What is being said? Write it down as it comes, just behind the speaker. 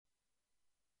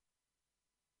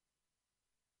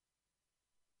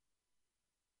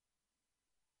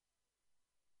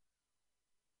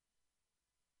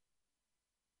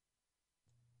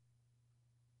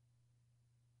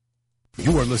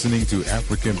You are listening to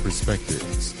African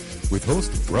Perspectives with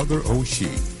host Brother Oshi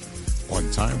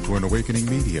on Time for an Awakening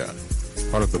Media,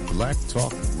 part of the Black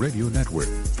Talk Radio Network.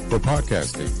 For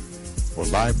podcasting or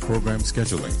live program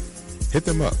scheduling, hit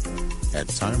them up at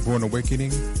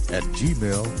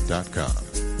timeforanawakening@gmail.com.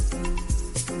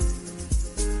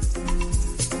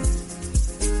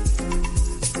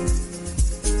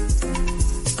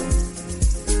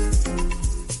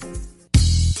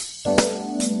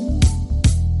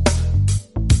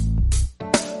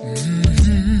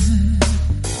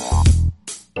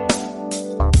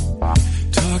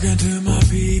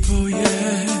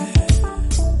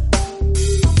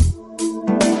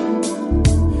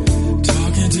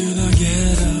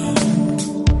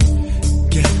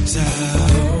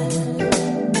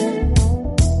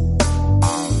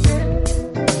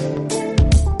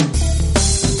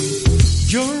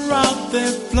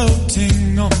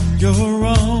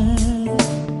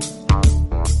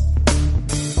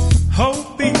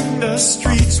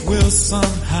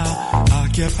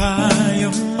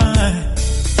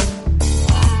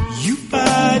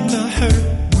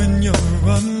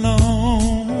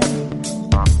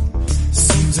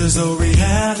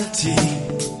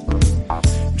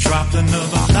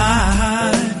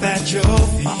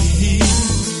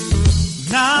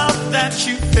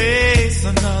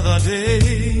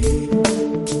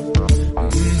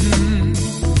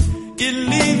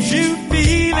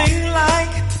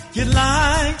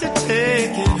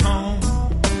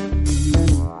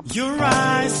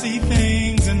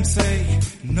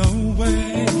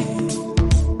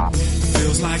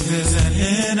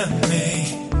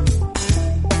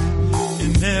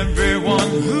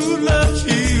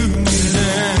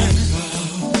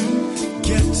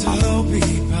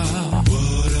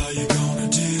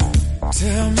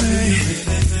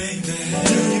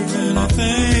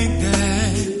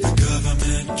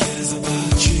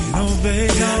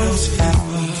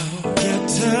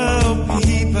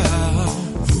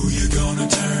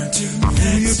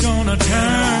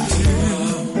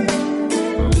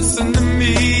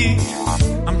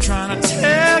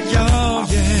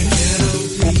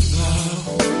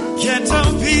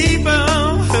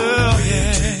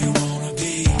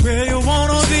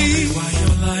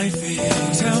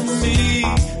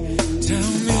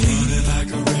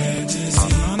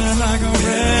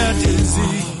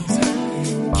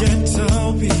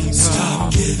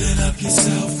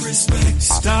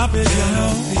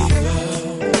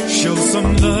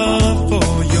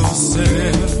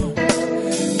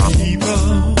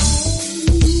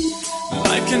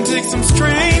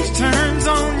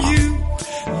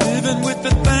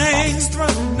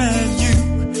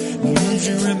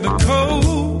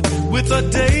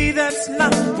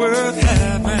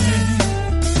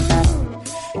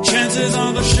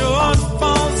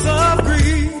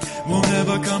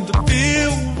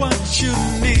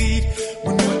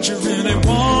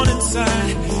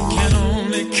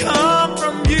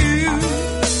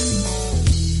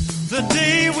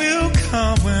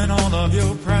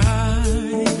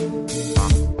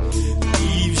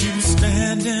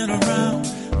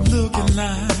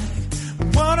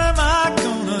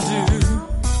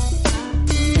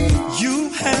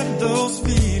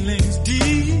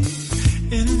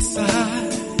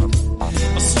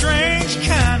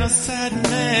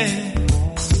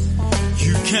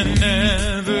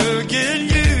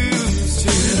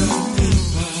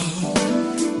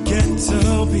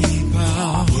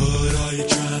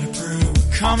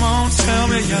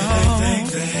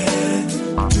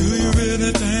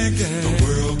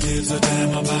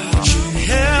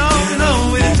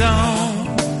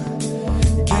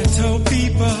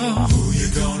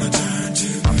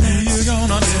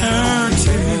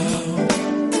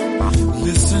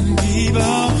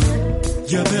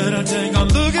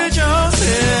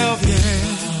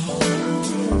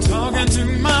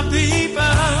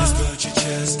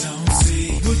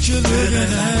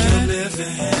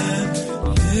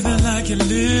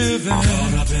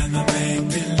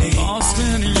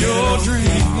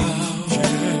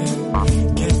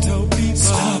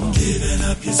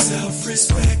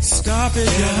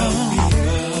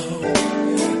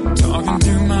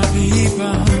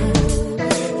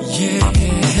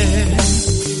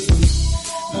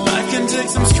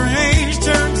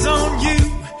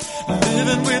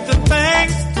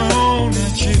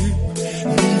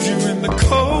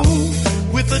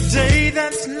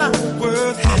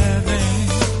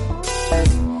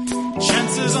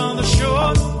 Chances on the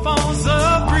shortfalls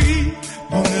of greed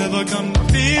won't ever come to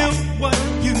feel what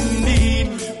you need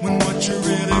when what you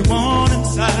really want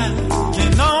inside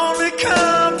can only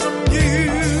come from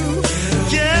you.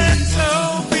 Ghetto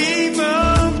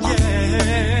people,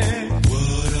 yeah.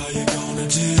 What are you gonna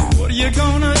are you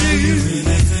gonna do? Do you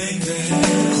really think that?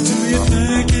 Do you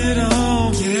think it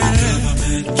all? Yeah. The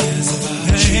government cares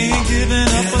about you. They ain't giving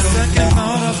up a second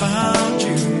thought about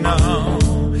you, no.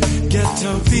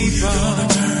 Ghetto people. Who you gonna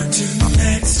turn to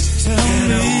next? Tell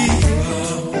me,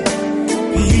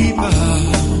 people.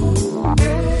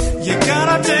 You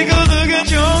gotta take a look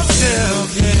at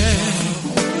yourself, yeah.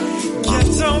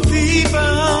 Ghetto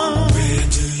people. Where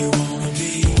do you wanna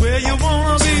be? Where you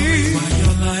wanna be? What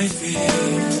your life is.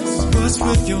 What's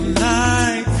with your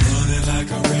life? Running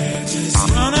like a red disease.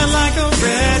 Running like a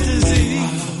red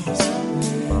disease.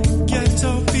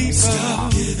 Ghetto people.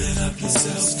 Stop giving up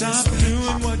yourself. Stop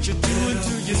doing what you're doing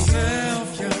to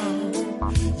yourself, yo.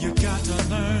 You got to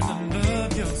learn to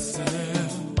love yourself.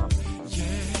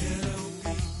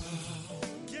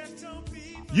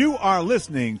 You are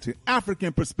listening to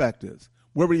African Perspectives,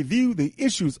 where we view the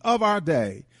issues of our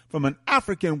day from an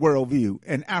African worldview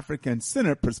and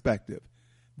African-centered perspective.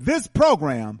 This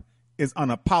program is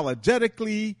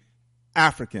unapologetically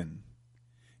African.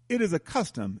 It is a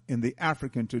custom in the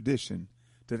African tradition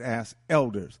to ask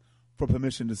elders for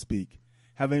permission to speak,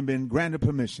 having been granted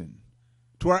permission.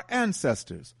 To our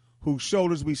ancestors, whose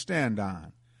shoulders we stand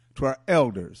on, to our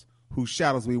elders, whose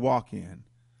shadows we walk in,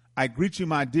 I greet you,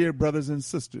 my dear brothers and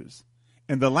sisters,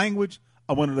 in the language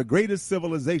of one of the greatest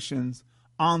civilizations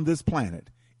on this planet.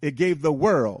 It gave the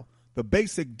world the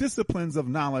basic disciplines of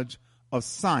knowledge of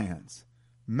science,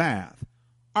 math,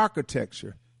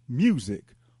 architecture, music,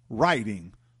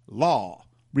 writing, law,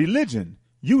 religion,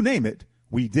 you name it,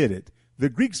 we did it. The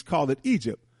Greeks called it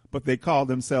Egypt, but they called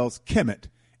themselves Kemet,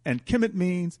 and Kemet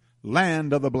means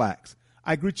land of the blacks.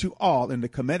 I greet you all in the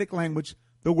Kemetic language,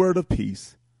 the word of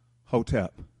peace,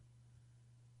 Hotep.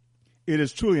 It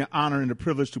is truly an honor and a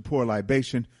privilege to pour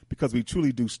libation because we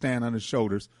truly do stand on the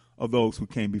shoulders of those who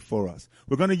came before us.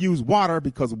 We're going to use water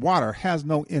because water has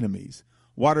no enemies.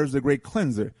 Water is the great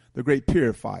cleanser, the great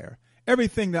purifier.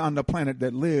 Everything on the planet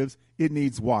that lives, it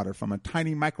needs water, from a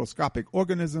tiny microscopic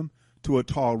organism to a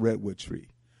tall redwood tree.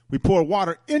 We pour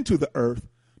water into the earth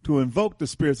to invoke the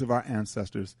spirits of our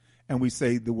ancestors, and we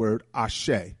say the word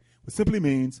Oshi, which simply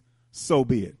means, so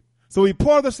be it. So we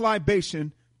pour this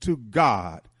libation to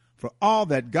God, for all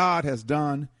that God has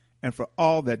done and for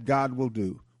all that God will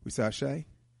do. We say Ashe.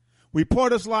 We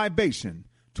pour this libation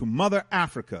to Mother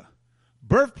Africa,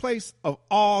 birthplace of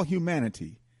all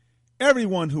humanity.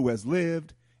 Everyone who has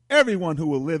lived, everyone who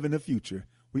will live in the future,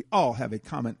 we all have a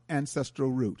common ancestral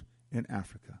root in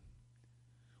Africa.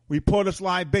 We pour this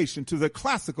libation to the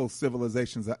classical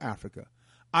civilizations of Africa.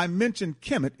 I mentioned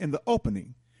Kemet in the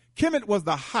opening. Kemet was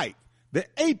the height, the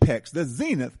apex, the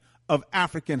zenith of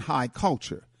African high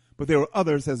culture. But there were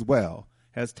others as well,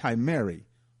 as Timeri,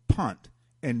 Punt,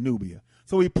 and Nubia.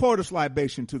 So we pour this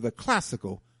libation to the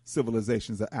classical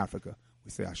civilizations of Africa. We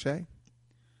say Ashe.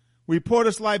 We pour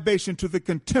this libation to the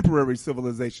contemporary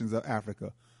civilizations of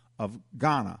Africa, of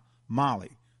Ghana,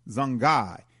 Mali,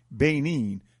 Songhai,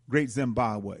 Benin, Great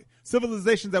Zimbabwe.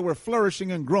 Civilizations that were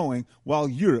flourishing and growing while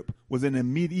Europe was in a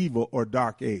medieval or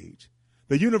dark age.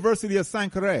 The University of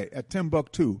Sankore at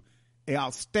Timbuktu, an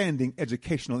outstanding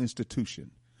educational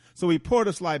institution. So we pour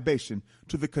this libation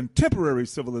to the contemporary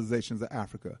civilizations of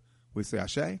Africa. We say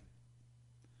Ashe.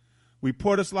 We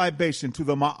pour this libation to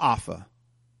the Ma'afa,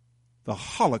 the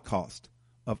Holocaust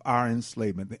of our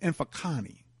enslavement, the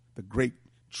Infakani, the great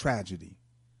tragedy,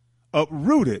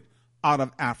 uprooted out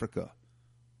of Africa.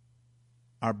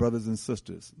 Our brothers and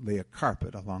sisters lay a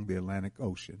carpet along the Atlantic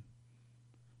Ocean.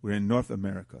 We're in North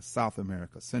America, South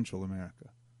America, Central America,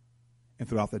 and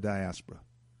throughout the diaspora.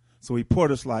 So we pour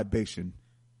this libation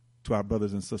to our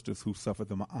brothers and sisters who suffered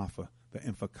the Ma'afa, the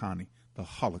Infakani, the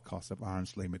Holocaust of our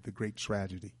enslavement, the great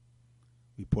tragedy.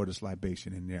 We pour this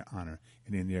libation in their honor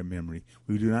and in their memory.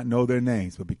 We do not know their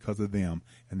names, but because of them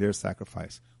and their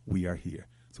sacrifice, we are here.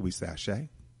 So we say Ashe.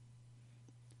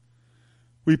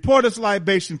 We pour this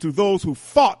libation to those who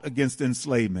fought against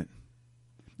enslavement.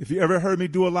 If you ever heard me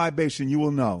do a libation, you will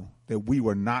know that we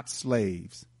were not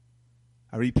slaves.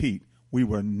 I repeat, we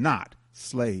were not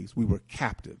slaves. We were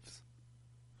captives.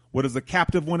 What does a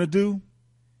captive want to do?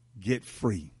 Get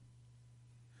free.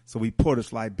 So we pour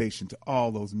this libation to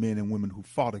all those men and women who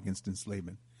fought against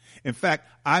enslavement. In fact,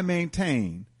 I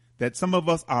maintain that some of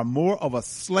us are more of a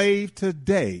slave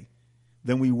today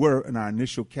than we were in our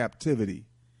initial captivity,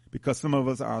 because some of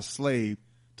us are a slave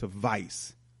to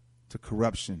vice, to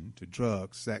corruption, to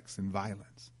drugs, sex, and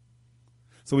violence.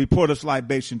 So we pour this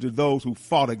libation to those who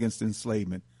fought against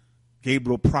enslavement.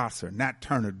 Gabriel Prosser, Nat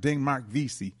Turner, Denmark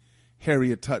Vesey,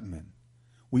 Harriet Tubman.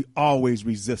 We always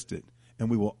resisted, and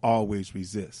we will always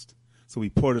resist. So we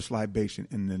pour this libation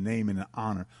in the name and the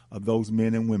honor of those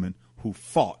men and women who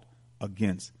fought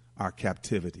against our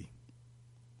captivity.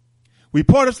 We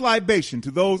pour this libation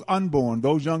to those unborn,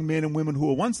 those young men and women who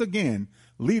will once again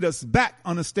lead us back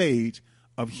on the stage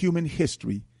of human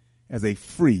history as a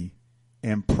free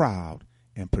and proud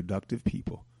and productive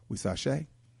people. We sashay.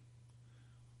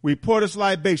 We pour this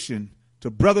libation to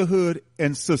brotherhood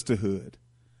and sisterhood,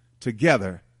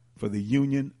 together for the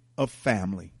union of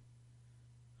family.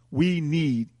 We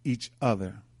need each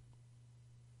other.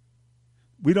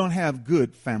 We don't have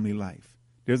good family life.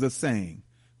 There's a saying,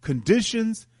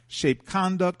 conditions shape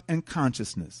conduct and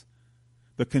consciousness.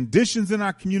 The conditions in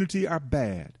our community are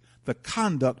bad. The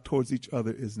conduct towards each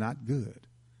other is not good.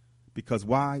 Because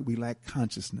why? We lack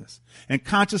consciousness. And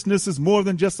consciousness is more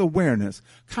than just awareness.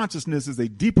 Consciousness is a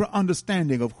deeper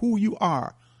understanding of who you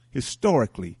are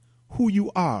historically, who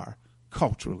you are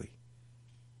culturally.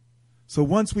 So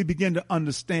once we begin to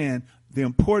understand the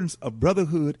importance of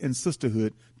brotherhood and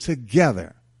sisterhood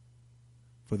together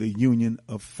for the union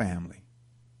of family.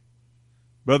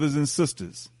 Brothers and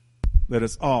sisters, let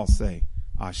us all say,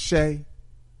 Ashe,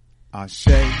 Ashe.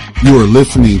 You are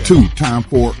listening to Time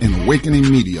for an Awakening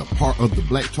Media, part of the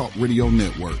Black Talk Radio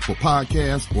Network. For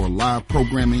podcasts or live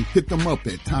programming, hit them up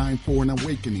at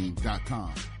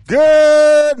timeforanawakening.com.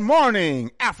 Good morning,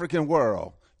 African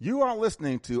world. You are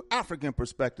listening to African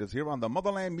Perspectives here on the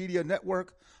Motherland Media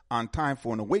Network on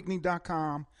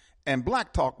timeforanawakening.com and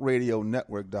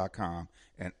blacktalkradionetwork.com.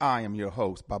 And I am your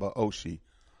host, Baba Oshi.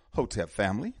 Hotep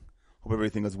family. Hope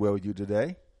everything is well with you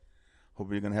today.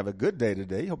 Hope you're going to have a good day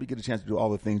today. Hope you get a chance to do all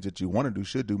the things that you want to do,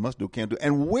 should do, must do, can do,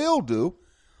 and will do.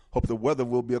 Hope the weather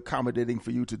will be accommodating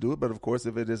for you to do it. But, of course,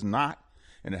 if it is not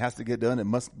and it has to get done, it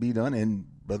must be done. And,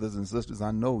 brothers and sisters,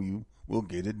 I know you will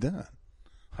get it done.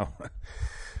 All right.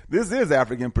 This is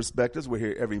African Perspectives. We're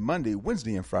here every Monday,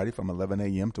 Wednesday, and Friday from 11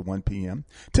 a.m. to 1 p.m.,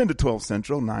 10 to 12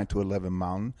 Central, 9 to 11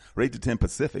 Mountain, or 8 to 10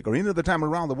 Pacific, or any other time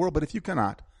around the world. But if you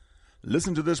cannot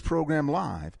listen to this program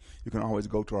live, you can always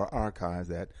go to our archives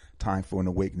at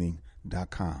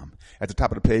timeforanawakening.com. At the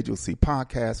top of the page, you'll see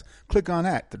podcasts. Click on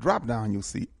that. The drop down, you'll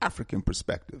see African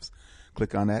Perspectives.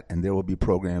 Click on that, and there will be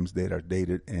programs that are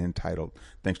dated and titled,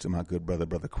 thanks to my good brother,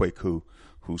 Brother Kwaku,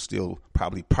 who's still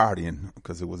probably partying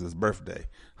because it was his birthday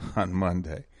on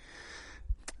Monday.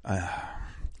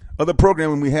 Other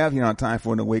programming we have here on Time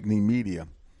for an Awakening Media.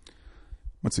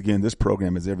 Once again, this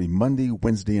program is every Monday,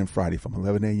 Wednesday, and Friday from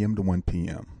 11 a.m. to 1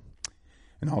 p.m.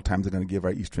 And all times are going to give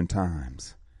our Eastern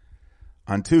times.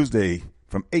 On Tuesday,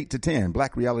 from 8 to 10,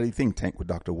 Black Reality Think Tank with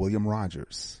Dr. William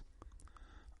Rogers.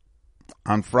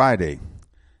 On Friday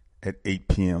at 8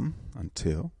 p.m.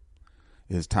 until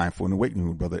is Time for an Awakening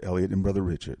with Brother Elliot and Brother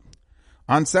Richard.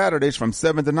 On Saturdays from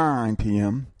 7 to 9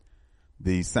 p.m.,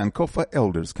 the Sankofa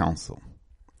Elders Council.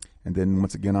 And then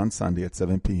once again on Sunday at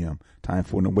 7 p.m., Time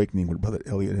for an Awakening with Brother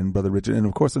Elliot and Brother Richard. And,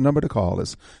 of course, the number to call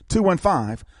is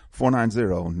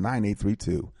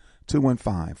 215-490-9832,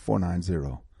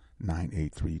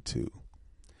 215-490-9832.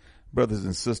 Brothers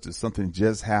and sisters, something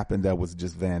just happened that was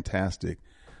just fantastic.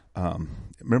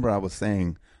 Remember I was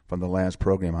saying from the last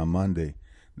program on Monday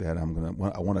that I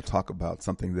want to talk about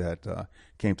something that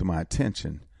came to my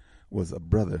attention, was a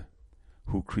brother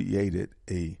who created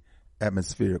a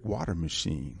atmospheric water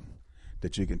machine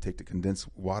that you can take the condensed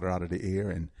water out of the air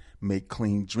and make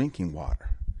clean drinking water.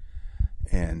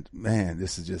 And man,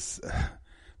 this is just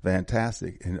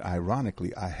fantastic. And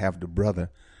ironically, I have the brother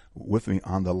with me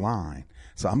on the line.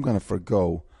 So I'm going to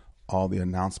forgo all the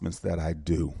announcements that I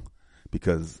do,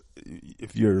 because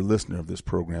if you're a listener of this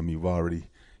program,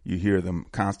 you hear them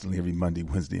constantly every Monday,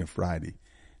 Wednesday, and Friday.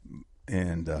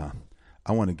 And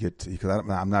I want to get to, because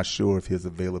I'm not sure of his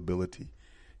availability.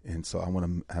 And so I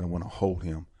don't want to hold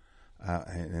him,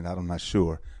 and I'm not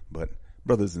sure. But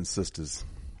brothers and sisters,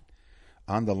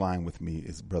 on the line with me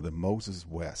is Brother Moses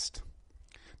West,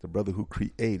 the brother who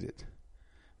created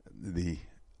let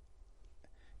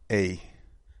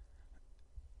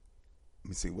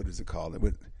me see, what is it called?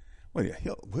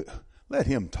 Let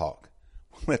him talk.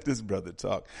 Let this brother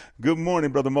talk. Good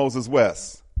morning, Brother Moses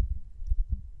West.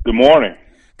 Good morning.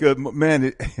 Good,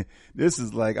 man. This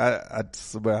is like, I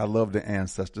swear, I love the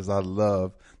ancestors. I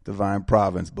love divine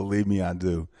providence. Believe me, I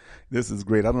do. This is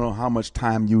great. I don't know how much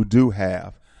time you do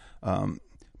have,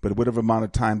 but whatever amount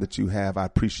of time that you have, I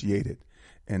appreciate it.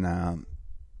 And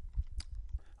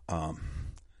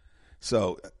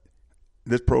so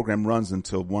this program runs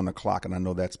until 1 o'clock, and I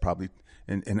know that's probably.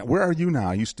 And where are you now?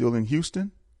 Are you still in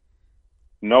Houston?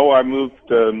 No, I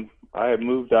moved. I have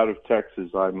moved out of Texas.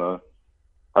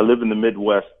 I live in the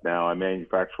Midwest now. I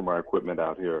manufacture my equipment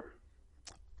out here.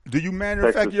 Do you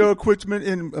manufacture your equipment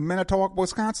in Manitowoc,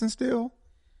 Wisconsin still?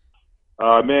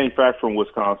 I manufacture in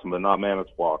Wisconsin, but not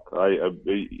Manitowoc.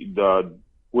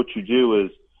 What you do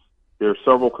is there are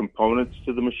several components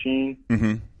to the machine,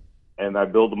 and I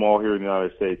build them all here in the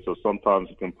United States. So sometimes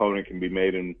a component can be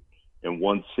made in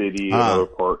one city, another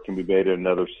part can be made in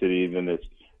another city, then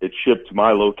it's shipped to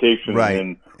my location, right?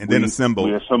 And then assembled.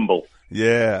 We assemble.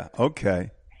 Yeah. Okay.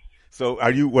 So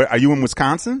are you in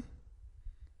Wisconsin?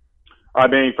 I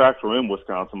manufacture in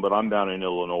Wisconsin, but I'm down in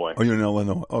Illinois. Oh, you're in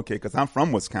Illinois. Okay, because I'm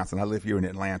from Wisconsin. I live here in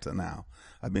Atlanta now.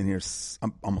 I've been here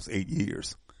almost 8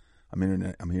 years. I'm here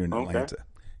in Atlanta.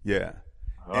 Yeah.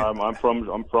 I'm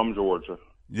from Georgia.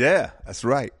 Yeah, that's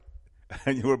right.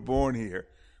 You were born here,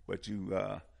 but you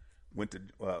went to.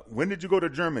 When did you go to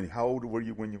Germany? How old were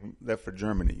you when you left for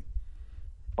Germany?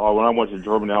 Oh, when I went to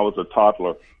Germany, I was a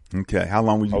toddler. Okay, how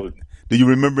long were you? Do you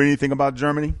remember anything about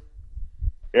Germany?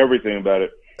 Everything about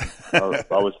it. I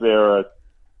was there.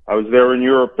 I was there in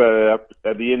Europe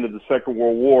at the end of the Second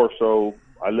World War, so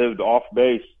I lived off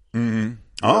base. Mm-hmm.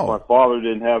 Oh, my father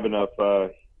didn't have enough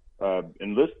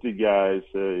enlisted guys.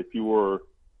 If you were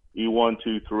E1,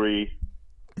 2, 3,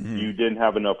 you didn't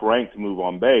have enough rank to move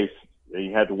on base, and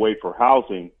you had to wait for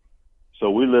housing. So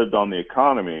we lived on the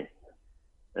economy,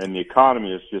 and the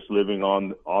economy is just living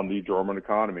on the German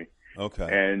economy. Okay.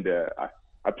 And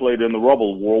I played in the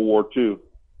rubble, World War II.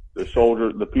 The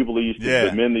soldiers, the people that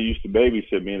the men that used to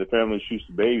babysit me, and the families used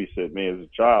to babysit me as a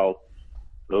child,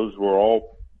 they were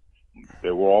all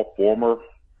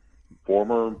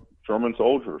former German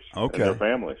soldiers and their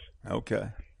families.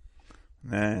 Okay.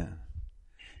 Man.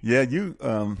 Yeah,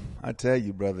 I tell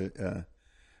you, brother,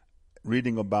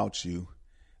 reading about you,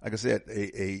 like I said,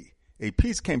 a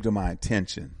piece came to my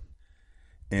attention.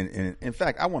 And in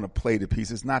fact, I want to play the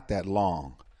piece. It's not that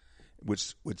long,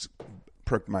 which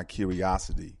perked my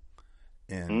curiosity.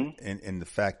 And the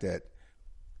fact that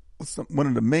one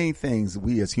of the main things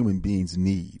we as human beings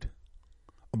need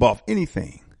above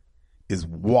anything is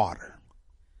water.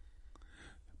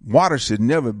 Water should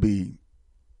never be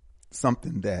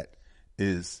something that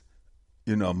is,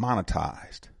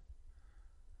 monetized.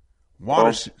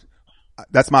 Water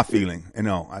that's my feeling.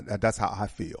 That's how I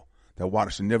feel. That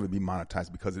water should never be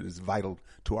monetized because it is vital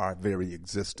to our very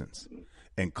existence.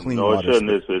 And clean water. No, it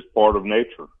shouldn't. It's part of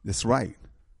nature. That's right.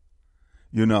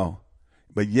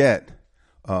 But yet,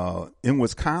 in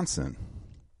Wisconsin,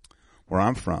 where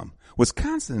I'm from,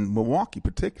 Milwaukee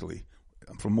particularly,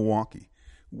 I'm from Milwaukee,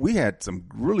 we had some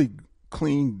really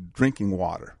clean drinking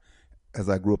water as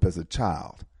I grew up as a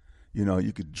child.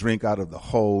 You could drink out of the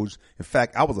hose. In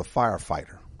fact, I was a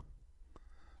firefighter.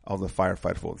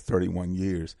 For 31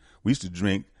 years. We used to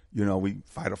drink, we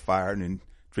fight a fire and then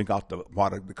drink out the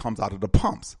water that comes out of the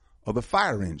pumps of the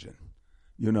fire engine,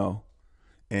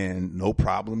 and no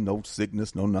problem, no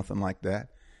sickness, no nothing like that.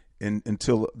 And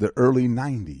until the early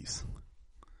 90s,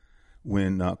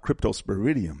 when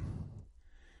cryptosporidium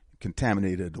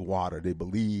contaminated the water, they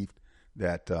believed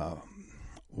that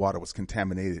water was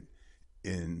contaminated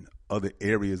in other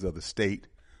areas of the state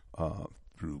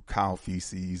through cow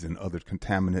feces and other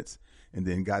contaminants, and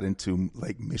then got into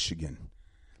Lake Michigan,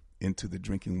 into the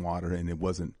drinking water, and it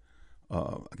wasn't,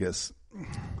 I guess,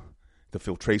 the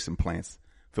filtration plants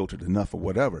filtered enough or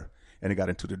whatever, and it got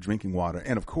into the drinking water.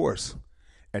 And of course,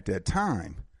 at that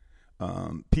time,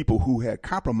 people who had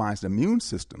compromised immune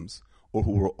systems or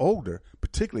who were older,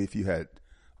 particularly if you had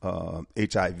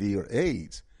HIV or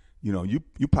AIDS,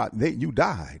 you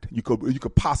died. You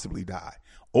could possibly die.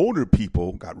 Older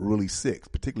people got really sick,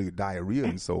 particularly diarrhea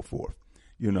and so forth,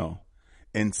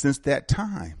 And since that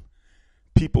time,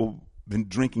 people been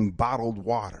drinking bottled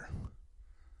water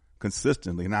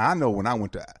consistently. Now I know when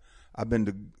I've been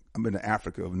to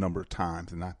Africa a number of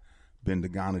times, and I've been to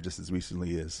Ghana just as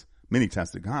recently as many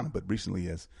times to Ghana, but recently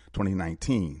as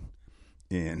 2019,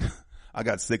 and I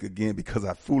got sick again because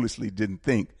I foolishly didn't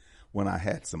think when I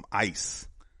had some ice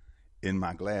in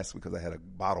my glass because I had a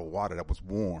bottle of water that was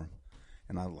warm.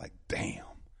 And I was like, damn.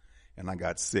 And I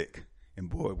got sick. And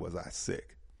boy, was I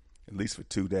sick. At least for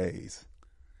 2 days.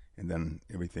 And then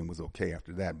everything was okay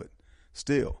after that. But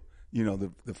still,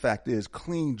 the fact is,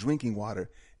 clean drinking water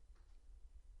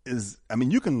is,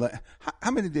 you can,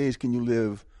 how many days can you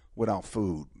live without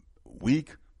food? A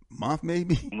week? Month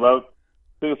maybe? Well, I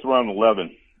think it's around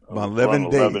 11. About 11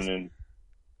 days.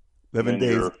 11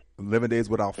 days. 11 days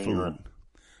without food.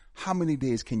 How many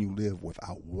days can you live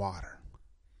without water?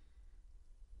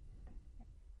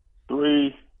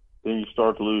 3, then you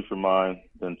start to lose your mind,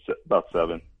 then about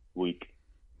 7 week.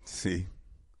 See?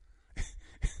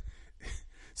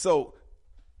 So,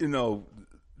 the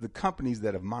companies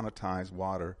that have monetized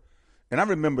water, and I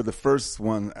remember the first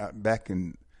one back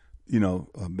in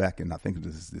I think it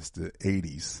was the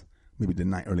 80s, maybe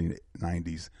the early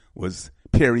 90s, was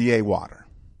Perrier water.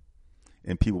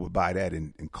 And people would buy that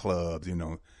in clubs,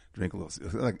 drink a little,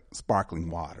 it's like sparkling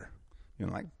water,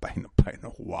 like biting a pint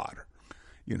of water.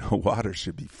 Water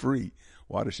should be free.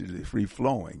 Water should be free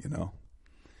flowing,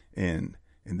 and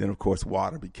then of course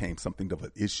water became something of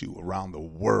an issue around the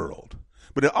world.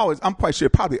 But I'm quite sure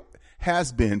it probably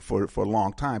has been for a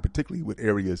long time, particularly with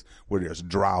areas where there's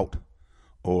drought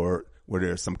or where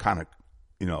there's some kind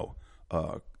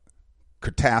of,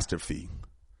 catastrophe,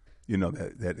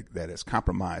 that has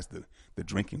compromised the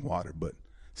drinking water. But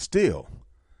still,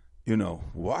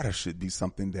 water should be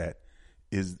something that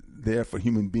is there for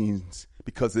human beings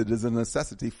because it is a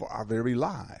necessity for our very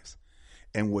lives.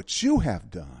 And what you have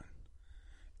done,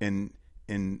 and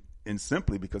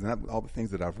simply because of all the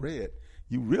things that I've read,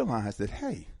 you realize that,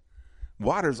 hey,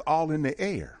 water's all in the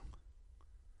air.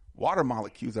 Water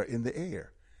molecules are in the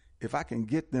air. If I can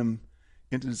get them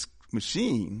into this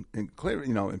machine and clear,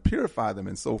 and purify them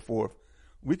and so forth,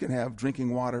 we can have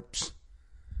drinking water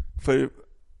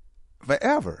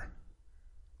forever.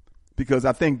 Because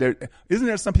I think isn't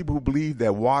there some people who believe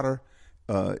that water,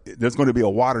 there's going to be a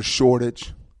water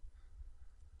shortage?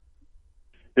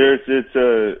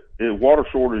 Water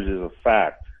shortage is a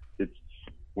fact.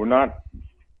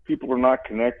 People are not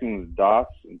connecting the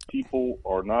dots, and people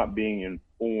are not being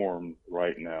informed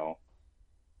right now.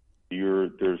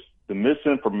 There's the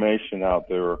misinformation out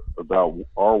there about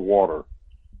our water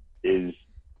it's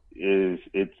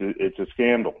a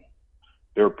scandal.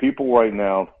 There are people right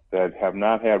now that have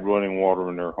not had running water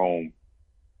in their home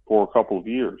for a couple of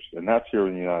years, and that's here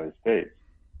in the United States.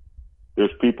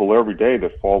 There's people every day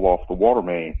that fall off the water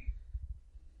main.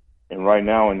 And right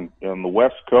now on the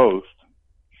West Coast,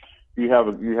 you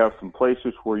have some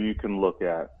places where you can look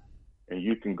at, and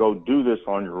you can go do this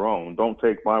on your own. Don't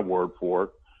take my word for it.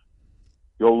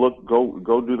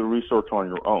 Go do the research on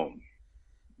your own.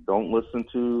 Don't listen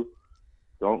to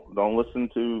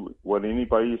what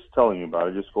anybody is telling you about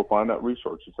it. Just go find that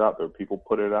research. It's out there. People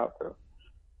put it out there.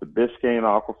 The Biscayne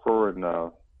Aquifer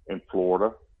in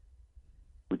Florida.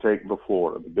 We take the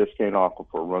Florida. The Biscayne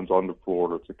Aquifer runs onto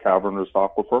Florida. It's a cavernous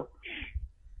aquifer.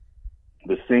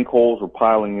 The sinkholes are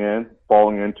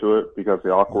falling into it because the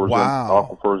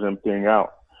aquifer is emptying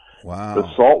out. Wow.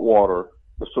 The salt water,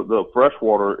 the fresh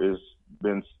water is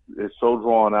so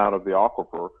drawn out of the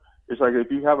aquifer. It's like if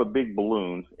you have a big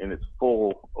balloon and it's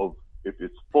full of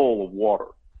water.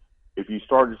 If you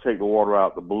start to take the water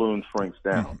out, the balloon shrinks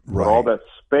down. Right. But all that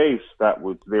space that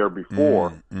was there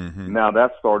before, now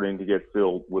that's starting to get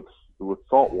filled with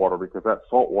salt water because that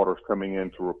salt water is coming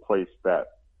in to replace that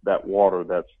water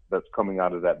that's coming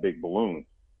out of that big balloon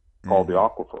called the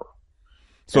aquifer.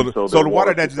 So the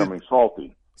water that's becoming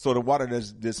salty. So the water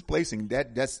that's displacing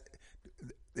that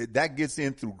gets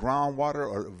in through groundwater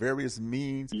or various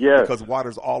means. Yes. Because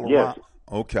water's all around. Yes.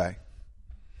 Okay.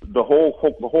 The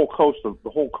whole coast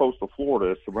of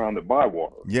Florida is surrounded by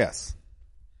water. Yes.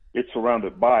 It's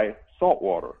surrounded by salt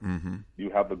water. Mm-hmm. You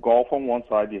have the Gulf on one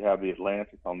side, you have the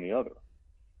Atlantic on the other.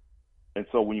 And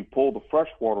so when you pull the fresh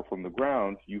water from the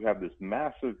ground, you have this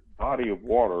massive body of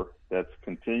water that's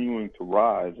continuing to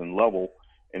rise and level,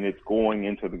 and it's going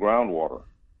into the groundwater.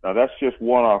 Now that's just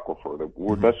one aquifer.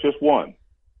 That's just one.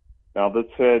 Now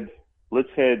let's head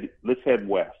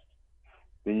west.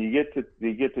 Then you get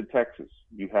to Texas.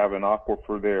 You have an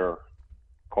aquifer there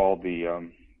called the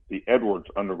Edwards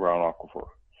Underground Aquifer.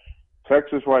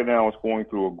 Texas right now is going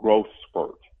through a growth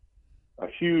spurt, a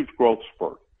huge growth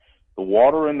spurt. The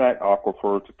water in that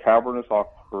aquifer, it's a cavernous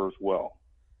aquifer as well.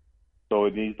 So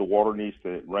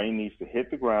rain needs to hit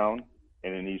the ground,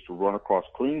 and it needs to run across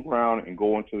clean ground and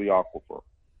go into the aquifer.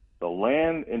 The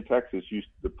land in Texas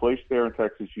the place there in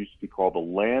Texas used to be called the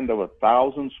Land of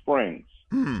 1,000 Springs.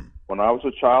 When I was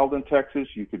a child in Texas,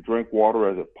 you could drink water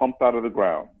as it pumped out of the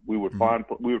ground. We would find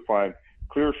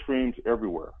clear streams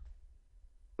everywhere.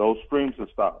 Those streams have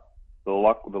stopped. The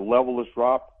level has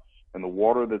dropped, and the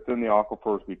water that's in the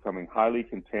aquifer is becoming highly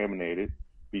contaminated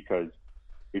because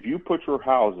if you put your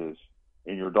houses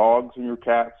and your dogs and your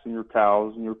cats and your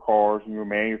cows and your cars and your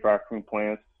manufacturing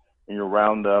plants and your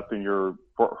Roundup and your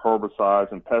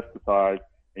herbicides and pesticides,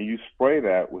 and you spray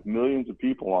that with millions of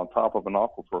people on top of an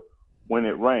aquifer, when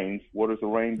it rains, what does the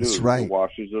rain do? That's right. It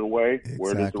washes it away. Exactly.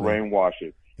 Where does the rain wash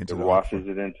it? Into it the washes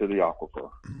it into the aquifer.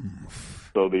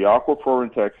 So the aquifer in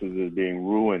Texas is being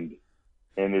ruined,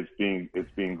 and it's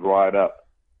being dried up,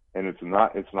 and it's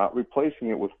not replacing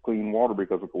it with clean water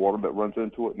because the water that runs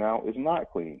into it now is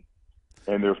not clean,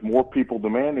 and there's more people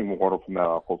demanding water from that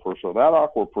aquifer, so that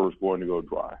aquifer is going to go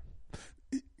dry,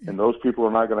 and those people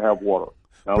are not going to have water.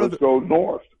 Now let's go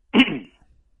north.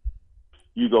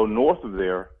 You go north of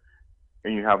there,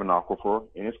 and you have an aquifer,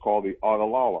 and it's called the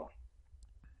Ogallala.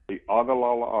 The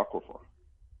Ogallala Aquifer.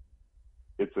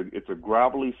 It's a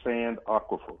gravelly sand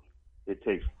aquifer. It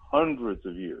takes hundreds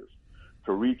of years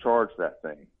to recharge that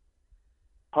thing.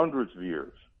 Hundreds of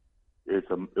years. It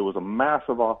was a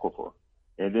massive aquifer,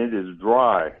 and it is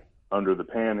dry under the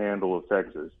panhandle of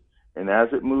Texas. And as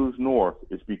it moves north,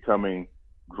 it's becoming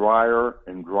drier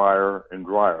and drier and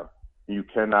drier. You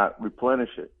cannot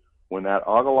replenish it. When that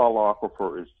Ogallala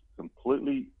aquifer is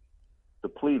completely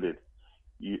depleted,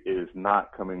 it is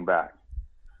not coming back.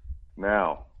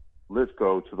 Now, let's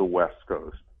go to the West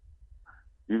Coast.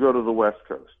 You go to the West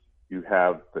Coast. You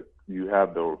have the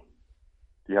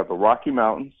Rocky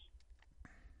Mountains,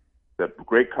 the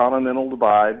Great Continental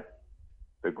Divide,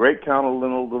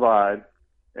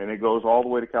 and it goes all the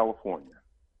way to California.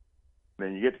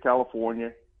 Then you get to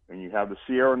California, and you have the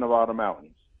Sierra Nevada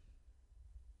Mountains.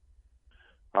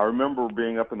 I remember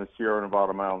being up in the Sierra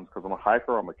Nevada Mountains because I'm a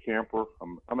hiker, I'm a camper,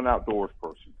 I'm an outdoors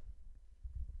person.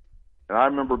 And I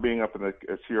remember being up in the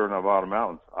Sierra Nevada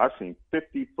Mountains. I've seen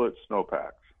 50-foot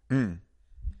snowpacks.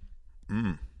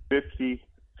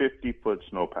 50-foot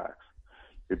snowpacks.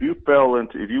 If you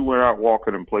went out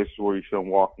walking in places where you shouldn't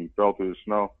walk and you fell through the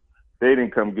snow, they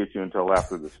didn't come get you until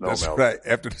after the snow That's melted. right,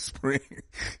 after the spring.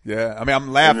 Yeah, I mean,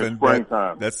 I'm laughing. In the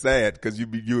springtime. That's sad because you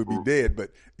would be dead, but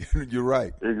you're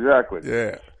right. Exactly.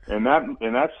 Yeah. And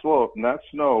that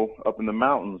snow up in the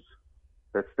mountains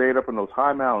that stayed up in those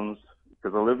high mountains,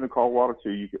 because I lived in Colorado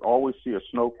too, you could always see a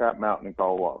snow-capped mountain in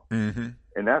Colorado. Mm-hmm.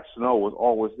 And that snow was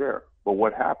always there. But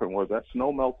what happened was that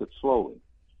snow melted slowly,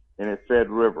 and it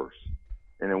fed rivers.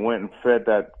 And it went and fed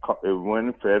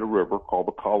a river called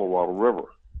the Colorado River.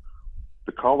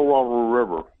 The Colorado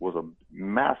River was a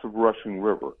massive rushing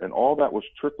river, and all that was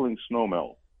trickling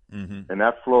snowmelt. Mm-hmm. And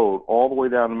that flowed all the way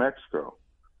down to Mexico.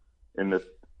 And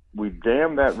we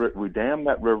dammed that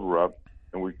river up,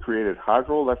 and we created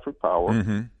hydroelectric power.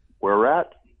 Mm-hmm. Where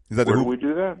do we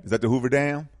do that? Is that the Hoover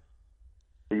Dam?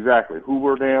 Exactly.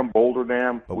 Hoover Dam, Boulder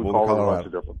Dam. We Boulder, call Colorado. it a bunch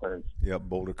of different things. Yep,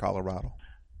 Boulder, Colorado.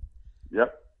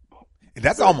 Yep.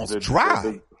 That's almost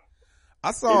dry.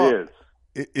 I saw it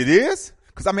is. It is?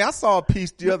 Because, I mean, I saw a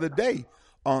piece the other day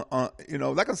on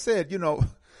like I said,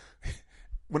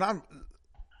 when I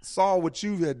saw what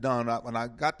you had done, when I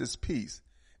got this piece,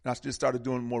 and I just started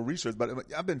doing more research, but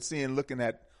I've been looking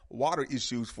at water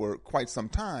issues for quite some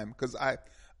time, because I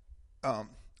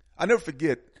never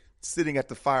forget sitting at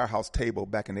the firehouse table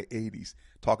back in the 80s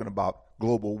talking about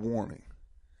global warming.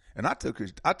 And I took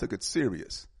it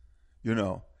serious,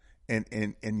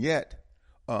 and yet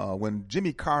when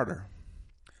Jimmy Carter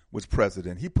was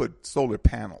president, he put solar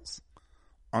panels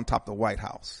on top of the White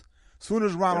House. Soon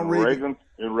as Reagan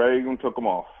took them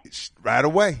off right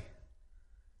away.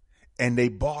 And they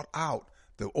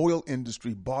the oil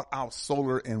industry bought out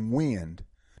solar and wind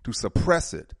to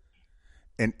suppress it.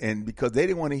 And because they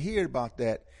didn't want to hear about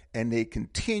that, and they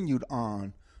continued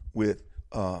on with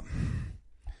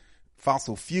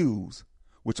fossil fuels,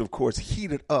 which of course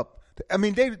heated up.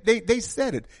 They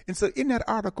said it. And so in that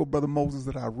article, Brother Moses,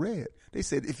 that I read, they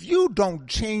said, if you don't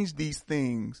change these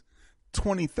things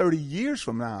 20, 30 years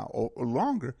from now or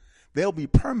longer, they'll be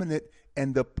permanent,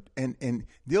 and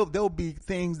there'll be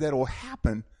things that will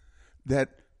happen that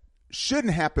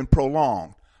shouldn't happen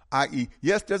prolonged. I.e.,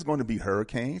 yes, there's going to be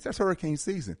hurricanes. That's hurricane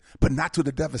season, but not to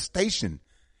the devastation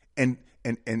and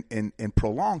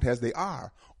prolonged as they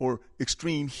are, or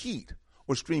extreme heat,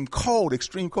 or extreme cold.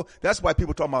 That's why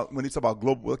people talk about, when they talk about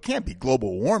global, well, it can't be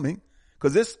global warming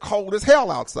because it's cold as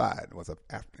hell outside. Well,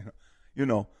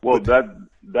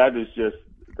 that is just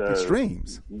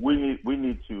extremes. We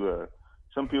need to.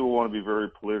 Some people want to be very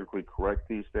politically correct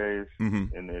these days,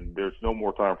 mm-hmm. and there's no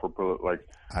more time for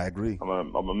I agree.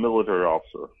 I'm a military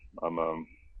officer. I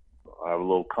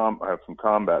have some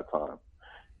combat time,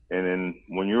 and then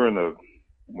when you're in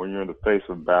the face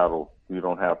of battle, you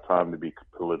don't have time to be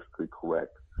politically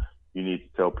correct. You need to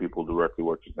tell people directly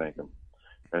what you're thinking.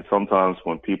 And sometimes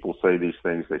when people say these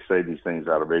things, they say these things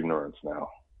out of ignorance now.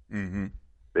 Mm-hmm.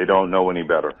 They don't know any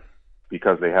better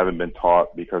because they haven't been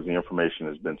taught, because the information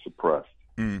has been suppressed.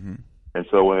 Mm-hmm. And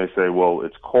so when they say, well,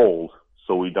 it's cold,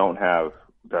 so we don't have,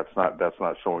 that's not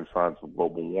showing signs of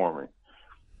global warming,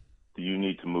 you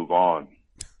need to move on,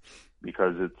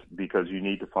 because you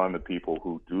need to find the people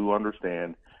who do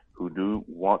understand, who do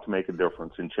want to make a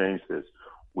difference and change this.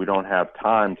 We don't have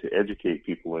time to educate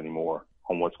people anymore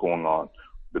on what's going on.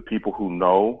 The people who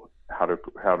know how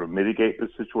to mitigate the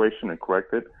situation and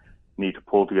correct it need to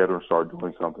pull together and start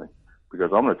doing something.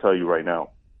 Because I'm going to tell you right now,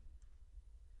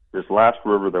 this last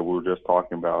river that we were just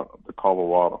talking about, the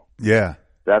Colorado. Yeah.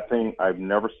 That thing, I've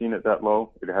never seen it that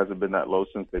low. It hasn't been that low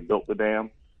since they built the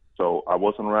dam. So I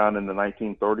wasn't around in the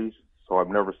 1930s, so I've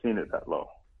never seen it that low.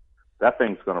 That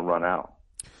thing's going to run out.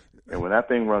 And when that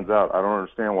thing runs out, I don't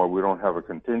understand why we don't have a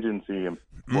contingency and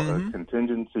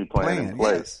plan in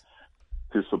place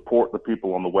to support the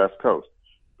people on the West Coast,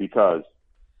 because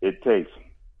it takes.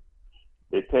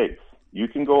 You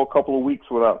can go a couple of weeks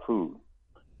without food.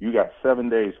 You got 7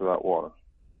 days without water,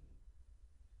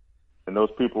 and those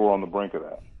people are on the brink of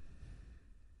that.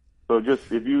 So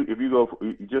just if you go,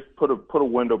 just put a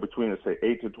window between, say,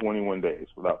 8 to 21 days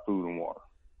without food and water.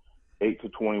 8 to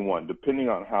 21, depending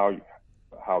on how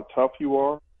tough you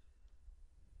are,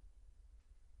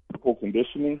 physical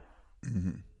conditioning,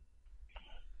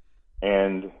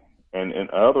 and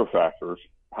other factors,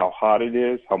 how hot it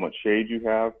is, how much shade you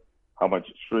have, how much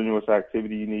strenuous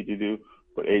activity you need to do,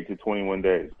 but 8 to 21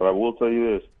 days. But I will tell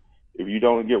you this, if you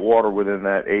don't get water within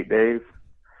that 8 days,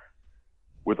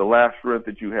 with the last strength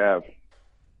that you have,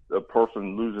 the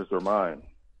person loses their mind,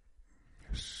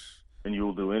 and you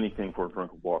will do anything for a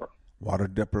drink of water. Water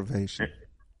deprivation.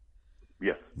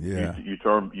 Yes. Yeah. You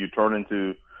turn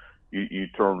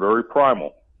very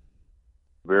primal,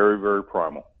 very, very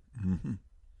primal. Mm-hmm.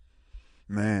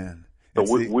 Man. So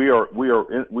we are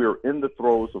in the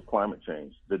throes of climate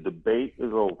change. The debate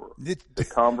is over. The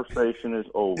conversation is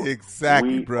over.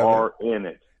 Exactly, we brother. are in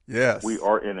it. Yes. We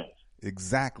are in it.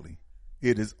 Exactly.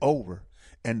 It is over.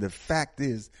 And the fact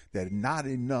is that not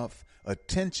enough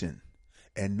attention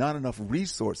and not enough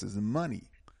resources and money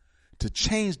to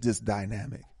change this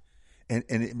dynamic. And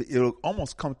it'll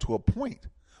almost come to a point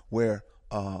where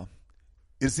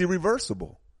it's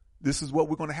irreversible. This is what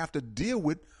we're going to have to deal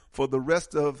with for the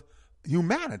rest of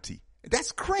humanity.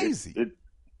 That's crazy.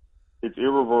 It's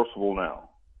irreversible now,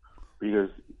 because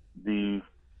the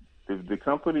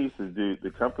companies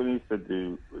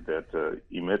that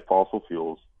emit fossil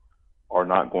fuels are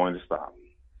not going to stop.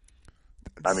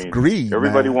 I mean, greed,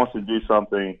 everybody man. wants to do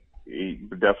something.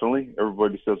 Definitely,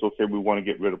 everybody says, okay, we want to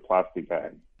get rid of plastic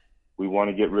bags. We want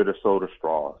to get rid of soda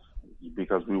straws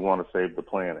because we want to save the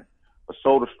planet. A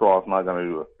soda straw is not going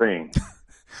to do a thing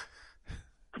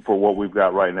for what we've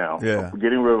got right now. Yeah.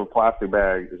 Getting rid of a plastic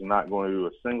bag is not going to do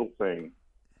a single thing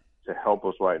to help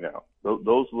us right now.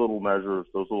 Those little measures,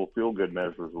 those little feel-good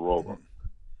measures are over.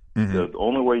 Mm-hmm. The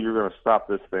only way you're going to stop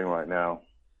this thing right now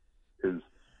is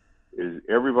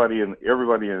everybody in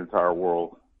the entire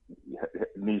world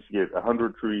needs to get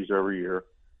 100 trees every year.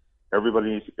 Everybody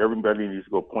needs to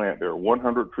go plant their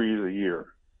 100 trees a year,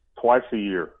 twice a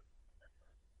year,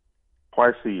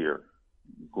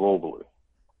 globally.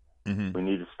 Mm-hmm. We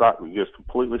need to stop. We just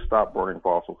completely stop burning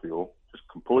fossil fuel. Just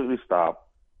completely stop,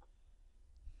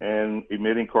 and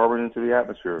emitting carbon into the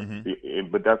atmosphere. Mm-hmm.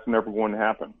 But that's never going to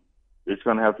happen. It's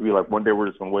going to have to be like one day we're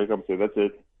just going to wake up and say, that's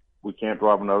it. We can't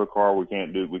drive another car. We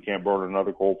can't burn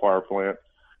another coal-fired plant,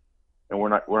 and we're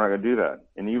not going to do that.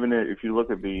 And even if you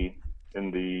look at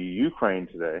in the Ukraine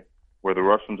today, where the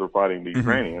Russians are fighting the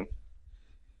Ukrainians,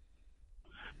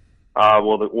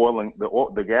 well, the oil and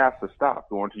the gas has stopped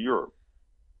going to Europe.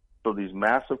 So these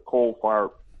massive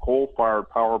coal-fired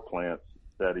power plants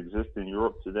that exist in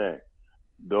Europe today,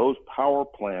 those power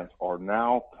plants are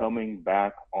now coming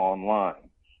back online.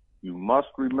 You must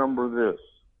remember this.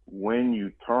 When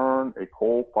you turn a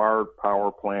coal-fired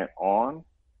power plant on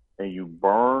and you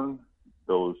burn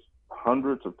those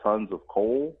hundreds of tons of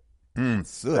coal,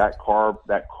 that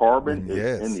carbon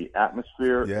is in the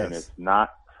atmosphere, and it's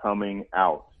not coming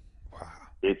out. Wow.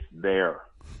 It's there.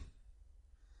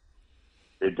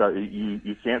 It does.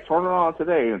 You can't turn it on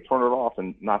today and turn it off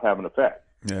and not have an effect.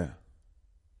 Yeah.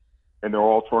 And they're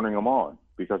all turning them on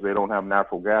because they don't have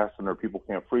natural gas and their people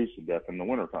can't freeze to death in the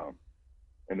wintertime.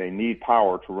 And they need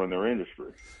power to run their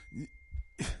industry.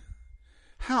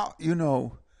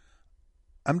 I'm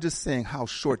just saying how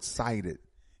short-sighted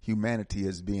humanity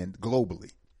is being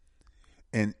globally.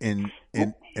 And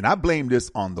I blame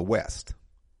this on the West,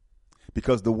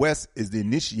 because the West is the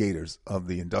initiators of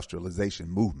the industrialization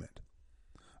movement.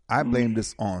 I blame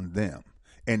this on them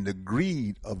and the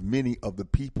greed of many of the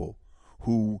people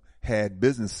who had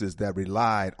businesses that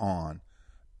relied on,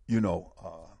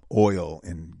 oil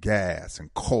and gas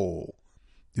and coal,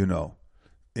 and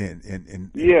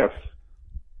yes,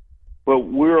 but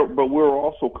we're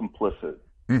also complicit.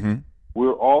 Mm-hmm.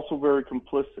 We're also very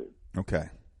complicit. Okay.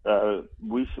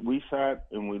 We sat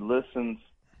and we listened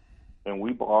and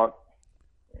we bought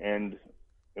and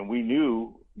we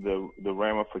knew the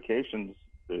ramifications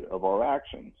of our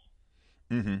actions.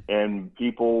 Mm-hmm. And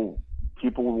people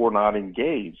were not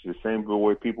engaged the same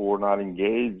way people were not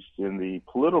engaged in the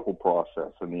political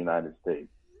process in the United States.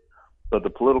 But the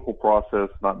political process,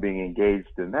 not being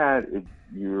engaged in that,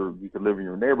 you could live in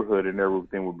your neighborhood and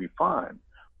everything would be fine.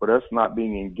 But us not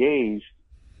being engaged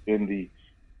in the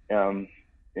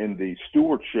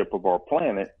stewardship of our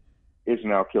planet is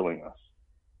now killing us.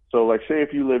 So, like, say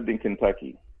if you lived in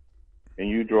Kentucky and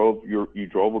you drove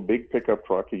a big pickup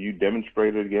truck and you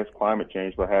demonstrated against climate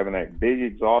change by having that big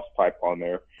exhaust pipe on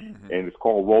there, and it's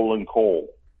called rolling coal.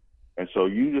 And so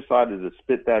you decided to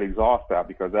spit that exhaust out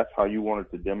because that's how you wanted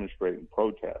to demonstrate and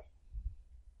protest.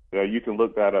 You can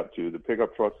look that up too. The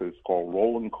pickup trucks is called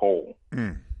rolling coal.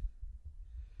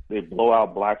 They blow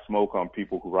out black smoke on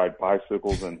people who ride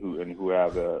bicycles and who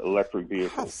have electric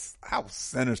vehicles. How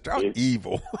sinister, how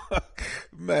evil,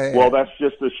 man. Well, that's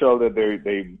just to show that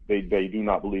they do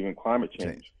not believe in climate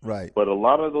change. Right. But a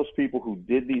lot of those people who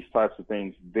did these types of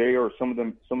things,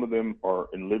 some of them are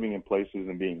living in places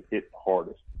and being hit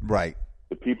hardest. Right.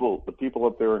 The people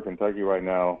up there in Kentucky right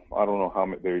now, I don't know how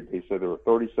many. They said there were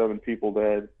 37 people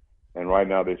dead, and right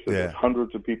now they said there's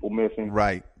hundreds of people missing.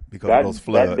 Right. Because of those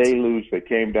floods. That deluge that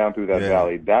came down through that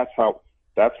valley, that's how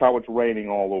it's raining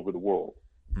all over the world.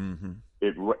 Mm-hmm.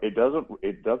 It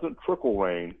doesn't trickle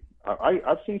rain.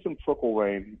 I've seen some trickle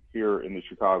rain here in the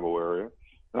Chicago area,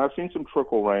 and I've seen some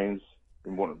trickle rains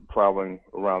traveling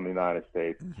around the United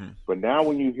States. Mm-hmm. But now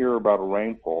when you hear about a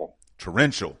rainfall,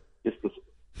 torrential, it's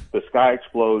the sky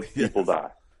explodes, people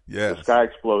die. Yes. The sky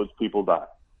explodes, people die.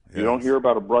 Yes. You don't hear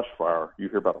about a brush fire. You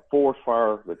hear about a forest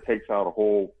fire that takes out a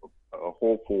whole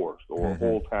forest or a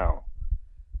whole town.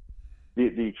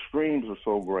 The extremes are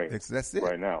so great that's it.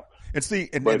 Right now. And see,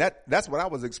 and that's what I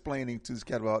was explaining to this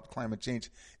cat about climate change.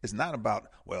 It's not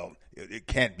about, well, it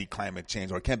can't be climate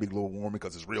change or it can't be global warming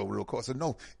because it's real cold. So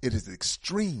no, it is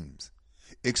extremes.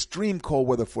 Extreme cold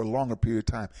weather for a longer period of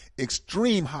time.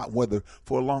 Extreme hot weather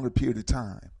for a longer period of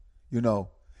time.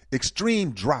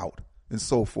 Extreme drought and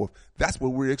so forth. That's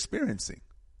what we're experiencing.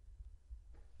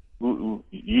 You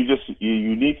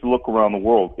need to look around the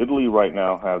world. Italy right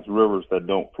now has rivers that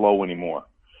don't flow anymore.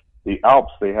 The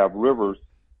Alps, they have rivers.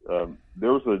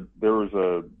 There was a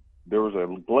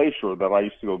glacier that I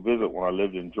used to go visit when I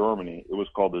lived in Germany. It was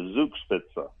called the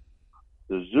Zugspitze.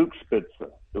 The Zugspitze.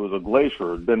 It was a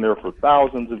glacier. It had been there for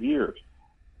thousands of years.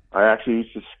 I actually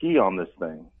used to ski on this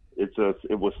thing.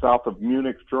 It was south of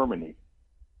Munich, Germany.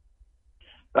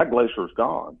 That glacier is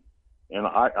gone, and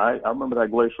I remember that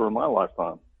glacier in my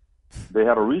lifetime. They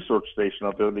had a research station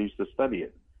up there that used to study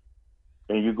it.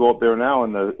 And you go up there now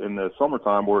in the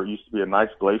summertime where it used to be a nice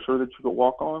glacier that you could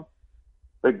walk on.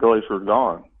 That glacier is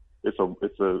gone. It's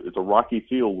a rocky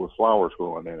field with flowers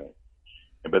growing in it.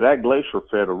 But that glacier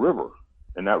fed a river,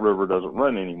 and that river doesn't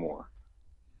run anymore.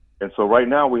 And so right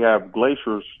now we have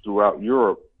glaciers throughout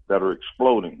Europe that are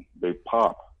exploding. They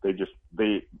pop. It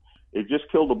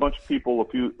just killed a bunch of people a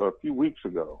few weeks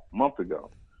ago, a month ago.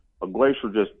 A glacier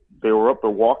they were up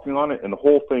there walking on it, and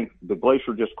the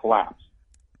glacier just collapsed.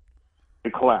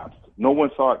 It collapsed. No one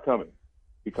saw it coming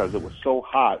because it was so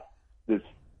hot.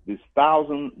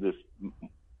 Thousands,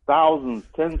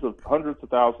 tens of hundreds of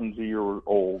thousands of year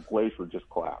old glacier just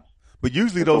collapsed. But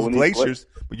usually those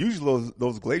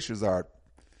glaciers are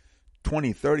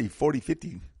 20, 30, 40,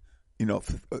 50,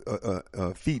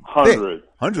 feet thick.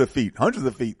 Hundreds of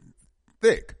feet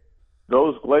thick.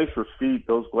 Those glaciers feed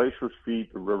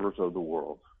the rivers of the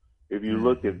world. If you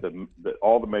look at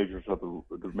all the major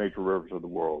rivers of the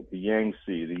world, the Yangtze,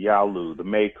 the Yalu, the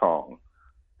Mekong,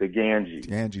 the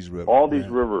Ganges River, all these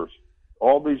rivers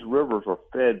are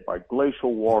fed by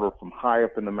glacial water from high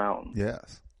up in the mountains.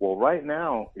 Yes. Well, right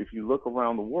now, if you look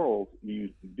around the world,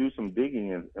 you do some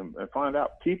digging and find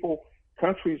out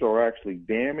countries are actually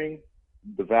damming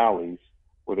the valleys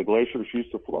where the glaciers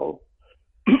used to flow.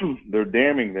 They're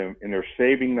damming them and they're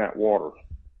saving that water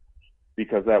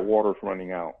because that water's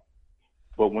running out.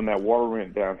 But when that water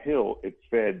went downhill, it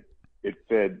fed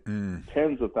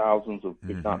tens of thousands of,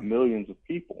 if not millions of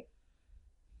people.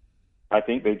 I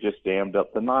think they just dammed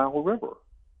up the Nile River.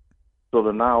 So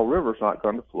the Nile River's not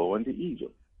going to flow into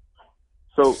Egypt.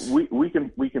 So we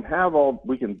could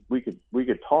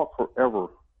talk forever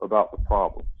about the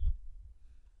problems.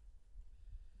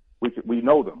 We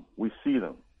know them. We see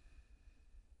them.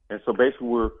 And so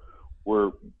basically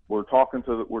we're talking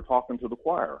to the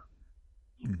choir.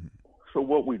 Mm-hmm. So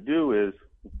what we do is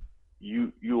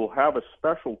you'll have a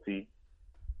specialty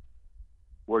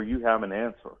where you have an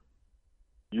answer.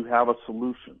 You have a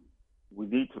solution. We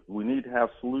need to have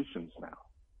solutions now.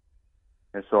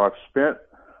 And so I've spent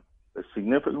a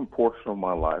significant portion of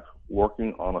my life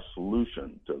working on a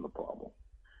solution to the problem.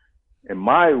 And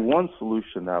my one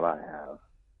solution that I have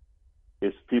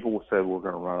is people will say we're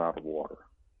going to run out of water.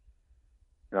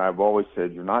 And I've always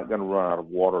said, you're not going to run out of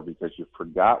water because you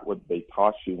forgot what they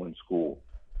taught you in school.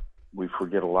 We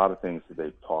forget a lot of things that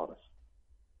they've taught us.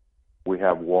 We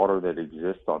have water that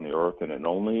exists on the earth, and it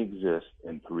only exists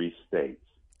in 3 states.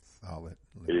 Solid.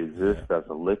 It exists as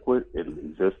a liquid, it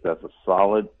exists as a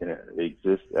solid, and it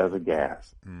exists as a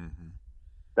gas. Mm-hmm.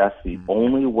 That's the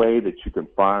only way that you can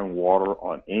find water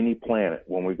on any planet.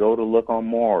 When we go to look on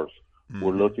Mars,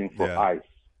 we're looking for ice.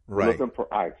 We're looking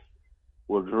for ice.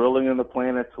 We're drilling in the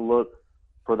planet to look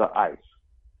for the ice.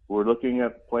 We're looking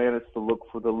at planets to look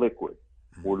for the liquid.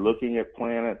 We're looking at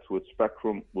planets with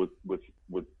spectrum with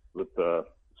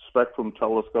spectrum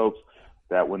telescopes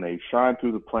that when they shine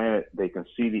through the planet, they can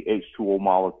see the H2O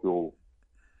molecule.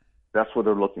 That's what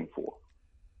they're looking for.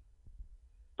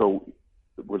 So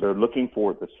where they're looking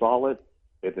for the solid,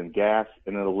 and then gas,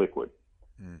 and then a liquid.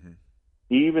 Mm-hmm.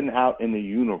 Even out in the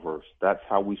universe, that's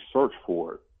how we search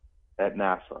for it at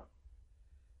NASA.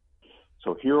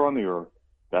 So here on the Earth,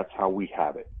 that's how we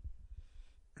have it.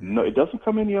 No, it doesn't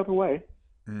come any other way.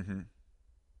 Mm-hmm.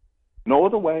 No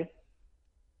other way.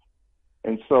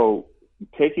 And so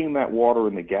taking that water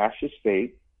in the gaseous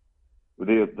state,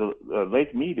 the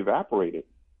Lake Mead evaporated,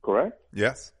 correct?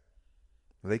 Yes.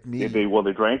 Lake Mead. They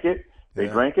drank it. They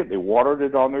drank it. They watered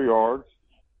it on their yards.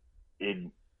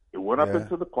 It went up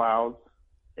into the clouds,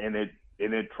 and it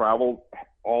traveled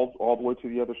all the way to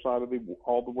the other side of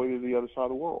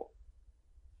the world.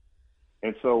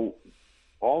 And so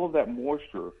all of that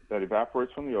moisture that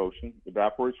evaporates from the ocean,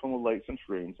 evaporates from the lakes and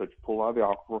streams that you pull out of the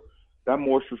aquifer, that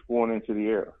moisture is going into the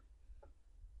air.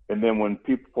 And then when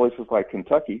places like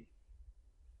Kentucky,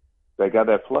 they got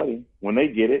that flooding, when they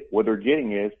get it, what they're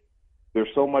getting is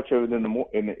there's so much of it in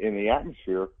the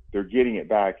atmosphere, they're getting it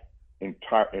back in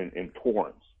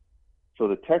torrents. So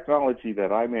the technology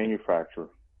that I manufacture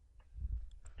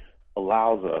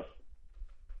allows us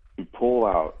to pull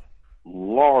out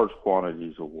large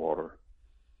quantities of water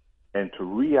and to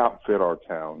re-outfit our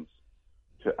towns,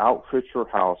 to outfit your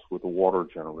house with a water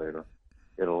generator.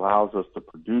 It allows us to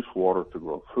produce water to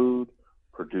grow food,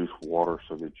 produce water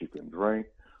so that you can drink,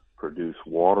 produce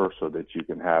water so that you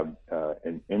can have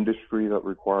an industry that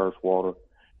requires water.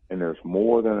 And there's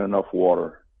more than enough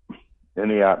water in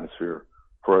the atmosphere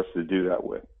for us to do that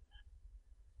with.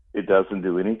 It doesn't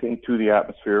do anything to the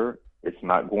atmosphere. It's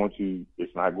not going to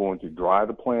dry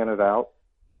the planet out,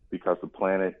 because the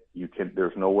planet,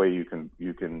 there's no way you can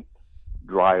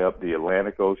dry up the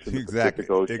Atlantic Ocean, the Pacific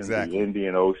Ocean, the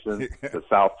Indian Ocean, the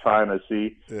South China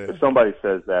Sea. If somebody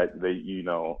says that,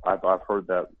 I've heard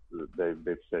that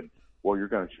they've said, well, you're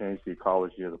going to change the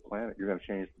ecology of the planet. You're going to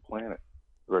change the planet.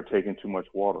 We're taking too much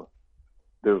water.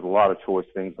 There's a lot of choice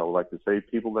things I would like to say to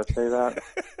people that say that,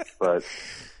 but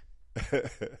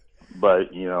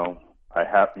I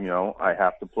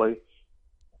have to play.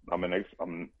 I'm a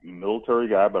military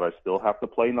guy, but I still have to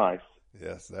play nice.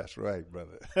 Yes, that's right,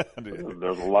 brother.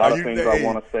 There's a lot of things I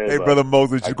want to say. Hey, Brother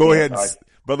Moses,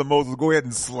 Brother Moses, go ahead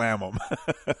and slam them.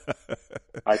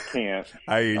 I can't.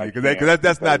 I hear you, because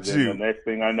that's not you. The next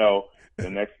thing I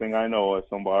know is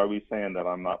somebody will be saying that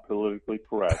I'm not politically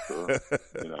correct, or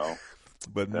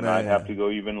But then I'd have to go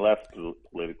even less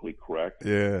politically correct.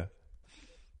 Yeah,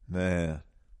 man.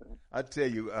 I tell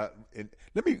you,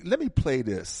 let me play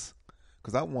this,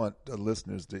 because I want the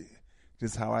listeners to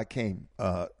just how I came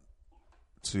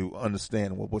to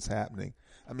understand what's happening.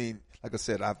 I mean, like I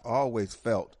said, I've always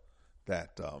felt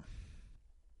that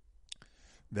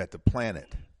that the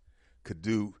planet could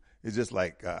do. It's just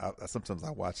like sometimes I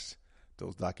watch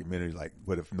those documentaries, like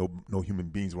what if no human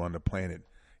beings were on the planet,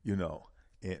 and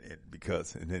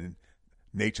then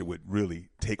nature would really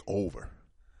take over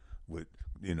with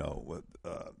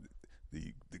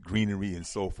the greenery and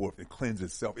so forth, and cleanse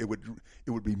itself. It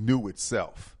would renew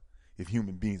itself if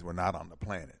human beings were not on the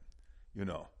planet.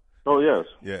 Oh yes.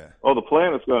 Yeah. Oh, the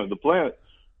planet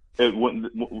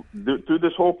through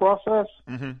this whole process.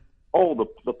 Mm-hmm. Oh,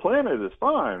 the planet is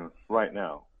fine right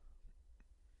now.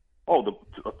 Oh,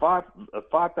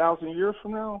 5,000 years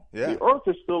from now, the Earth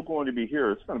is still going to be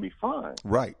here. It's going to be fine.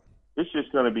 Right. It's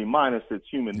just going to be minus its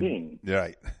human beings.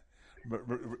 Right.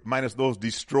 Minus those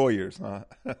destroyers, huh?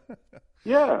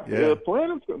 Yeah. The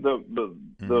planet's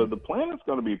the planet's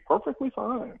going to be perfectly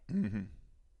fine. Mm-hmm.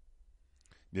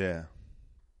 Yeah.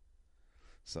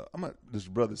 So this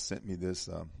brother sent me this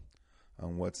on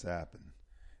WhatsApp,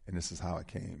 and this is how I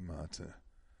came to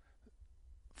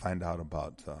find out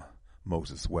about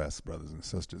Moses West, brothers and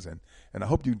sisters. And I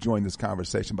hope you join this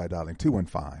conversation by dialing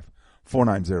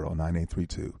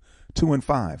 215-490-9832.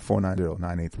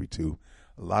 215-490-9832.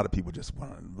 A lot of people just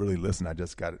want to really listen. I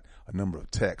just got a number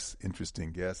of texts,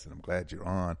 interesting guests, and I'm glad you're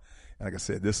on. And like I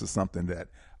said, this is something that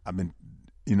I've been,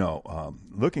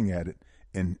 looking at it,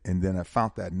 and then I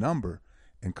found that number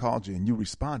and called you, and you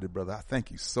responded, brother. I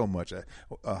thank you so much.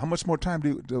 How much more time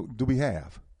do we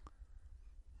have?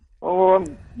 Oh,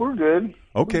 we're good.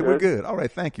 Okay, we're good. All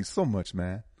right, thank you so much,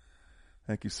 man.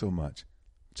 Thank you so much.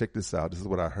 Check this out. This is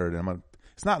what I heard.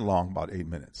 It's not long, about 8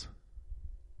 minutes.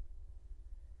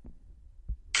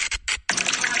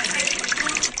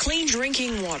 Clean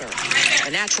drinking water, a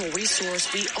natural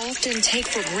resource we often take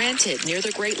for granted near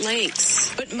the Great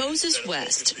Lakes. But Moses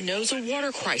West knows a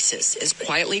water crisis is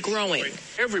quietly growing.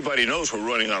 Everybody knows we're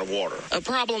running out of water. A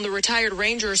problem the retired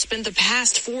ranger spent the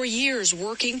past 4 years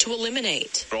working to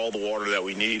eliminate. All the water that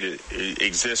we need it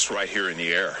exists right here in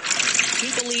the air. He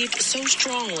believed so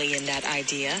strongly in that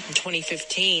idea. In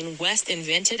 2015, West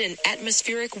invented an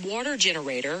atmospheric water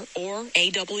generator, or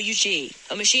AWG,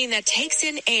 a machine that takes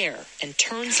in air and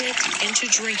turns it into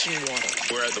drinking water.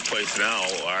 We're at the place now,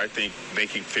 I think,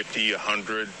 making 50,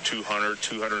 100, 200,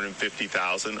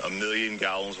 250,000, a million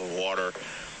gallons of water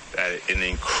at an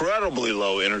incredibly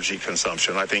low energy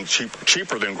consumption. I think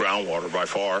cheaper than groundwater by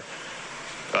far.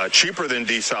 Cheaper than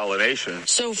desalination.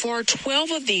 So far,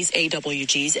 12 of these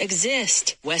AWGs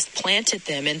exist. West planted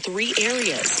them in 3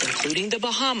 areas, including the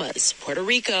Bahamas, Puerto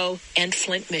Rico, and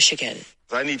Flint, Michigan.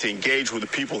 I need to engage with the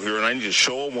people here, and I need to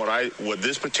show them what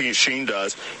this machine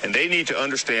does, and they need to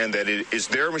understand that it is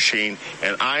their machine,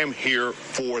 and I am here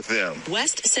for them.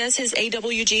 West says his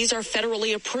AWGs are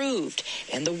federally approved,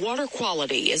 and the water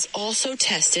quality is also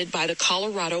tested by the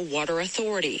Colorado Water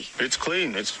Authority. It's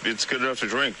clean. It's good enough to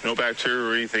drink. No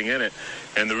bacteria or anything in it.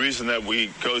 And the reason that we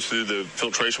go through the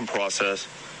filtration process,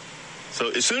 so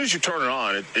as soon as you turn it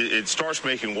on, it starts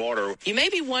making water. You may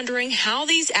be wondering how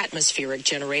these atmospheric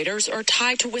generators are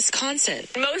tied to Wisconsin.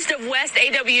 Most of West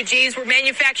AWGs were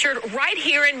manufactured right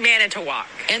here in Manitowoc.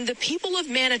 And the people of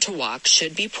Manitowoc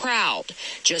should be proud.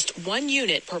 Just one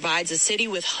unit provides a city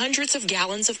with hundreds of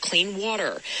gallons of clean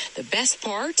water. The best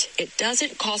part, it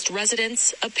doesn't cost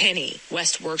residents a penny.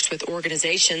 West works with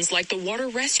organizations like the Water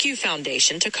Rescue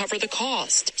Foundation to cover the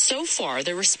cost. So far,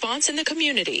 the response in the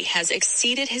community has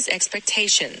exceeded his expectations.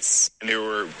 And they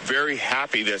were very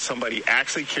happy that somebody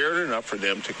actually cared enough for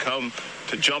them to come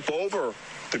to jump over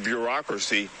the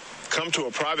bureaucracy, come to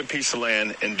a private piece of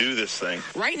land and do this thing.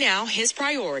 Right now, his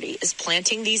priority is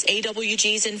planting these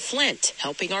AWGs in Flint,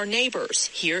 helping our neighbors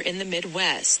here in the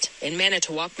Midwest. In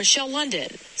Manitowoc, Michelle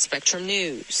London, Spectrum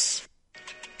News.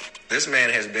 This man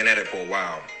has been at it for a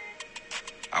while.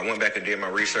 I went back and did my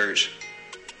research,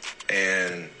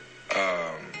 and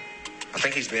I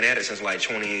think he's been at it since like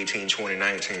 2018,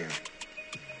 2019.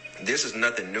 This is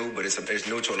nothing new, but it's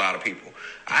new to a lot of people.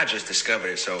 I just discovered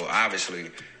it, so obviously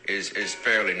it's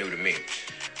fairly new to me.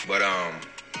 But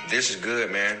this is good,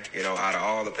 man. You know, out of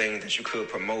all the things that you could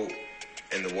promote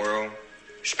in the world,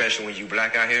 especially when you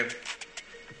black out here,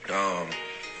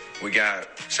 we got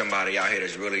somebody out here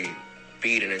that's really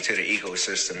feeding into the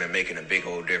ecosystem and making a big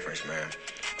old difference, man.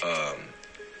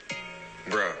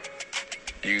 Bruh.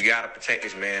 You got to protect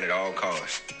this man at all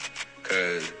costs,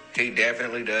 because he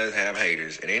definitely does have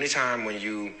haters. And anytime when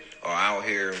you are out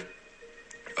here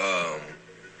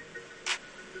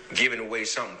giving away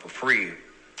something for free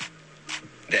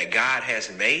that God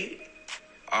has made,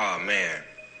 oh, man,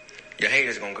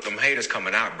 them haters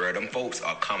coming out, bro. Them folks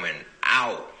are coming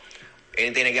out.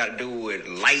 Anything they got to do with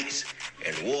lights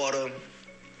and water,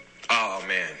 oh,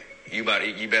 man, you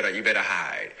better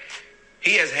hide.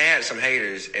 He has had some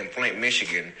haters in Flint,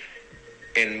 Michigan,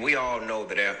 and we all know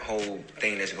that whole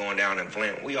thing that's going down in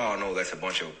Flint, we all know that's a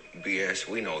bunch of BS.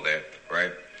 We know that,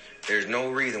 right? There's no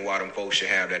reason why them folks should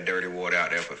have that dirty water out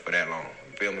there for that long.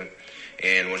 You feel me?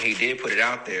 And when he did put it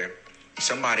out there,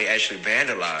 somebody actually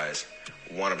vandalized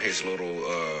one of his little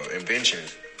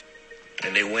inventions,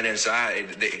 and they went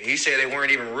inside. He said they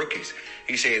weren't even rookies.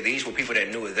 He said these were people that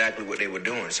knew exactly what they were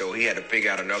doing, so he had to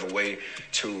figure out another way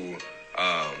to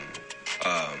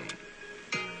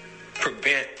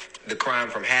prevent the crime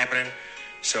from happening.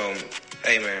 So,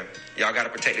 hey man, y'all got to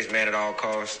protect this man at all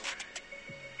costs.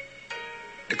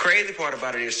 The crazy part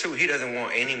about it is too, he doesn't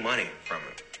want any money from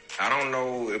it. I don't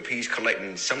know if he's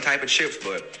collecting some type of chips,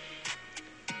 but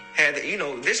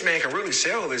this man can really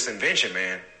sell this invention,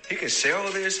 man. He can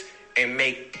sell this and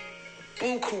make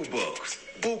buku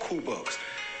bucks.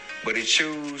 But he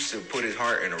chooses to put his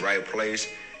heart in the right place.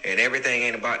 And everything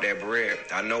ain't about that bread.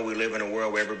 I know we live in a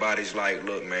world where everybody's like,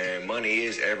 look, man, money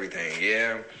is everything,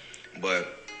 yeah,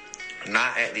 but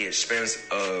not at the expense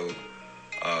of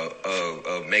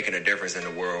making a difference in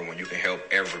the world when you can help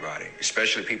everybody,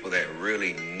 especially people that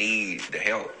really need the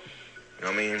help. You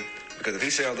know what I mean? Because if he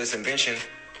sells this invention,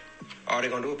 all they're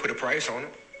going to do is put a price on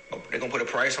it. They're going to put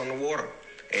a price on the water.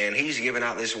 And he's giving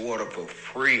out this water for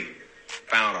free.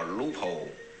 Found a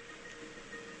loophole,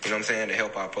 you know what I'm saying, to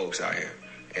help our folks out here.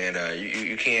 And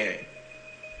you can't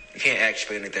ask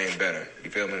for anything better. You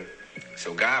feel me?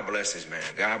 So God bless this man.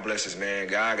 God bless this man.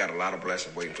 God got a lot of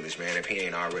blessings waiting for this man if he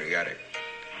ain't already got it.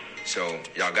 So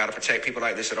y'all got to protect people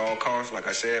like this at all costs. Like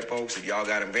I said, folks, if y'all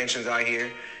got inventions out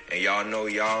here and y'all know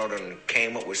y'all done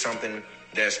came up with something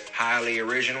that's highly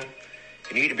original,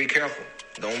 you need to be careful.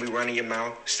 Don't be running your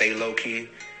mouth. Stay low key.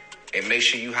 And make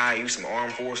sure you hire you some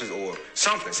armed forces or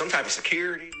something, some type of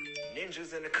security,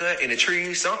 ninjas in the cut, in the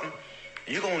trees, something.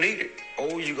 You're going to need it.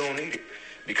 Oh, you're going to need it.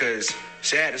 Because,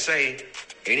 sad to say,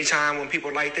 anytime when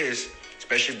people like this,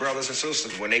 especially brothers and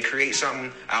sisters, when they create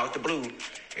something out the blue,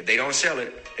 if they don't sell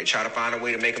it, they try to find a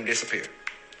way to make them disappear.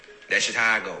 That's just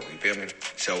how I go, you feel me?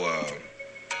 So,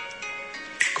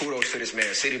 kudos to this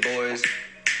man. City boys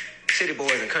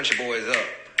and country boys up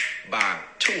by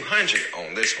 200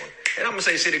 on this one. And I'm going to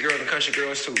say city girls and country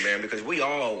girls too, man, because we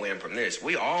all win from this.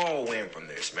 We all win from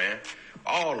this, man.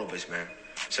 All of us, man.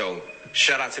 So,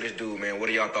 shout out to this dude, man. What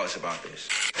are y'all thoughts about this?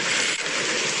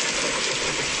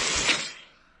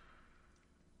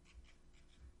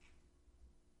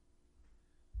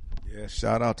 Yeah,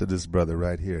 shout out to this brother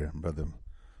right here, Brother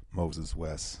Moses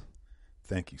West.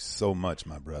 Thank you so much,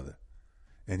 my brother.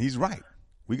 And he's right.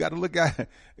 We got to look at it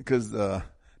because I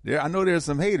know there's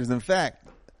some haters. In fact,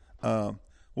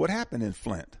 what happened in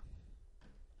Flint?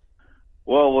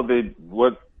 Well,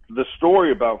 the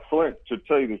story about Flint, to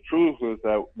tell you the truth, was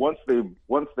that once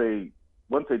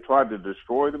they tried to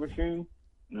destroy the machine,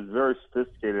 it was very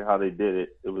sophisticated how they did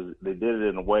it. They did it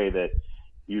in a way that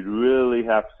you'd really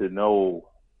have to know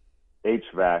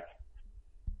HVAC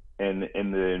and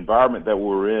in the environment that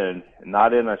we're in,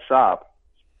 not in a shop.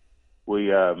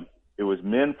 It was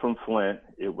men from Flint.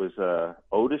 It was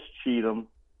Otis Cheatham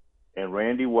and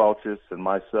Randy Welch's and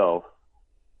myself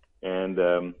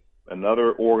and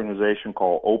another organization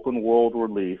called Open World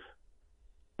Relief.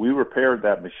 We repaired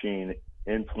that machine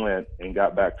in Flint and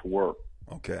got back to work.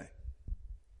 Okay.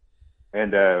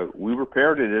 And we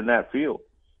repaired it in that field.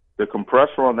 The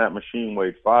compressor on that machine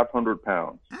weighed 500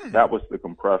 pounds. That was the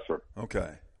compressor.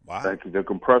 Okay. Wow. Like the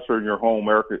compressor in your home,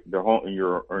 in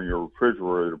your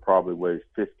refrigerator probably weighs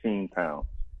 15 pounds.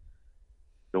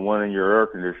 The one in your air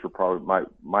conditioner probably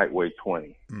might weigh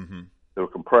 20. Mm-hmm. The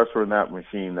compressor in that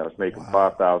machine that was making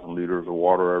 5,000 liters of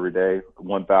water every day,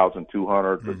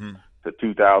 1,200 to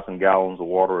 2,000 gallons of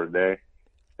water a day.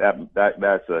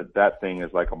 That thing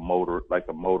is like a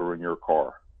motor in your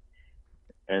car.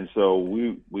 And so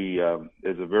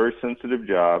it's a very sensitive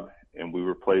job, and we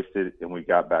replaced it and we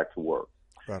got back to work.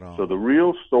 Right on. So the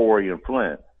real story in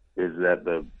Flint is that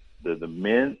the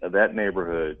men of that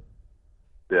neighborhood,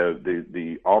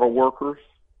 the auto workers,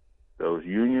 those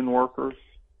union workers,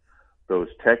 those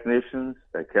technicians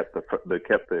that kept the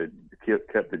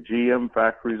GM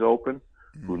factories open,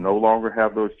 who no longer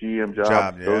have those GM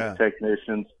jobs, those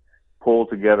technicians pulled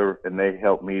together and they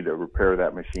helped me to repair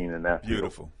that machine in that field.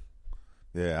 Beautiful.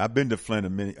 Yeah, I've been to Flint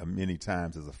many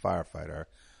times as a firefighter.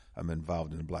 I'm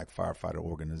involved in the Black Firefighter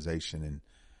Organization, and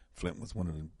Flint was one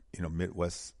of the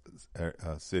Midwest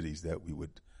cities that we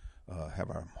would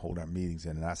hold our meetings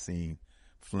in. And I seen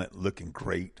Flint looking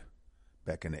great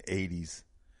back in the 80s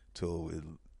till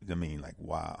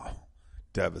wow,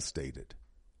 devastated.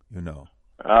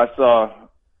 I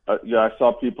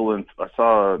saw people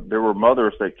there were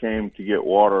mothers that came to get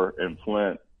water in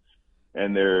Flint.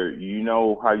 And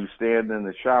how you stand in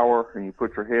the shower and you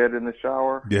put your head in the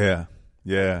shower? Yeah,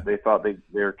 yeah. They thought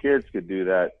their kids could do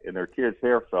that, and their kids'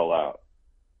 hair fell out.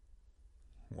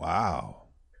 Wow.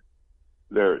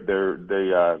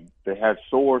 They had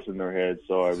sores in their heads,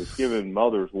 so I was giving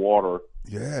mothers water.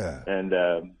 Yeah. And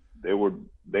they would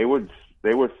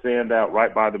stand out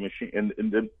right by the machine. And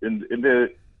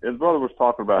his brother was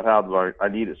talking about how I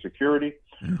needed security.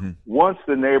 Mm-hmm. Once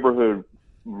the neighborhood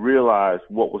realized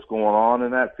what was going on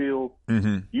in that field,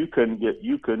 you couldn't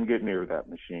get near that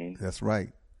machine. That's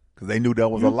right, because they knew that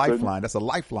was a lifeline. That's a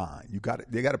lifeline.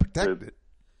 They got to protect it.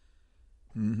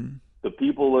 Mm-hmm. The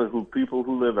people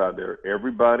who live out there,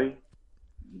 everybody,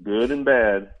 good and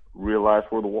bad, realized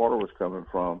where the water was coming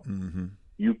from. Mm-hmm.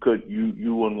 You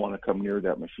wouldn't want to come near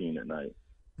that machine at night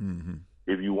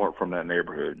if you weren't from that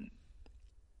neighborhood.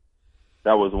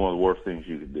 That was one of the worst things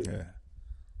you could do. Yeah.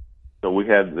 So we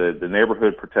had the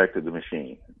neighborhood protected the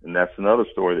machine, and that's another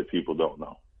story that people don't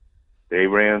know. They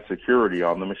ran security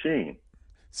on the machine.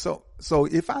 So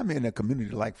if I'm in a community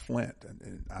like Flint,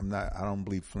 and I don't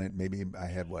believe Flint. Maybe I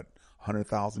had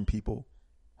 100,000 people,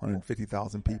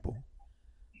 150,000 people.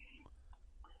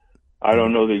 I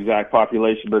don't know the exact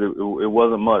population, but it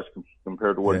wasn't much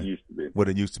compared to what it used to be. What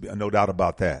it used to be, no doubt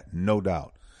about that, no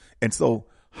doubt. And so,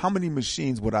 how many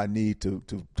machines would I need to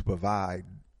provide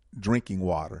drinking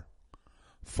water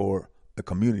for a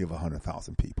community of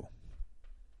 100,000 people?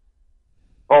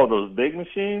 Oh, those big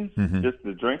machines? Just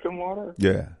the drinking water?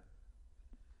 Yeah.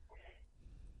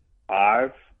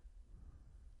 5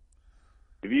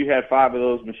 if you had 5 of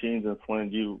those machines in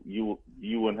Flint, you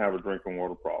wouldn't have a drinking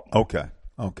water problem. Okay.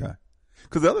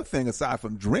 Because the other thing, aside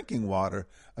from drinking water,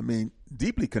 I mean,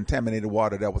 deeply contaminated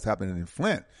water that was happening in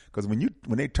Flint. Because when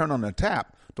they turned on the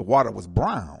tap, the water was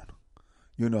brown.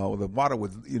 The water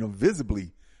was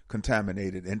visibly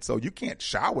contaminated, and so you can't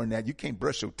shower in that. You can't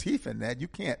brush your teeth in that. You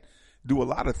can't do a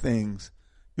lot of things.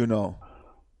 You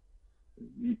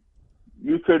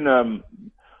couldn't.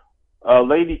 A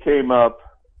lady came up.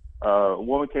 A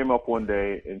woman came up one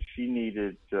day, and she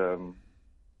needed.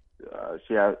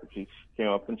 She came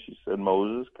up and she said,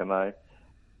 "Moses, could I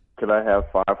have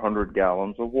 500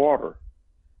 gallons of water?"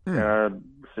 And I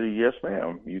said, "Yes,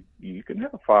 ma'am. You can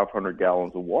have 500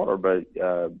 gallons of water, but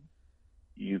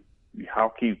how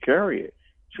can you carry it?"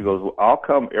 She goes, "Well, I'll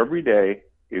come every day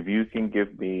if you can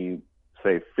give me,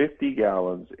 say, 50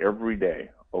 gallons every day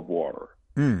of water."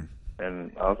 And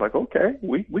I was like, "Okay,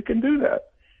 we can do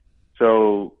that."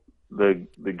 So the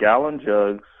gallon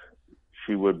jugs,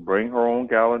 she would bring her own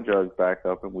gallon jugs back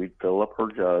up, and we'd fill up her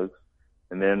jugs.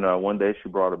 And then one day she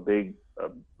brought a big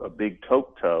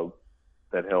tote tub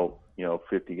that held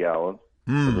 50 gallons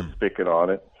with a spigot on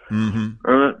it. And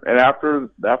after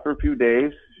a few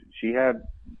days, she had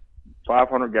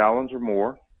 500 gallons or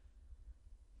more.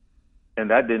 And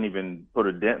that didn't even put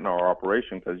a dent in our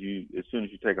operation, because as soon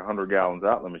as you take 100 gallons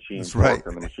out, the machine's works,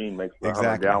 and the machine makes the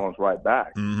 100 gallons right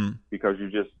back, because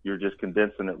you're just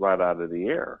condensing it right out of the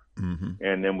air.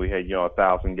 And then we had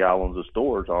 1,000 gallons of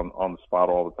storage on the spot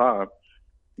all the time.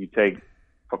 You take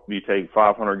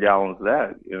 500 gallons of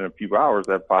that in a few hours,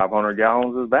 that 500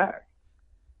 gallons is back,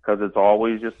 because it's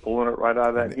always just pulling it right out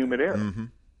of that humid air.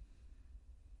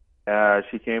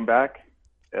 She came back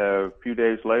a few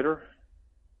days later,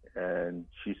 and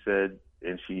she said,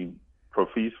 and she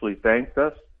profusely thanked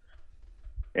us,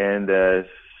 and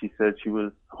she said she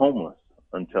was homeless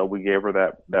until we gave her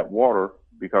that water,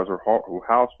 because her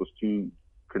house was too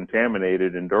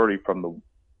contaminated and dirty from the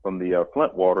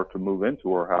Flint water to move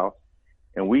into her house.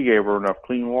 And we gave her enough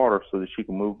clean water so that she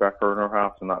can move back in her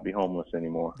house and not be homeless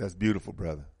anymore. That's beautiful,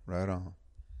 brother. Right on.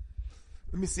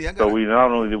 Let me see. So we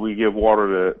not only did we give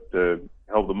water to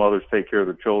help the mothers take care of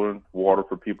their children, water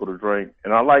for people to drink,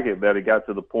 and I like it that it got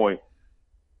to the point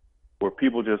where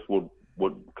people just would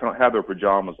have their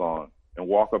pajamas on and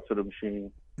walk up to the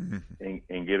machine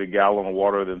and get a gallon of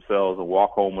water themselves and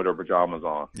walk home with their pajamas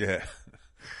on. Yeah.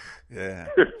 Yeah.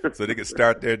 So they could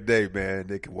start their day, man.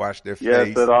 They could wash their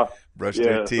face, brush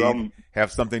their teeth,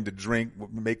 have something to drink,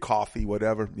 make coffee,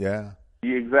 whatever. Yeah.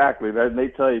 Exactly. They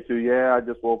tell you to, I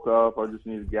just woke up, I just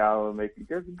need a gallon,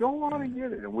 go on and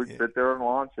get it. And we'd sit there in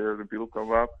lawn chairs and people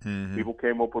come up. People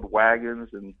came up with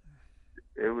wagons, and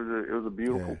it was a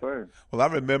beautiful thing. Well, I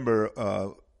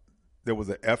remember there was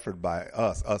an effort by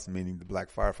us meaning the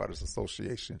Black Firefighters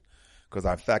Association, because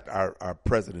in fact our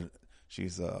president,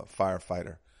 she's a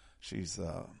firefighter. She's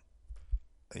a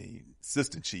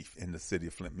assistant chief in the city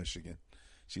of Flint, Michigan.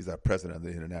 She's our president of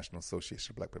the International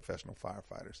Association of Black Professional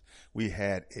Firefighters. We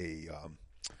had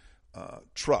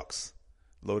trucks,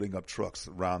 loading up trucks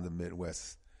around the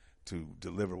Midwest to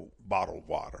deliver bottled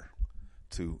water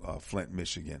to Flint,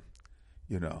 Michigan.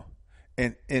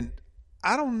 And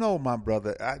I don't know, my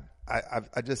brother.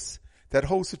 I just, that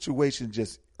whole situation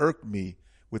just irked me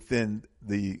within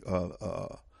the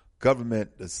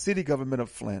government, the city government of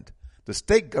Flint, the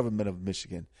state government of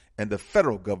Michigan, and the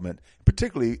federal government,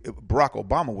 particularly Barack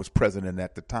Obama was president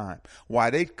at the time, why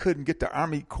they couldn't get the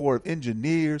Army Corps of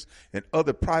Engineers and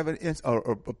other private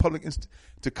or public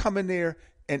to come in there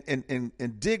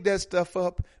and dig that stuff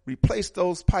up, replace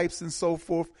those pipes and so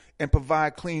forth, and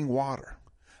provide clean water.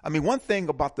 I mean, one thing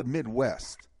about the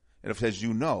Midwest, and as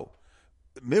you know,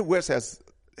 the Midwest has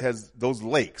those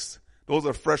lakes. Those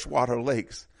are freshwater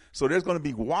lakes. So there's going to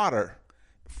be water,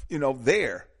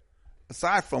 there,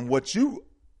 aside from what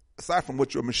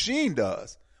your machine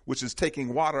does, which is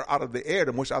taking water out of the air,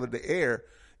 to mush out of the air,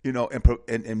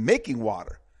 and making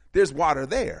water. There's water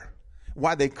there.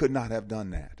 Why they could not have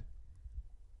done that?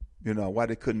 Why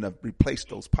they couldn't have replaced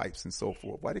those pipes and so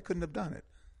forth. Why they couldn't have done it?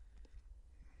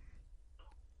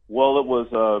 Well, it was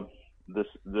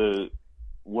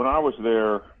when I was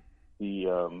there,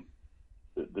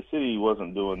 the city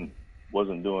wasn't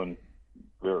doing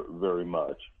very, very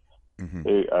much.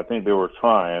 I think they were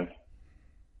trying,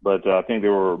 but I think they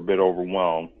were a bit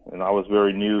overwhelmed. And I was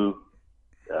very new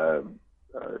to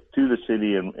the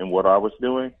city and what I was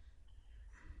doing.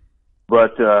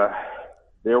 But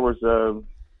there was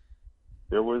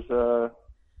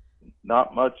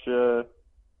not much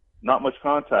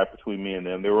contact between me and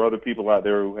them. There were other people out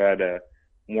there who had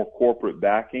more corporate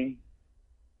backing,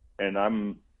 and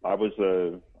I'm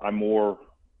more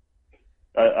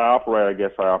I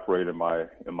operate in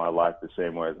my life the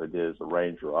same way as I did as a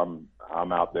Ranger. I'm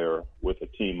out there with a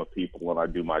team of people and I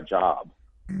do my job.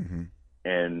 Mm-hmm.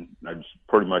 And I just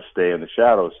pretty much stay in the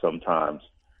shadows sometimes.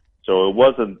 So I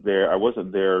wasn't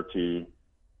there to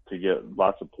get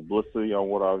lots of publicity on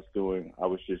what I was doing. I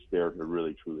was just there to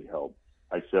really, truly help.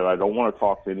 I said, I don't want to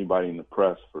talk to anybody in the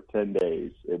press for 10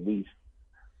 days at least,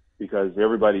 because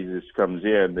everybody just comes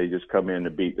in, they just come in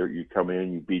to you come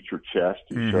in, you beat your chest,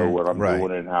 you show what I'm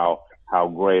doing and how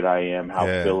great I am, how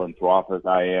philanthropic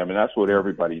I am. And that's what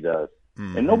everybody does.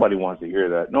 Mm-hmm. And nobody wants to hear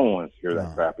that. No one wants to hear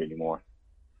that crap anymore.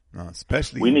 No,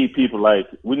 especially we need people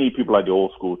like the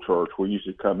old school church where you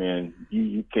should come in.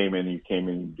 You came in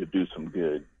to do some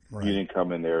good. Right. You didn't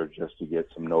come in there just to get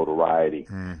some notoriety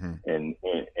and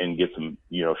get some,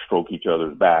 stroke each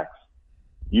other's backs.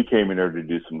 You came in there to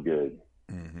do some good,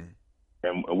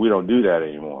 and we don't do that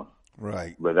anymore.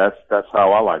 Right. But that's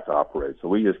how I like to operate. So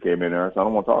we just came in there and said, I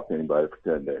don't want to talk to anybody for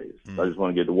 10 days. I just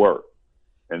want to get to work.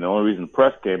 And the only reason the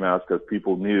press came out is because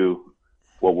people knew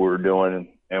what we were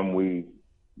doing, and we.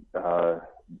 The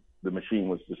machine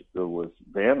was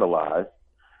vandalized,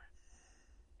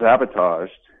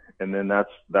 sabotaged, and then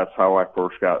that's how I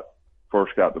first got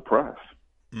the press.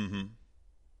 Mm-hmm.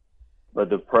 But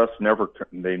the press never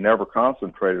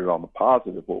concentrated on the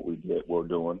positive what we're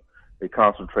doing. They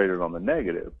concentrated on the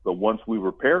negative. But once we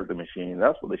repaired the machine,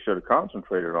 that's what they should have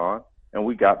concentrated on, and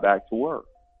we got back to work.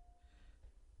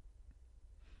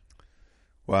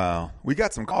 Wow, we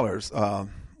got some callers.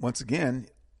 Once again.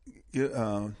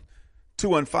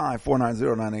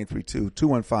 215-490-9832,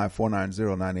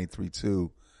 215-490-9832.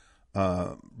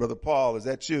 Brother Paul, is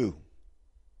that you?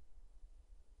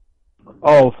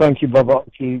 Oh, thank you, Brother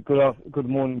Oshi. Good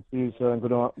morning to you, sir, and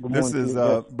good morning This is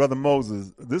to you. Brother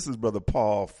Moses. This is Brother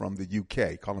Paul from the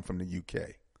UK, calling from the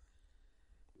UK.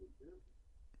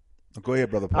 Go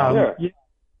ahead, Brother Paul. Yeah.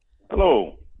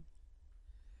 Hello.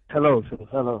 Hello, sir.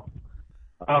 Hello.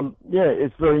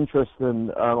 It's very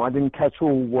interesting. I didn't catch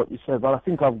all what you said, but I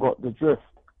think I've got the drift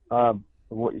of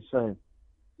what you're saying.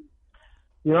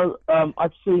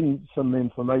 I've seen some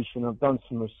information. I've done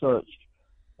some research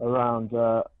around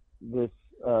this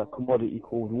commodity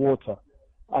called water,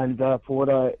 and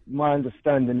my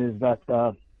understanding is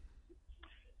that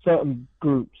certain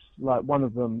groups, like one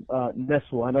of them,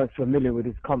 Nestle. I know you're familiar with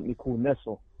this company called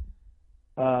Nestle.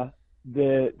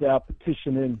 They are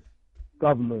petitioning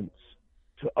governments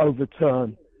to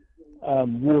overturn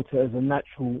water as a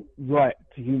natural right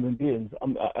to human beings.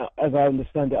 As I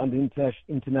understand it, under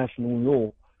international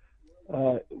law,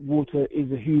 water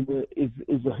is a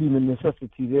human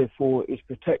necessity. Therefore, it's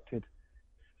protected.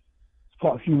 It's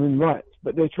part of human rights.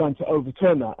 But they're trying to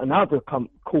overturn that, and other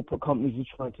corporate companies are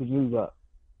trying to do that,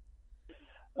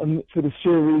 for the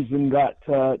sheer reason that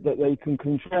they can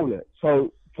control it.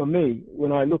 So, for me,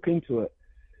 when I look into it,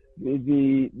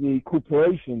 the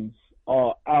corporations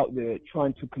are out there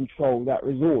trying to control that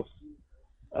resource.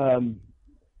 And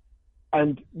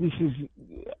this is,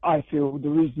 I feel, the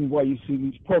reason why you see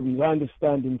these problems. I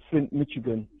understand in Flint,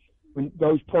 Michigan, when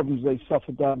those problems they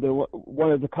suffered down there,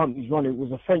 one of the companies running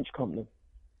was a French company.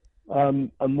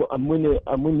 And when the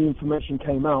information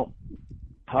came out,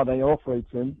 how they operate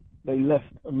in, they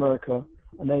left America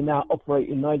and they now operate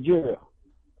in Nigeria.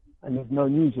 And there's no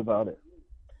news about it.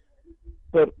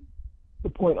 But the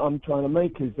point I'm trying to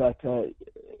make is that, the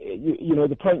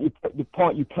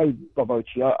part you played, Brother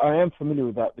Oshi, I am familiar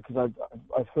with that because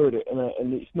I've heard it,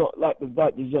 and it's not like the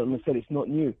gentleman said, it's not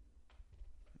new.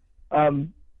 But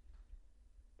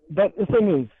the thing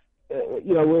is,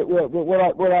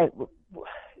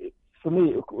 for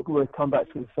me, we'll come back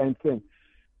to the same thing.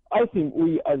 I think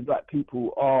we as black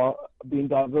people are being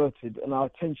diverted, and our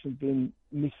attention being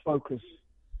misfocused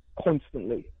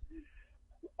constantly.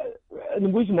 And the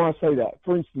reason why I say that,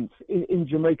 for instance, in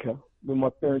Jamaica, where my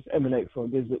parents emanate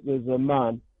from, there's a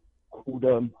man called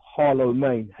Harlow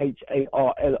Mayne,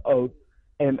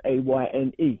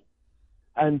 Harlomayne.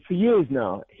 And for years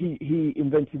now, he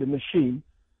invented a machine.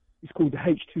 It's called the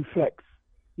H2 Flex.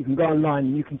 You can go online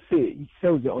and you can see it. He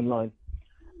sells it online.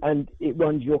 And it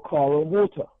runs your car on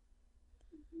water.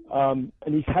 And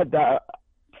he's had that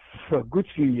for a good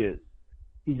few years.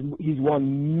 He's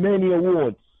won many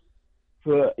awards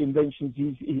for inventions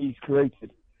he's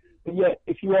created. But yet,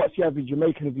 if you ask the average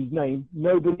Jamaican of his name,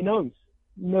 nobody knows.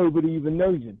 Nobody even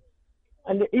knows him.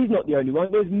 And he's not the only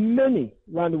one. There's many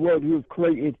around the world who have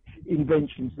created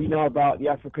inventions. We know about the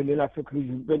African in Africa who's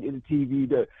invented a TV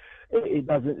that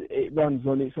it runs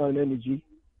on its own energy.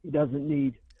 It doesn't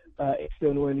need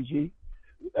external energy.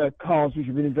 Cars which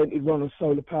have been invented run on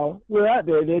solar power. We're out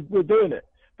there, we're doing it.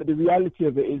 But the reality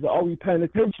of it is, are we paying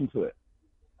attention to it?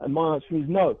 And my answer is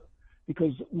no.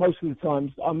 because most of the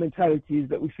times our mentality is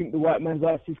that we think the white man's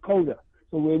ice is colder,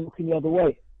 so we're looking the other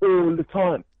way all the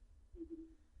time.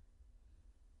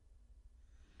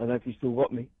 I don't know if you still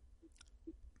got me.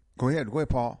 Go ahead,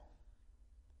 Paul.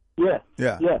 Yeah.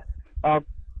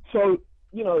 So,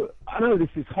 I know this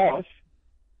is harsh,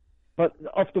 but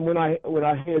often when I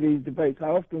hear these debates, I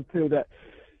often feel that,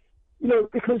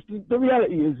 because the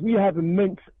reality is we have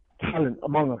immense talent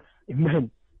among us,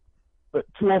 immense. But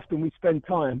too often we spend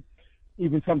time,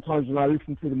 even sometimes when I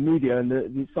listen to the media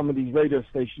and some of these radio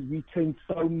stations, we spend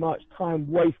so much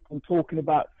time wasting talking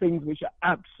about things which are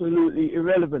absolutely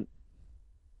irrelevant.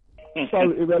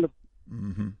 So irrelevant.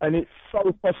 Mm-hmm. And it's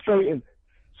so frustrating,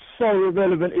 so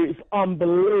irrelevant. It's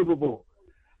unbelievable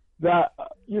that,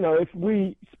 if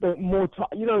we spent more time,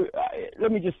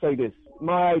 let me just say this.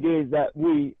 My idea is that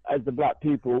we, as the black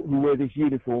people who wear this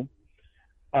uniform,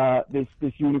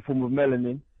 this uniform of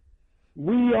melanin,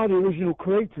 we are the original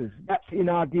creators. That's in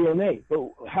our DNA. But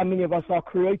how many of us are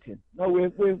creating? No,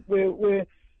 we're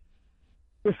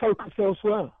focused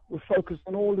elsewhere. We're focused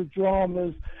on all the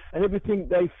dramas and everything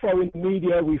they throw in the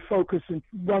media. We focus and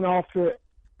run after it.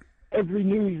 Every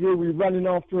news here, we're running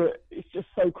after it. It's just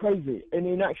so crazy. And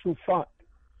in actual fact,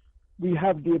 we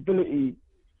have the ability,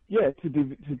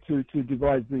 to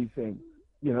devise these things.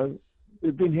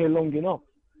 We've been here long enough.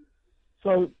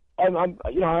 So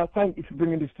I thank you for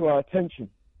bringing this to our attention.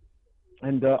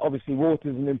 And obviously, water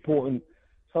is an important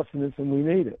sustenance, and we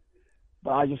need it.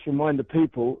 But I just remind the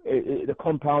people, the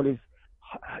compound is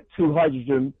 2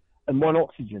 hydrogen and 1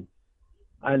 oxygen.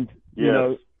 And,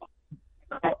 you're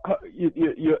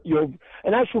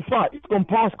in actual fact, it's gone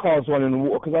past cars running in the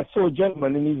water, because I saw a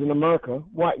gentleman, and he's in America,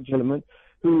 white gentleman,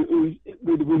 who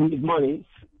with his money,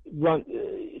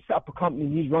 set up a company.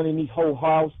 He's running his whole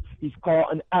house, his car,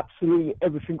 and absolutely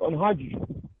everything on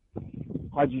hydrogen.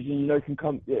 Hydrogen, can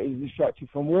come, is extracted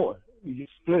from water. You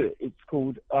just split it. It's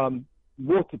called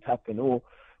water tapping or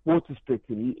water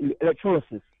splitting,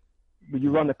 electrolysis. Where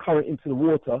you run the current into the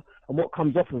water, and what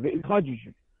comes off of it is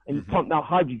hydrogen. And you pump that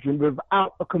hydrogen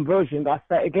without a conversion. I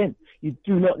say it again, you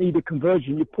do not need a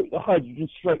conversion. You put the hydrogen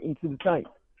straight into the tank.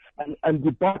 And the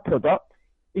byproduct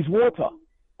is water,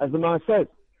 as the man says.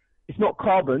 It's not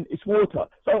carbon, it's water.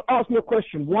 So ask me a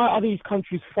question. Why are these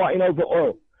countries fighting over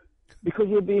oil? Because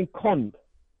we're being conned.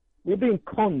 We're being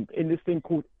conned in this thing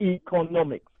called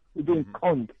economics. We're being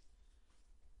conned.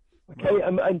 Okay?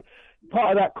 And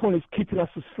part of that con is keeping us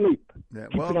asleep,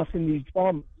 keeping us in these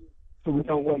farms so we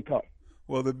don't wake up.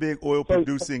 Well, the big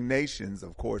oil-producing nations,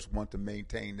 of course, want to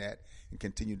maintain that and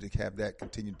continue to have that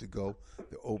continue to go.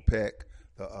 The OPEC,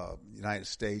 the United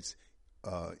States,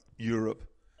 Europe,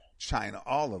 China,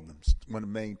 all of them want to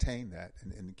maintain that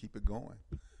and keep it going,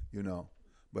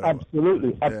 But,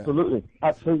 absolutely.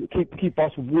 Keep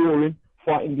us warring,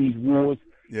 fighting these wars,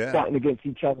 fighting against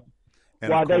each other.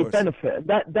 Why they benefit.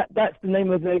 That's the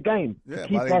name of their game. Yeah,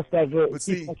 keep us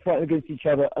fighting against each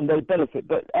other, and they benefit.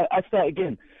 But I say it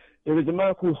again. There is a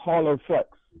man called Harlow Flex,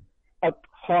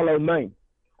 Harlow, Maine,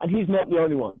 and he's not the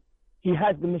only one. He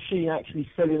has the machine actually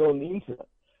selling on the internet.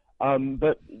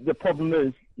 But the problem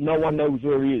is no one knows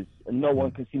where he is, and no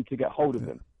one can seem to get hold of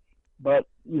him. But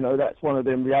that's one of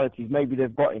them realities. Maybe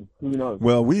they've got him. Who knows?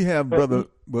 Well, we have brother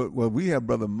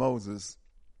Moses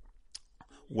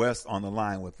West on the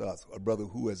line with us, a brother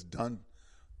who has done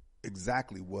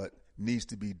exactly what needs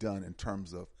to be done in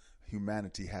terms of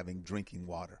humanity having drinking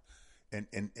water.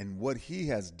 And what he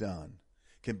has done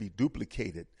can be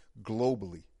duplicated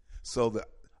globally. So the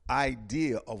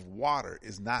idea of water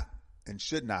is not and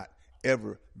should not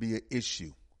ever be an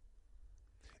issue.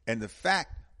 And the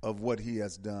fact of what he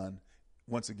has done,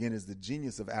 once again, is the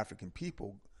genius of African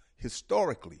people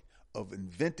historically, of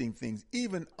inventing things,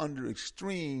 even under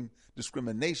extreme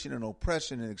discrimination and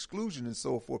oppression and exclusion and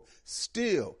so forth,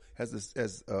 still, as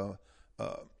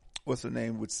what's her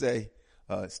name would say,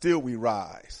 still we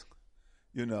rise.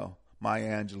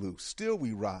 Maya Angelou, still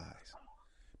we rise,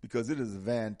 because it is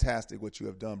fantastic what you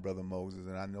have done, Brother Moses.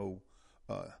 And I know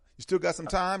you still got some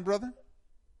time, brother.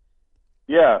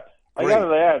 Yeah, I got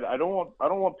to add, I don't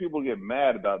want people to get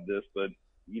mad about this, but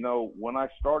when I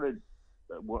started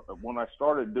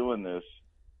doing this,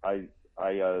 I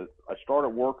started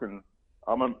working.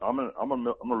 I'm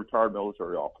a retired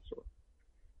military officer,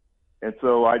 and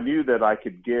so I knew that I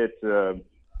could get.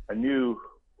 I knew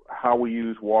how we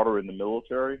use water in the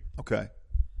military. Okay.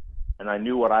 And I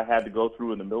knew what I had to go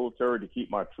through in the military to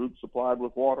keep my troops supplied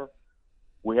with water.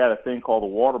 We had a thing called a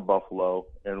water buffalo,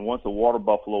 and once the water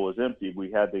buffalo was empty,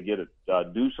 we had to get a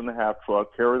deuce-and-a-half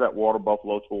truck, carry that water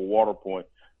buffalo to a water point,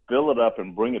 fill it up,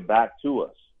 and bring it back to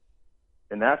us.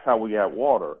 And that's how we got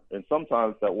water. And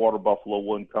sometimes that water buffalo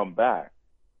wouldn't come back.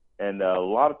 And a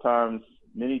lot of times,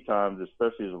 many times,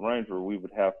 especially as a ranger, we'd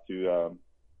have to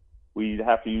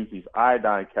use these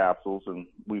iodine capsules, and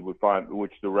we would find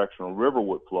which direction a river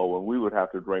would flow, and we would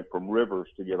have to drink from rivers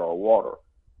to get our water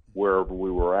wherever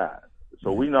we were at.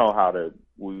 So we know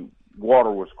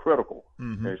water was critical,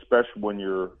 and especially when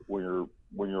you're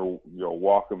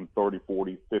walking 30,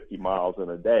 40, 50 miles in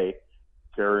a day,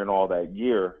 carrying all that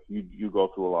gear, you go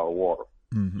through a lot of water.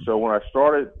 So when I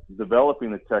started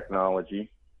developing the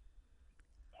technology,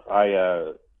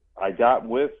 I got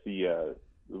with the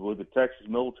Texas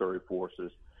military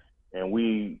forces, and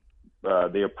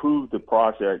they approved the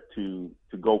project to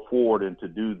go forward and to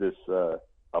do this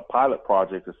a pilot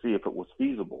project to see if it was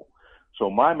feasible. So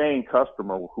my main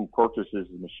customer who purchases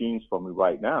the machines from me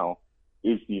right now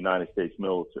is the United States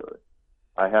military.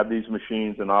 I have these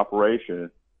machines in operation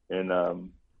in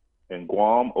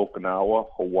Guam, Okinawa,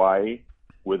 Hawaii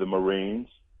with the Marines,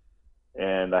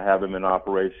 and I have them in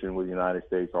operation with the United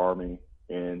States Army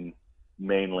in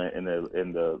mainland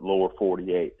in the lower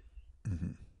 48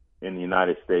 in the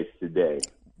United States today.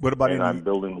 What about I'm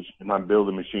building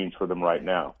machines for them right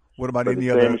now. What about any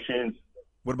other machines?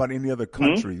 What about any other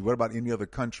country? What about any other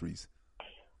countries?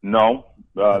 No,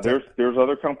 there's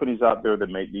other companies out there that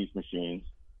make these machines.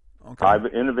 Okay. I've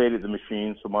innovated the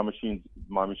machines, so my machine's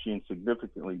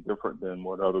significantly different than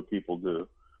what other people do.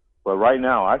 But right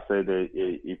now, I say that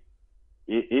if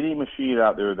any machine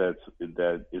out there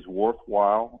that is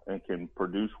worthwhile and can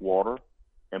produce water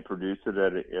and produce it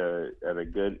at a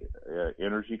good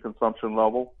energy consumption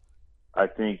level, I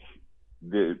think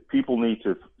the people need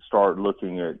to start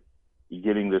looking at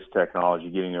getting this technology,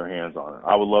 getting their hands on it.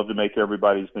 I would love to make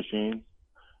everybody's machines,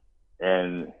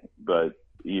 but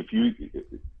if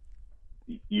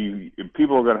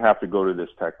people are going to have to go to this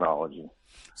technology.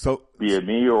 So be it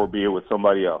me or be it with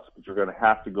somebody else, but you're going to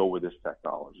have to go with this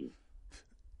technology.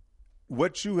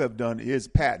 What you have done is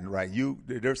patent, right?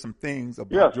 There's some things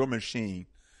about your machine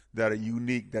that are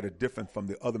unique, that are different from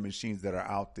the other machines that are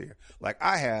out there. Like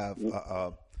I have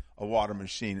a water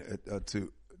machine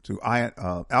to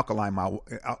alkaline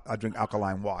I drink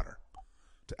alkaline water,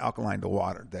 to alkaline the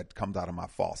water that comes out of my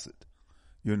faucet.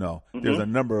 There's a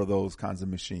number of those kinds of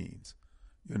machines,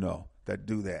 that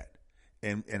do that.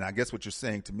 And I guess what you're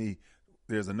saying to me,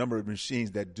 there's a number of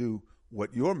machines that do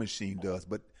what your machine does,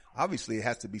 but obviously it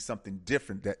has to be something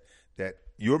different that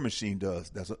your machine does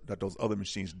that those other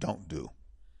machines don't do.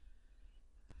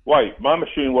 Right. My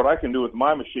machine, what I can do with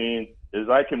my machine is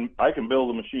I can build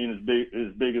a machine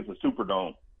as big as a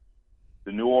Superdome,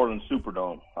 the New Orleans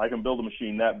Superdome. I can build a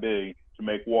machine that big to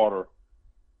make water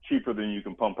cheaper than you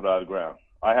can pump it out of the ground.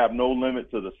 I have no limit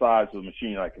to the size of the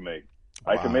machine I can make.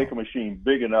 Wow. I can make a machine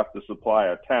big enough to supply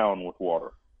a town with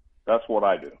water. That's what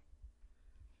I do.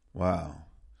 Wow.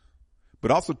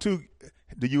 But also, too,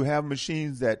 do you have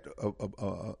machines that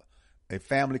a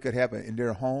family could have in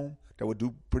their home that would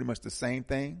do pretty much the same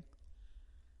thing?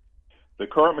 The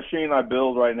current machine I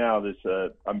build right now,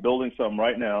 I'm building some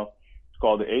right now. It's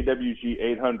called the AWG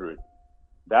 800.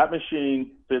 That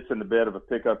machine fits in the bed of a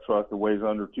pickup truck that weighs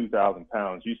under 2,000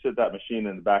 pounds. You sit that machine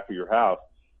in the back of your house.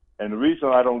 And the reason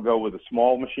I don't go with the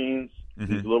small machines,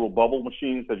 these little bubble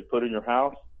machines that you put in your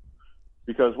house,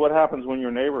 because what happens when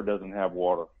your neighbor doesn't have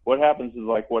water? What happens is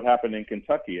like what happened in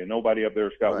Kentucky, and nobody up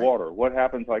there's got water. What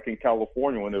happens like in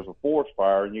California when there's a forest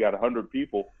fire and you got 100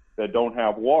 people that don't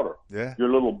have water? Yeah.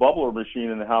 Your little bubbler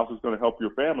machine in the house is going to help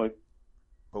your family.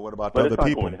 But what about the other people? But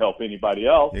it's not going to help anybody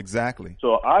else. Exactly.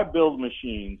 So I build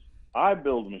machines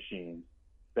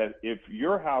that if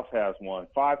your house has one,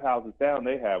 5 houses down,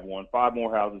 they have one, 5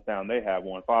 more houses down, they have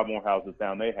one, 5 more houses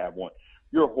down, they have one.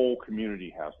 Your whole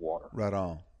community has water. Right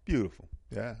on. Beautiful.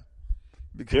 Yeah.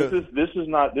 Because this is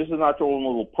not your own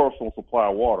little personal supply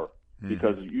of water.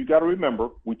 Because you got to remember,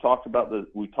 we talked about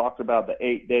the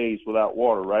 8 days without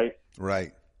water, right?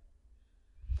 Right.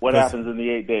 What happens in the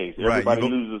 8 days? Everybody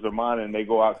loses their mind and they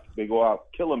go out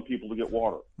killing people to get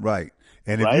water. Right.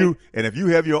 And if you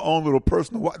have your own little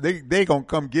personal water, they gonna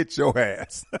come get your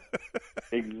ass.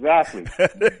 Exactly.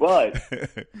 But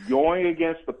going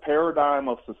against the paradigm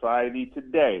of society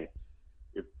today,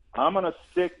 if I'm gonna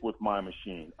stick with my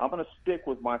machine, I'm gonna stick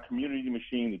with my community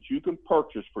machine that you can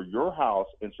purchase for your house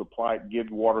and give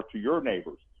water to your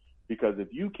neighbors. Because if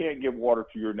you can't give water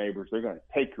to your neighbors, they're gonna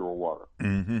take your water.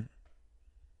 Mm-hmm.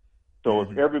 So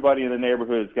if everybody in the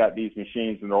neighborhood's got these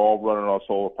machines and they're all running on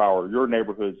solar power, your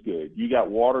neighborhood's good. You got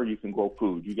water, you can grow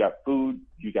food. You got food,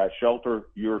 you got shelter,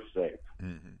 you're safe.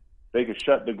 Mm-hmm. They can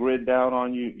shut the grid down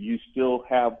on you, you still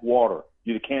have water.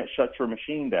 You can't shut your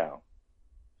machine down.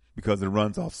 Because it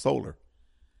runs off solar.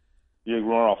 You can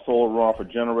run off solar, run off a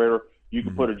generator. You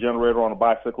can put a generator on a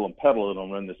bicycle and pedal it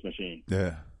and run this machine.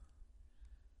 Yeah.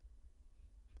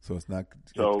 So it's not.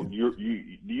 So you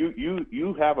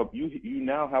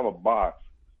now have a box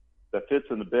that fits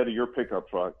in the bed of your pickup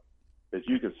truck that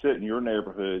you can sit in your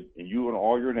neighborhood, and you and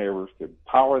all your neighbors can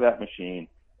power that machine,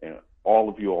 and all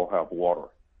of you all have water.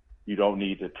 You don't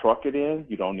need to truck it in.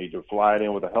 You don't need to fly it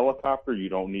in with a helicopter. You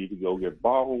don't need to go get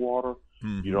bottled water.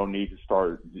 Mm-hmm. You don't need to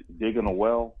start digging a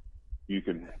well. You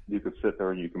can sit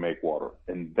there and you can make water,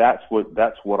 and that's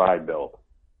what I built.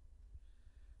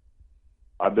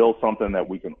 I built something that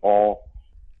we can all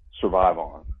survive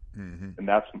on, and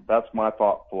that's my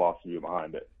thought philosophy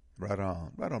behind it. Right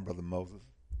on, Brother Moses.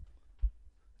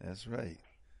 That's right,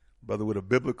 brother with a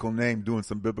biblical name, doing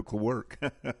some biblical work,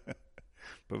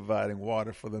 providing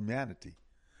water for the humanity.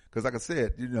 Because, like I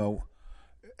said,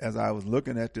 as I was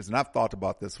looking at this, and I've thought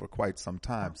about this for quite some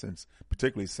time,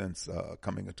 particularly since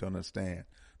coming to understand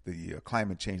the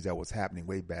climate change that was happening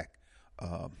way back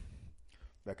in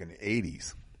the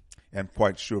 80s, and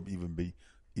quite sure even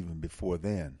before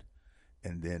then,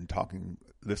 and then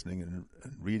listening and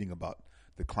reading about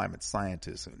the climate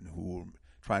scientists and who were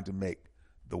trying to make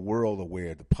the world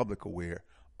aware, the public aware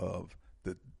of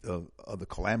the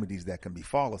calamities that can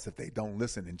befall us if they don't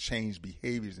listen and change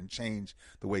behaviors and change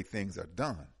the way things are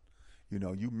done.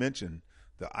 You mentioned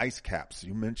the ice caps.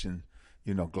 You mentioned,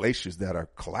 glaciers that are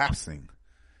collapsing.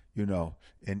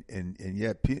 And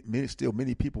yet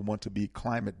many people want to be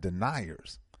climate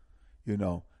deniers.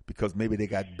 Because maybe they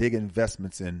got big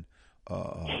investments in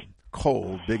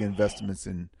coal, big investments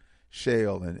in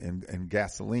shale and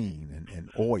gasoline and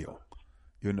oil.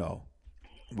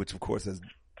 Which of course has,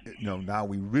 now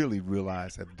we really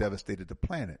realize have devastated the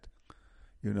planet,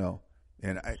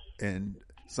 and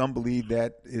some believe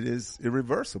that it is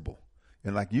irreversible.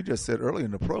 And like you just said earlier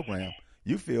in the program,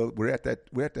 you feel we're at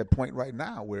that point right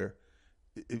now where,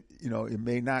 it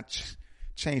may not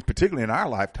change, particularly in our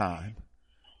lifetime.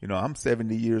 I'm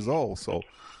 70 years old, so,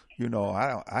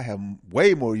 I have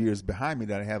way more years behind me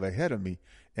than I have ahead of me.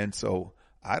 And so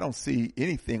I don't see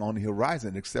anything on the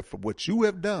horizon except for what you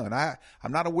have done.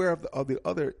 I'm not aware of the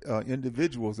other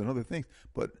individuals and other things,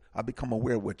 but I become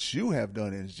aware of what you have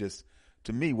done. And it's just,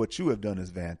 to me, what you have done is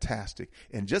fantastic.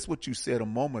 And just what you said a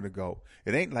moment ago,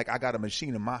 it ain't like I got a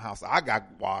machine in my house. I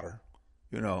got water,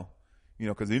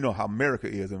 because how America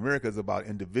is. America is about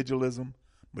individualism,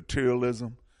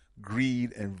 materialism,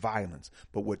 greed, and violence.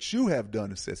 But what you have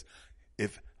done is says,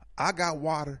 if I got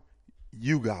water,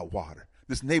 you got water.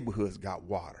 This neighborhood's got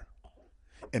water.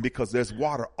 And because there's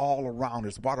water all around,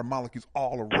 there's water molecules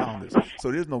all around us,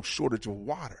 so there's no shortage of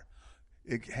water.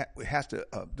 It has to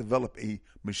develop a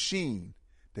machine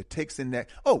that takes in that.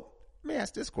 Oh, let me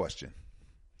ask this question.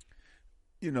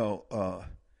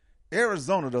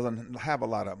 Arizona doesn't have a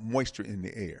lot of moisture in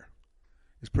the air.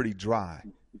 It's pretty dry.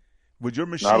 Would your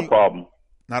machine? Not a problem.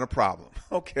 Not a problem.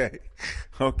 Okay.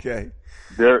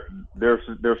 There's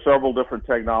several different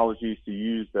technologies to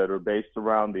use that are based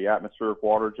around the atmospheric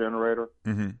water generator.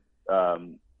 Mm-hmm.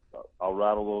 I'll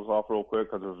rattle those off real quick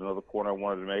because there's another point I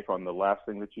wanted to make on the last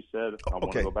thing that you said. I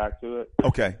want to go back to it.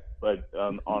 Okay. But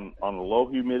on a low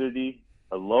humidity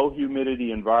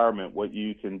environment, what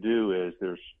you can do is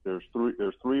there's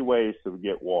three ways to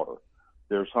get water.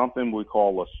 There's something we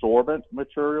call a sorbent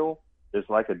material. It's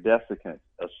like a desiccant,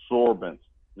 a sorbent.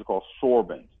 It's called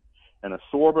sorbent. And a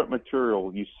sorbent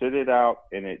material, you sit it out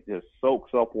and it just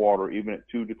soaks up water even at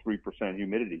 2 to 3%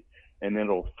 humidity. And then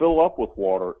it'll fill up with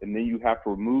water, and then you have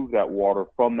to remove that water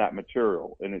from that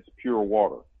material, and it's pure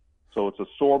water. So it's a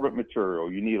sorbent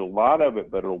material. You need a lot of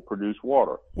it, but it'll produce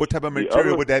water. What type of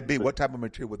material would that be? What type of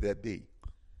material would that be?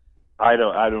 I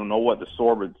don't know what the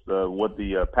sorbent, what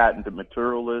the patented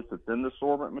material is that's in the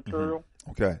sorbent material.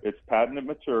 Mm-hmm. Okay. It's patented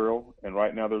material, and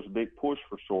right now there's a big push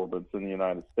for sorbents in the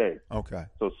United States. Okay.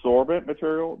 So sorbent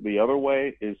material. The other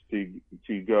way is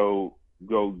to go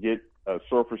get a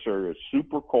surface area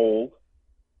super cold.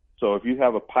 So if you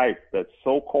have a pipe that's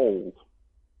so cold,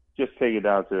 just take it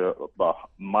down to about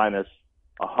minus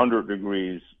 100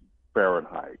 degrees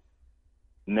Fahrenheit,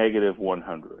 negative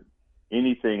 100.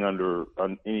 Anything under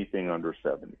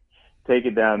 70. Take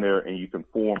it down there and you can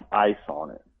form ice on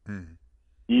it. Mm.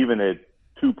 Even at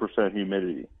 2%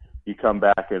 humidity, you come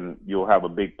back and you'll have a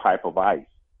big pipe of ice.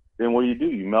 Then what do?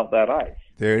 You melt that ice.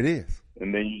 There it is.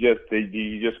 And then you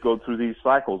just go through these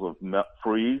cycles of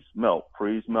freeze, melt,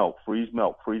 freeze, melt, freeze,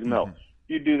 melt, freeze, melt. Mm-hmm.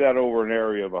 You do that over an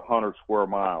area of 100 square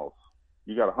miles.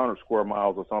 You got 100 square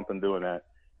miles of something doing that.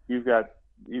 You've got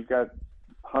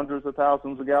hundreds of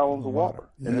thousands of gallons of water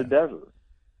in the desert.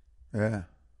 Yeah.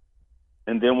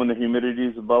 And then when the humidity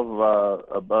is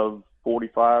above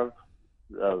 45,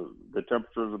 the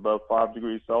temperature is above 5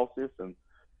 degrees Celsius, and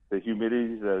the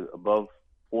humidity is above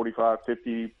 45,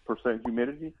 50%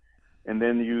 humidity, and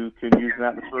then you can use an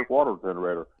atmospheric water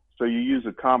generator. So you use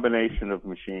a combination of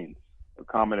machines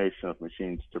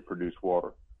to produce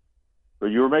water. But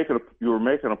you were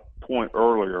making a point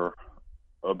earlier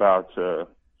about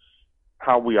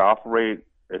how we operate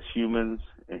as humans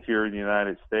and here in the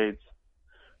United States.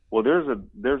 Well, there's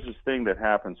this thing that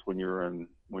happens when you're in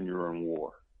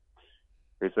war.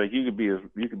 It's like you could be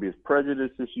as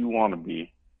prejudiced as you want to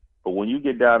be, but when you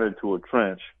get down into a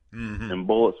trench and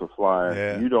bullets are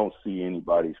flying, you don't see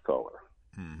anybody's color.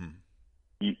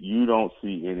 You don't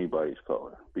see anybody's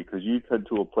color because you come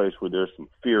to a place where there's some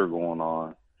fear going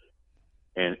on,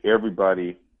 and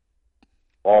everybody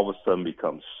all of a sudden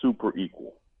becomes super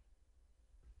equal.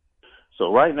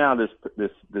 So right now, this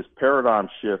paradigm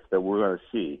shift that we're going to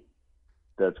see,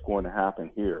 that's going to happen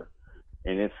here,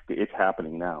 and it's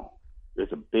happening now.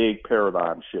 It's a big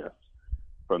paradigm shift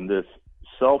from this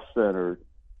self-centered,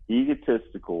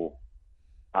 egotistical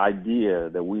idea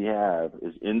that we have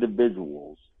as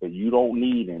individuals, that you don't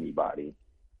need anybody,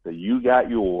 that you got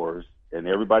yours and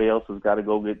everybody else has got to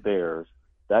go get theirs.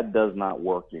 That does not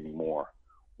work anymore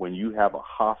when you have a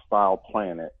hostile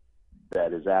planet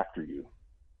that is after you,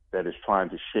 that is trying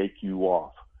to shake you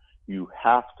off. You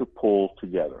have to pull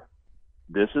together.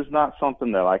 This is not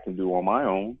something that I can do on my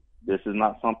own. This is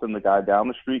not something the guy down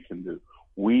the street can do.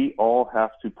 We all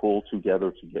have to pull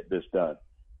together to get this done.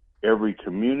 Every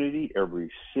community,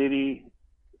 every city,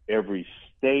 every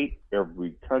state,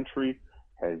 every country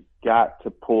has got to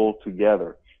pull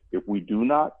together. If we do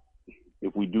not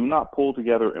pull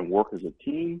together and work as a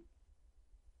team,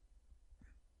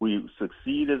 we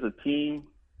succeed as a team,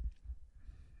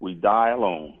 we die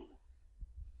alone.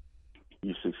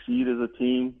 You succeed as a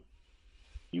team,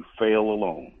 you fail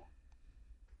alone.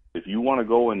 If you want to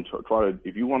go and try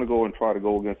to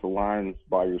go against the Lions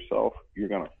by yourself, you're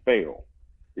going to fail.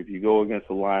 If you go against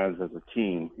the Lions as a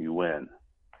team, you win.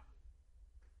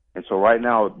 And so right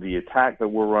now, the attack that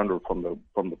we're under from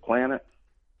the planet,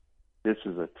 this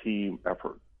is a team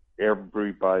effort.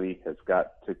 Everybody has got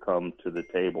to come to the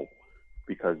table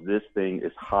because this thing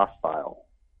is hostile.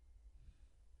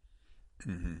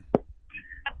 Mm-hmm.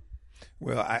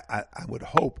 Well, I would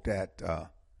hope that.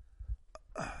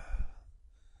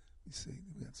 Let's see,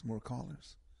 we got some more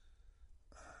callers.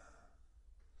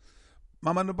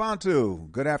 Mama Nabantu,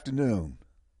 good afternoon.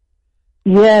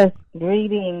 Yes,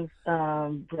 greetings,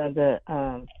 brother.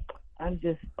 I'm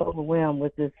just overwhelmed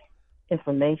with this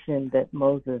information that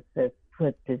Moses has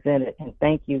presented, and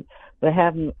thank you for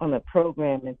having me on the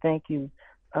program, and thank you,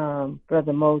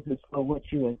 Brother Moses, for what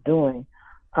you are doing.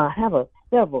 I have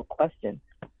several questions.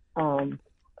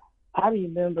 I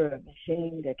remember a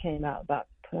machine that came out about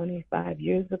 25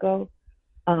 years ago,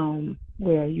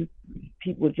 where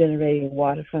people were generating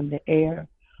water from the air,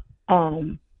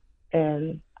 and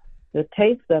the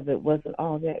taste of it wasn't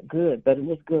all that good, but it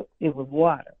was good. It was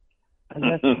water, and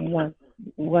that's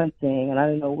one thing. And I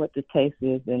don't know what the taste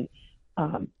is. And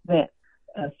that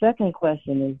second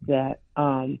question is that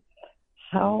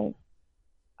how?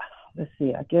 Let's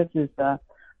see. I guess it's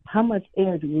how much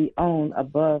air do we own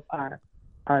above our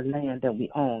land that we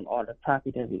own, or the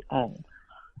property that we own?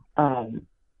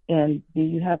 And do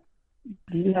you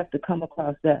have to come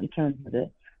across that in terms of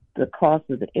the cost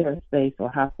of the airspace, or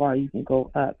how far you can go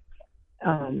up?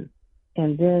 And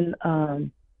then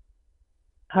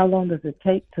how long does it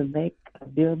take to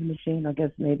build a machine? I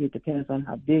guess maybe it depends on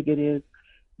how big it is,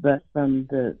 but from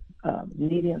the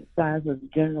medium size or the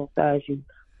general size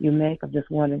you make, I'm just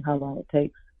wondering how long it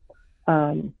takes.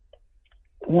 I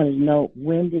want to know,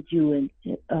 when did you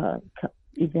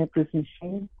invent this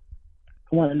machine?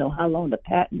 I want to know how long the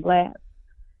patent lasts.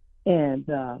 And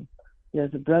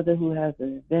there's a brother who has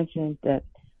an invention that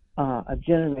a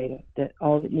generator that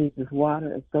all it needs is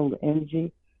water and solar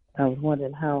energy. I was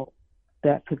wondering how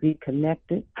that could be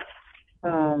connected.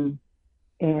 And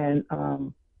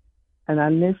I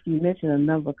missed, you mentioned a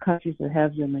number of countries that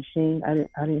have your machine. I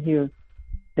didn't hear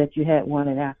that you had one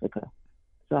in Africa.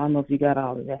 So I don't know if you got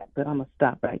all of that, but I'm going to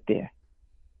stop right there.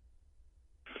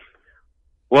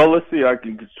 Well, let's see. I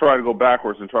can just try to go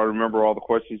backwards and try to remember all the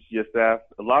questions you just asked.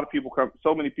 A lot of people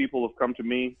so many people have come to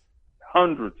me.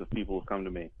 Hundreds of people have come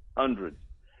to me. Hundreds.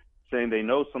 Saying they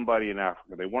know somebody in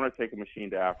Africa. They want to take a machine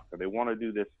to Africa. They want to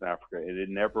do this in Africa, and it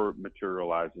never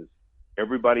materializes.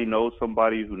 Everybody knows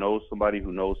somebody who knows somebody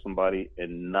who knows somebody,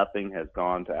 and nothing has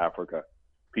gone to Africa.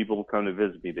 People have come to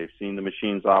visit me. They've seen the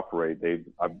machines operate. They've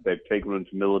taken them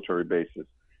to military bases.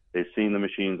 They've seen the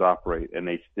machines operate, and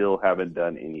they still haven't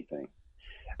done anything.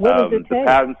 What does it take?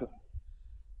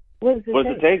 What does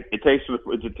it take? It takes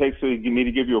for me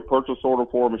to give you a purchase order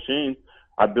for a machine.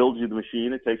 I build you the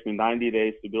machine. It takes me 90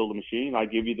 days to build a machine. I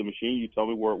give you the machine. You tell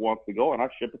me where it wants to go, and I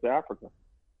ship it to Africa.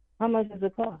 How much does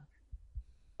it cost?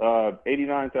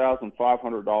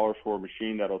 $89,500 for a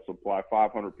machine that'll supply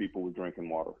 500 people with drinking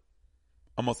water.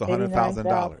 Almost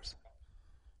 $100,000.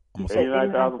 Almost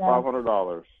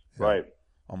 $89,500. Yeah. Right.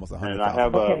 Almost And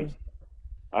 $100,000.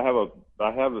 I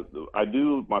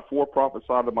do my for-profit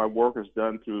side of my work is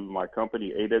done through my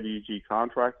company AWG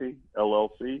Contracting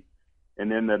LLC, and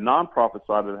then the nonprofit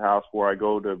side of the house where I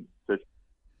go to the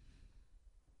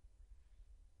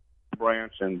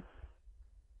branch and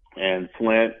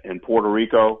Flint and Puerto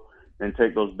Rico and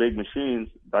take those big machines.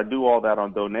 I do all that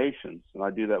on donations, and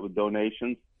I do that with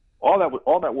donations. All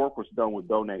that work was done with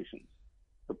donations.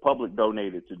 The public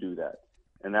donated to do that.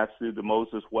 And that's through the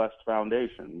Moses West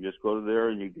Foundation. You just go to there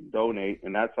and you can donate.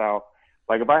 And that's how,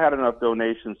 like, if I had enough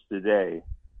donations today,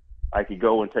 I could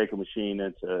go and take a machine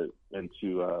into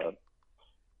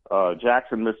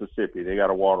Jackson, Mississippi. They got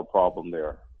a water problem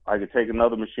there. I could take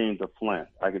another machine to Flint.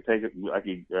 I could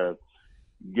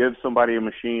give somebody a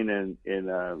machine in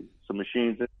some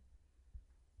machines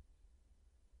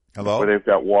Hello? where they've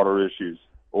got water issues.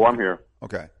 Oh, I'm here.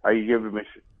 Okay. I could give a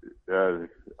machine. I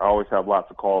always have lots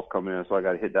of calls come in, so I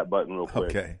got to hit that button real quick.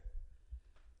 Okay.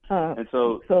 And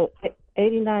so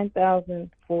 $89,000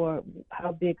 for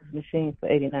how big is the machine for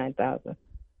 $89,000?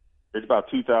 It's about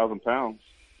 2,000 pounds.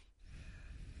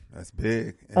 That's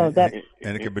big. And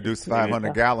it can produce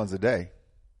 500 gallons a day.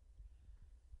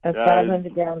 That's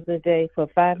 500 gallons a day for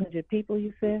 500 people,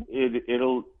 you said?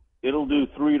 It'll do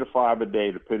 3 to 5 a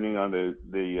day, depending on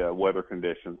the weather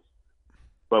conditions.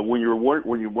 But when you want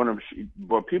a machine,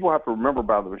 what people have to remember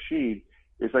about the machine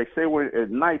is, like, say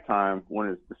at nighttime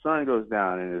when the sun goes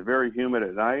down and it's very humid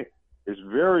at night.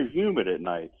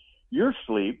 You're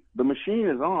asleep, the machine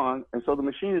is on, and so the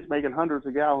machine is making hundreds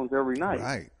of gallons every night.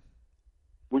 Right.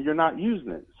 When you're not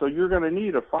using it, so you're going to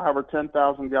need a 5,000 or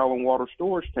 10,000 gallon water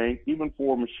storage tank, even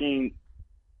for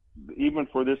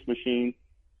this machine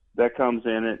that comes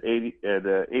in at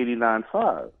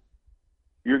 89.5.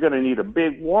 You're going to need a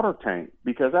big water tank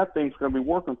because that thing's going to be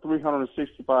working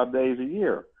 365 days a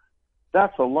year.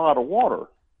 That's a lot of water.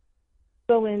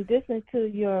 So in addition to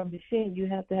your machine, you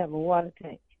have to have a water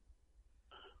tank.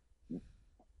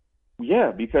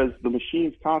 Yeah, because the machine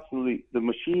is constantly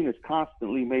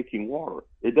making water.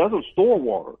 It doesn't store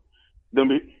water.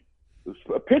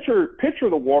 Picture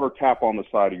the water tap on the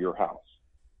side of your house.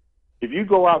 If you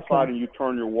go outside and you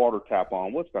turn your water tap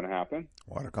on, what's going to happen?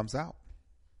 Water comes out.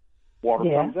 Water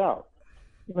comes out.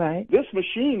 Right. This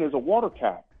machine is a water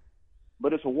tap,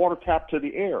 but it's a water tap to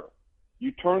the air.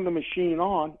 You turn the machine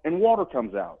on and water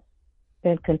comes out.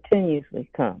 And continuously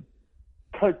comes.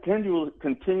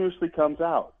 Continuously comes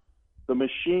out. The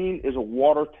machine is a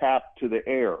water tap to the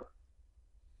air.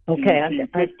 Okay.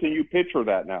 Can you picture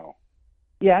that now?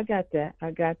 Yeah, I got that.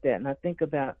 And I think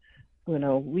about,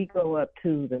 we go up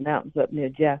to the mountains up near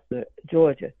Jasper,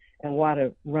 Georgia, and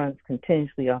water runs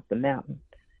continuously off the mountain.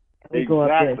 We go up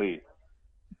there,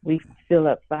 we fill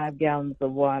up 5 gallons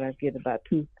of water, get about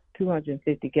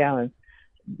 250 gallons,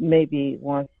 maybe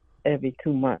once every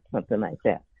 2 months, something like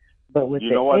that. But with you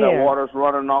know why that water's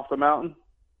running off the mountain?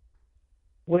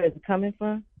 Where is it coming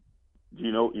from? Do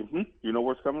you know? You know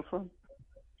where it's coming from?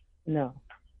 No.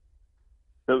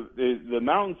 The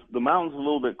mountain's a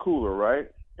little bit cooler, right?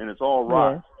 And it's all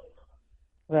rock.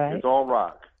 Yeah. Right. It's all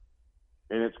rock,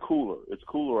 and it's cooler. It's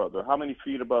cooler up there. How many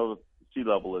feet above sea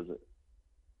level is it?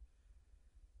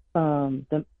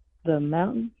 The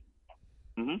mountain.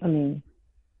 Mm-hmm. I mean,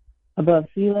 above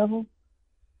sea level.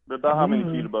 About how many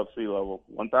feet above sea level?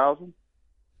 1,000?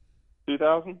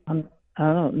 2,000? I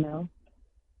don't know.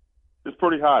 It's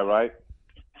pretty high, right?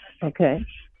 Okay.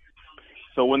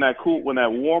 So when that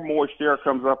warm, moist air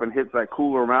comes up and hits that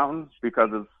cooler mountain, because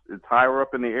it's higher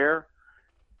up in the air,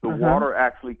 the water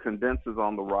actually condenses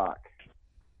on the rock.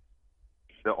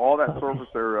 All that surface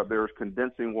area up there is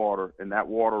condensing water, and that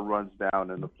water runs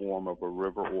down in the form of a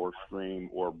river or a stream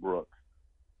or a brook.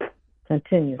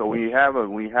 Continuously. So when you have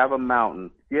a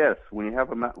mountain, as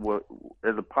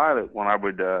a pilot, when I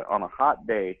would on a hot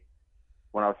day,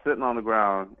 when I was sitting on the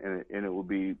ground and it would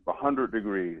be 100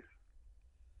 degrees,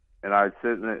 and I'd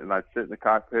sit in the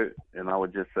cockpit and I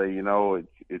would just say,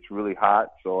 it's really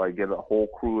hot, so I get a whole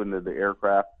crew into the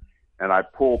aircraft and I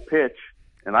pull pitch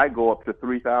and I go up to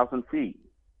 3,000 feet,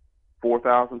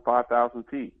 4,000, 5,000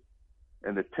 feet,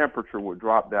 and the temperature would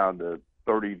drop down to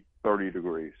 30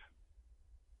 degrees.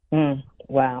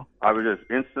 Wow. I would just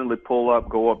instantly pull up,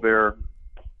 go up there.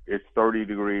 It's 30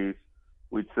 degrees.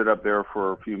 We'd sit up there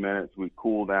for a few minutes. We'd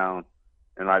cool down,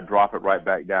 and I'd drop it right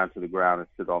back down to the ground and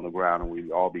sit on the ground, and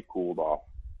we'd all be cooled off.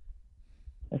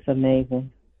 It's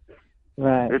amazing.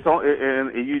 Right. It's all,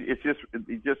 and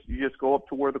you just go up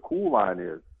to where the cool line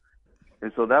is,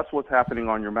 and so that's what's happening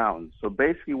on your mountain. So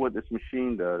basically, what this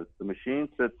machine does, the machine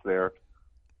sits there,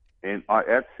 and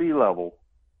at sea level,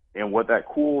 and what that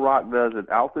cool rock does at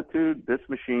altitude, this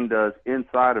machine does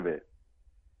inside of it.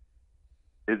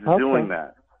 It's doing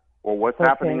that. Or what's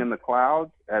happening in the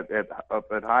clouds up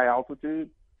at high altitude,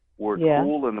 where it's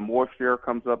cool and the moist air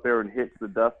comes up there and hits the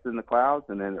dust in the clouds,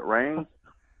 and then it rains.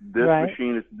 This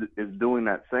machine is doing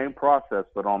that same process,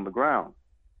 but on the ground.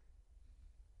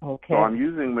 Okay. So I'm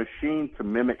using machine to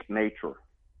mimic nature.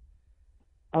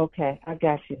 Okay, I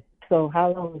got you. So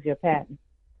how long is your patent?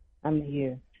 How many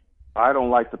years? I don't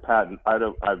like to patent.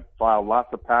 I've filed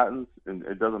lots of patents, and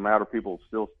it doesn't matter. People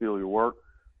still steal your work.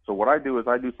 So what I do is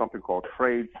I do something called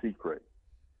trade secret.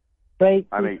 Trade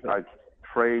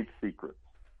secrets.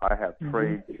 I have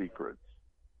trade secrets.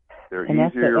 They're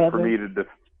easier for me to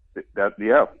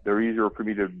they're easier for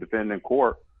me to defend in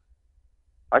court.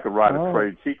 I could write a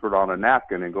trade secret on a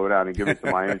napkin and go down and give it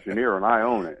to my engineer, and I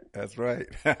own it. That's right.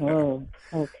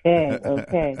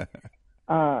 Okay.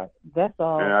 That's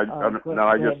all. And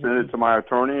I just send it to my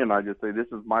attorney, and I just say, this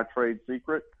is my trade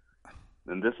secret,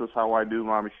 and this is how I do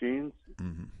my machines,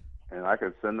 and I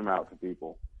can send them out to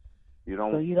people. You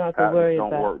don't have to worry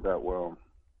about. Don't work that well.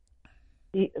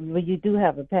 But you do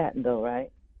have a patent, though,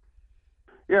 right?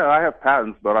 Yeah, I have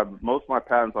patents, but most of my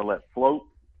patents I let float,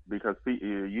 because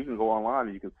you can go online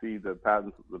and you can see the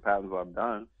patents I've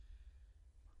done.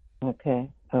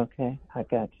 Okay, I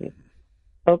got you.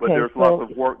 Okay, but there's lots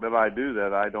of work that I do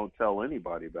that I don't tell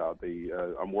anybody about.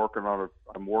 I'm working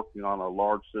on a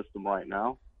large system right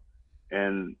now,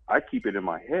 and I keep it in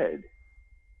my head.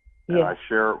 And I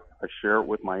share it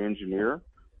with my engineer.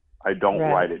 I don't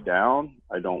write it down.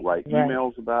 I don't write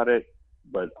emails about it,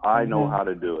 but I know how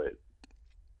to do it.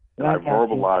 And I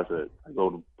verbalize it. I go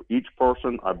to each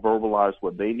person. I verbalize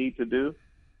what they need to do.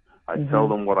 I tell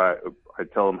them I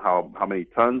tell them how many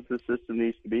tons the system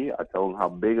needs to be. I tell them how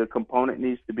big a component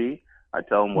needs to be. I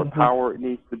tell them what power it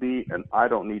needs to be, and I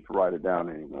don't need to write it down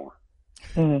anymore.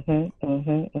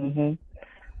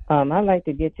 I'd like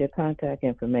to get your contact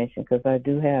information, because I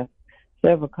do have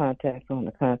several contacts on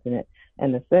the continent.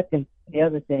 And the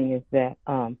other thing is that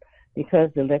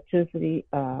because the electricity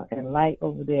and light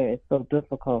over there is so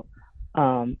difficult,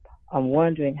 I'm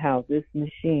wondering how this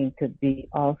machine could be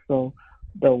also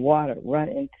the water run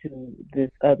into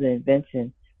this other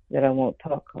invention that I won't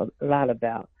talk a lot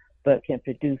about, but can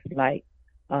produce light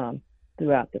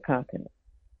throughout the continent.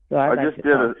 So I just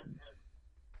did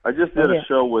a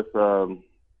show with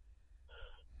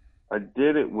I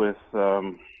did it with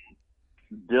Dylan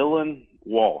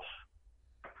Walsh.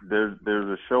 There's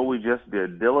a show we just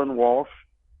did. Dylan Walsh.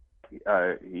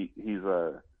 He's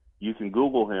you can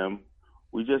Google him.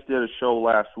 We just did a show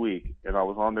last week, and I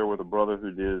was on there with a brother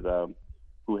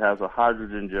who has a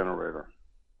hydrogen generator,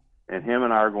 and him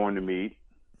and I are going to meet,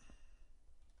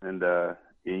 and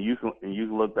you can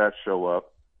look that show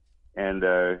up, and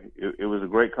it was a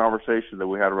great conversation that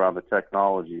we had around the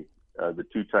technology, the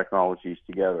two technologies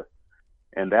together,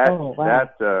 and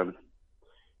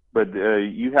but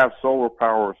you have solar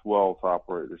power as well to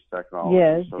operate this technology.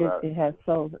 Yes, it has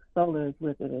solar is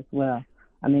with it as well.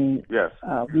 I mean, yes,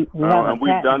 we've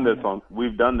done this on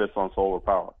solar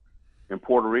power. In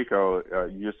Puerto Rico,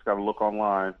 you just got to look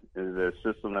online. The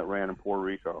system that ran in Puerto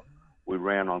Rico, we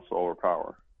ran on solar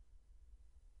power.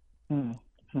 Okay.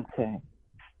 And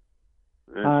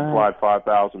it supplied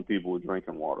 5,000 people with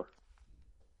drinking water.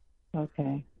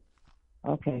 Okay.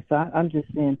 So I'm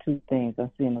just seeing two things.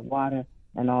 I'm seeing the water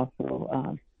and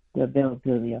also the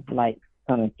availability of light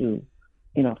coming through,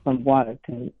 from water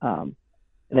to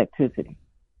electricity.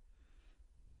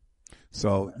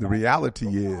 So the reality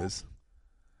is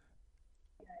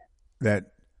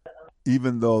that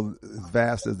even though as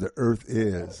vast as the earth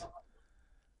is,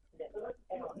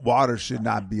 water should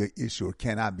not be an issue or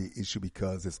cannot be an issue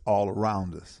because it's all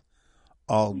around us.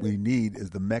 All we need is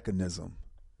the mechanism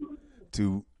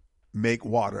to make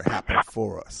water happen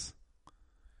for us.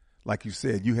 Like you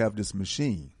said, you have this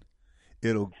machine.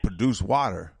 It'll produce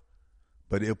water,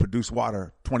 but it'll produce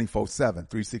water 24/7,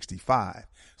 365.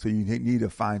 So you need to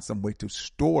find some way to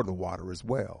store the water as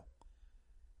well.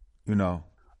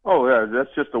 Oh yeah,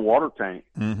 that's just a water tank.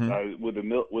 With the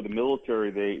military,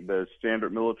 the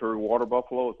standard military water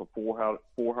buffalo is a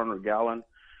 400-gallon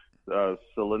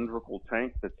cylindrical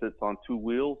tank that sits on two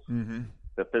wheels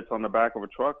that fits on the back of a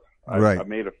truck. I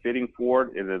made a fitting for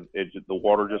it, and the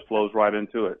water just flows right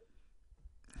into it.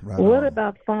 What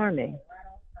about farming?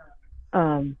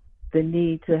 The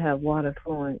need to have water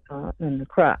flowing in the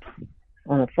crops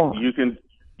on a farm. You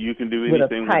You can do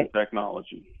anything with the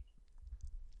technology.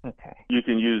 Okay. You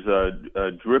can use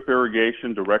a drip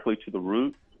irrigation directly to the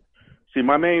root. See,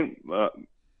 my main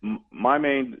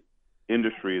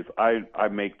industry is I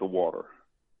make the water,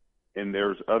 and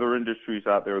there's other industries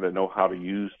out there that know how to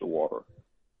use the water.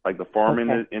 Like the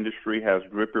farming industry has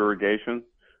drip irrigation.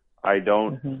 I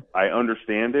don't. I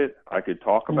understand it. I could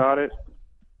talk about it,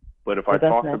 but if I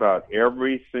talked about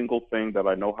every single thing that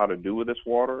I know how to do with this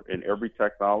water and every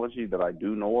technology that I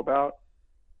do know about,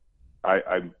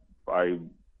 I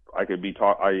could be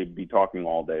I'd be talking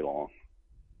all day long.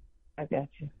 I got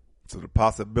you. So the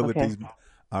possibilities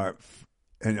are,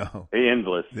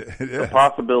 endless. The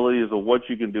possibilities of what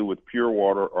you can do with pure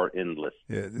water are endless.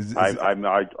 Yeah,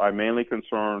 I mainly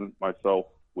concern myself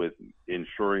with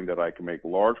ensuring that I can make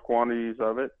large quantities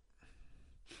of it,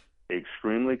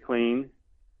 extremely clean,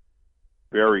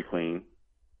 very clean,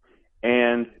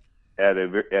 and at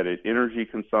an energy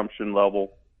consumption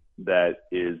level that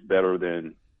is better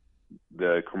than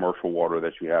the commercial water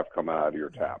that you have coming out of your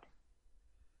tap.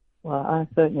 Well, I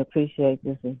certainly appreciate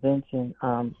this invention.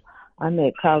 I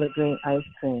made collard green ice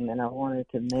cream, and I wanted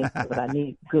to make it, but I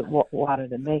need good water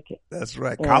to make it. That's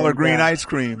right. Collard green ice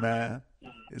cream, man.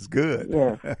 It's good.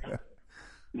 Yes.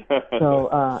 So,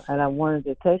 and I wanted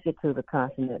to take it to the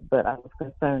continent, but I was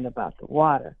concerned about the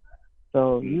water.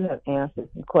 So you have answered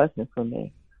some questions for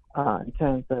me in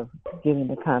terms of getting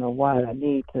the kind of water I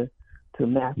need to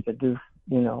mass produce,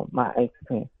 my ice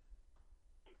cream.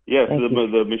 Yes,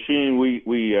 the machine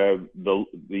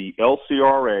the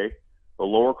LCRA, the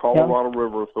Lower Colorado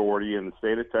River Authority in the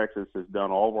state of Texas, has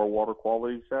done all of our water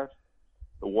quality tests.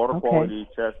 The water quality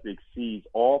test exceeds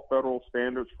all federal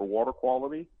standards for water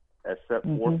quality as set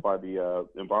forth by the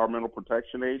Environmental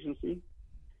Protection Agency,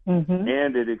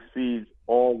 and it exceeds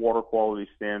all water quality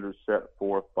standards set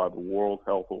forth by the World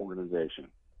Health Organization.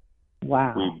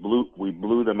 Wow! We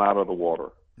blew them out of the water.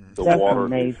 The That's water,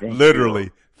 amazing. Literally,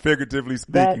 figuratively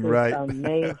speaking, right?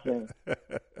 Amazing.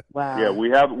 Wow. Yeah, we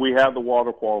have the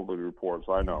water quality reports.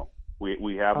 I know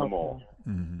we have them all.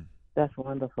 That's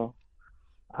wonderful.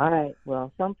 All right.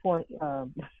 Well, at some point,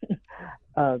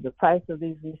 the price of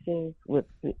these machines would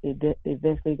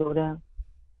eventually go down.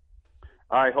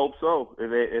 I hope so.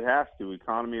 It has to.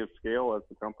 Economy of scale as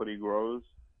the company grows,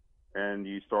 and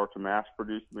you start to mass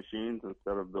produce machines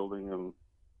instead of building them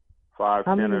 5,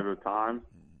 10 at a time.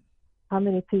 How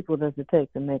many people does it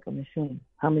take to make a machine?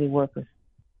 How many workers?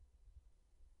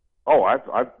 Oh,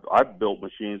 I've built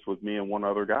machines with me and one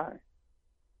other guy.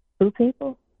 2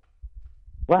 people?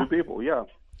 Wow. 2 people, yeah.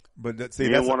 But that's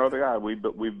one other guy. We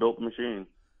built the machine.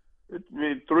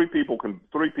 3 people can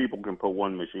put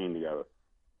one machine together.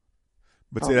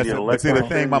 But see, the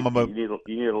thing, Mama. You need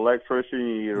an electrician.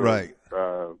 You need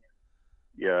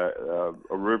a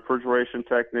refrigeration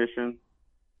technician,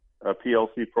 a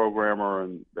PLC programmer,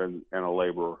 and a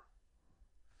laborer.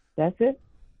 That's it?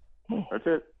 That's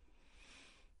it.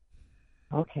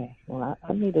 Okay. Well,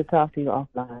 I need to talk to you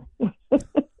offline.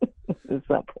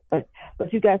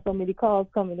 But you got so many calls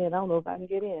coming in, I don't know if I can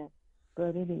get in.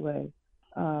 But anyway,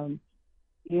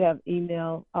 you have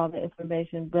email, all the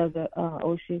information, Brother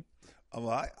Oshi? Well,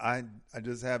 I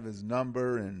just have his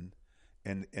number and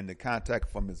the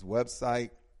contact from his website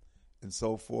and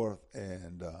so forth,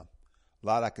 and a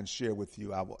lot I can share with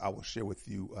you. I will share with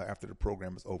you after the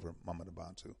program is over, Mama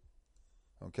Nabantu.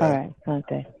 Okay. All right.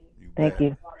 Okay. Thank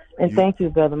you, and thank you,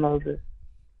 Brother Moses.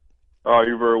 Oh,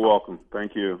 you're very welcome.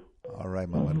 Thank you. All right,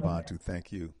 Mama Nabantu.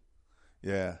 Thank you.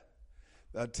 Yeah,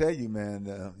 I tell you,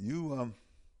 man, you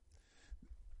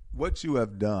what you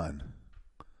have done.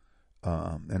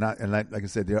 And like I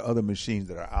said, there are other machines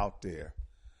that are out there,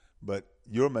 but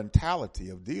your mentality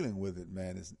of dealing with it,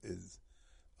 man, is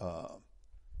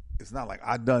it's not like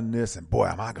I've done this and boy,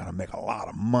 am I going to make a lot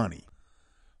of money.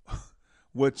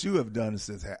 What you have done is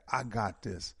says, hey, I got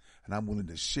this, and I'm willing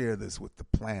to share this with the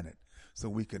planet so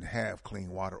we can have clean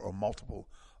water or multiple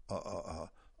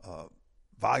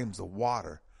volumes of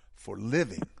water for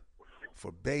living,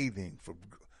 for bathing,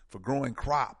 for growing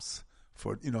crops,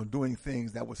 for doing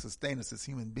things that would sustain us as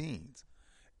human beings.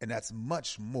 And that's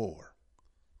much more,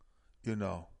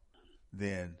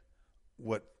 than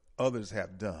what others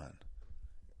have done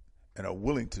and are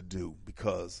willing to do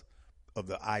because of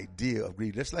the idea of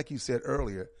greed. Just like you said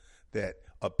earlier, that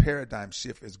a paradigm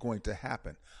shift is going to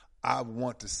happen. I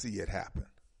want to see it happen,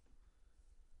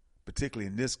 particularly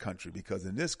in this country, because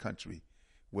in this country,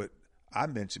 what I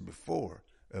mentioned before,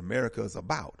 America is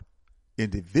about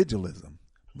individualism,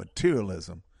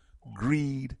 materialism,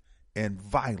 greed, and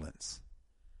violence.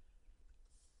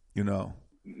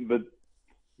 But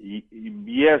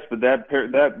yes, but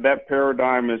that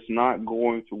paradigm is not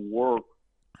going to work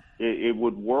it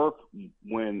would work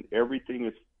when everything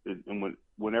is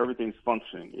when everything's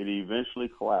functioning. It eventually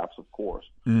collapses, of course.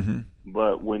 Mm-hmm.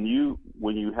 But when you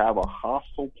have a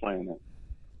hostile planet,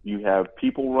 you have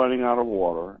people running out of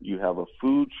water, you have a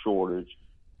food shortage,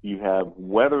 you have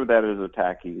weather that is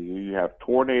attacking you, you have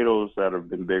tornadoes that have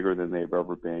been bigger than they've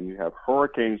ever been, you have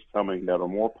hurricanes coming that are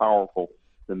more powerful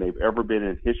than they've ever been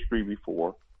in history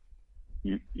before.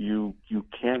 You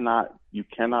cannot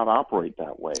operate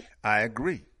that way. I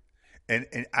agree, and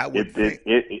I would think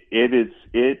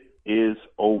it is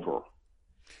over.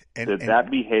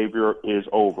 That behavior is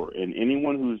over, and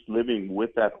anyone who's living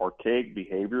with that archaic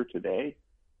behavior today,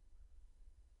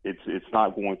 it's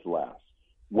not going to last.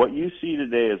 What you see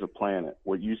today as a planet,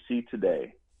 what you see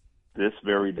today, this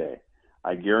very day,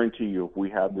 I guarantee you,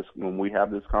 when we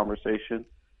have this conversation,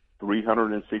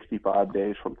 365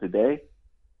 days from today,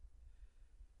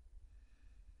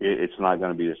 it's not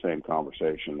going to be the same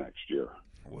conversation next year.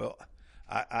 Well,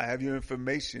 I have your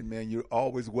information, man. You're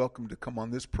always welcome to come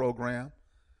on this program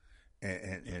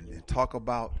and talk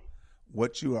about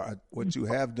what you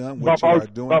have done, what you are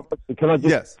doing. Can I just,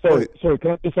 yes. Sorry,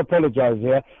 can I just apologize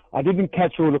here? I didn't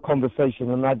catch all the conversation,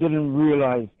 and I didn't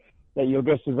realize that your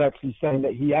guest was actually saying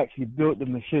that he actually built the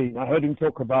machine. I heard him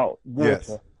talk about water.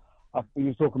 Yes. I think he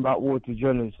was talking about water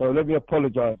generally. So let me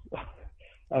apologize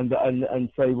and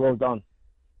say well done.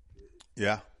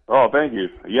 Yeah. Oh, thank you.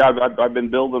 Yeah, I've been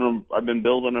building them. I've been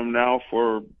building them now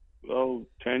for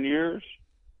 10 years.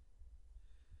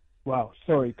 Wow,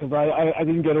 sorry, because I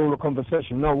didn't get all the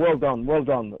conversation. No, well done,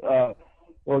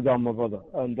 my brother.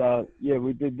 And yeah,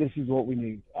 we did. This is what we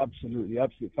need. Absolutely,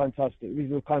 fantastic. This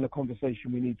is the kind of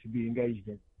conversation we need to be engaged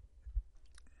in.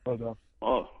 Well done.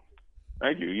 Oh,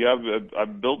 thank you. Yeah,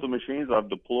 I've built the machines. I've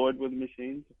deployed with the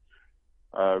machines.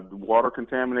 Water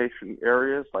contamination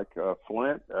areas like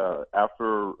Flint,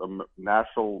 after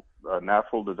natural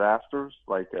disasters,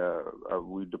 like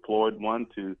we deployed one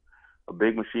to a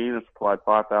big machine that supplied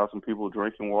 5,000 people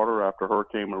drinking water after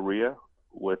Hurricane Maria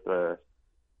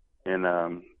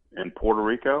in Puerto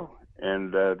Rico,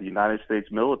 and the United States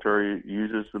military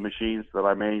uses the machines that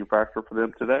I manufacture for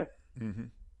them today. Mm-hmm.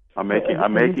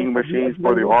 I'm making machines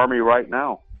for the Army right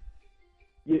now.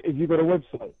 Have you got a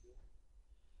website?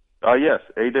 Yes,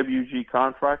 AWG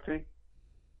Contracting.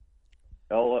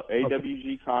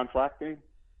 AWG Contracting,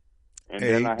 and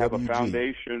then I have a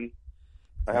foundation.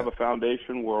 I have a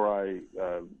foundation where I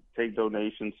take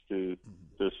donations to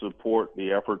support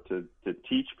the effort to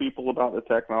teach people about the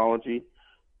technology,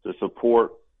 to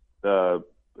support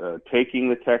taking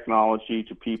the technology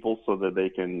to people so that they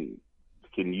can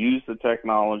use the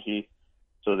technology,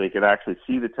 so they can actually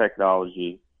see the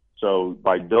technology. So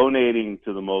by donating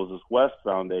to the Moses West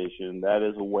Foundation, that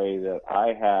is a way that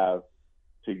I have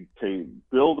to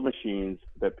build machines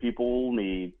that people will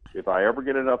need. If I ever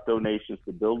get enough donations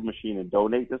to build a machine and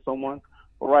donate to someone,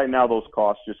 well, right now those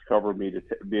costs just cover me to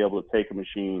be able to take a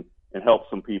machine and help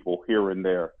some people here and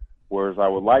there. Whereas I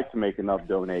would like to make enough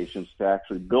donations to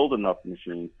actually build enough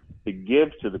machines to give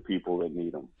to the people that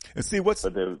need them. And see but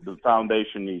the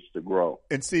foundation needs to grow.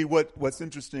 And see what's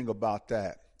interesting about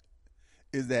that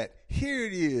is that here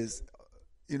it is,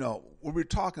 when we're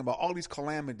talking about all these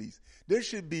calamities, there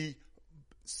should be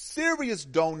serious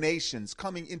donations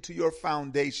coming into your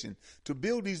foundation to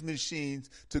build these machines,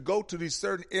 to go to these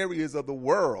certain areas of the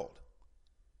world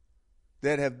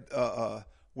that have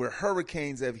where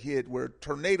hurricanes have hit, where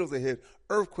tornadoes have hit,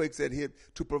 earthquakes have hit,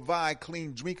 to provide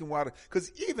clean drinking water.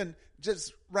 Because even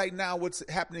just right now, what's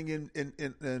happening in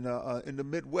the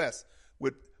Midwest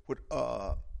with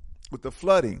the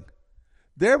flooding,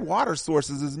 their water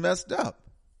sources is messed up.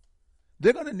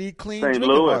 They're going to need clean drinking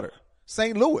water.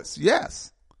 St. Louis,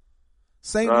 yes.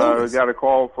 St. Louis. Got a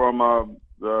call from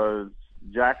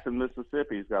Jackson,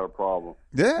 Mississippi's got a problem.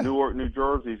 Yeah. Newark, New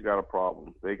Jersey's got a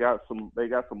problem. They got some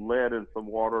lead and some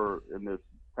water in this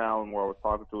town where I was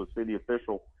talking to a city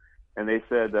official, and they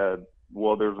said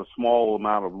well, there's a small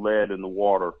amount of lead in the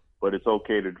water, but it's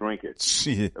okay to drink it.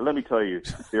 Shit. Let me tell you,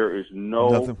 there is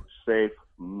no safe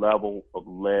level of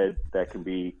lead that can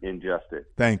be ingested.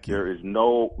 Thank you. There is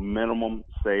no minimum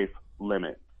safe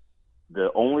limit. The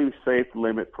only safe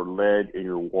limit for lead in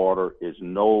your water is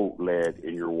no lead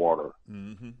in your water.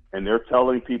 Mm-hmm. And they're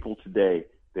telling people today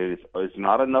that it's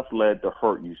not enough lead to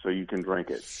hurt you so you can drink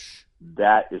it.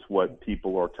 That is what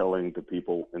people are telling the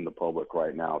people in the public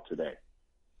right now today.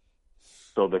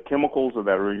 So the chemicals that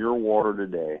are in your water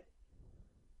today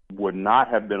would not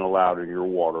have been allowed in your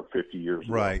water 50 years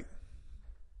ago. Right.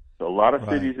 So a lot of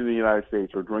cities in the United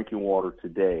States are drinking water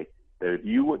today that if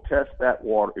you would test that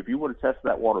water, if you would have tested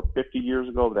that water 50 years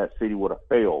ago, that city would have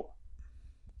failed.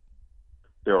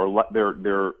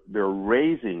 they're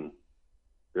raising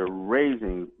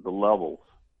the levels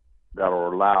that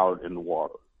are allowed in the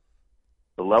water.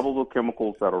 The levels of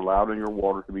chemicals that are allowed in your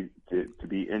water to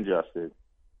be ingested.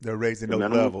 They're raising those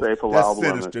levels. That's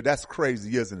sinister. That's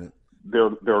crazy, isn't it? They're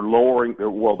lowering. They're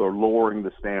lowering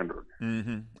the standard.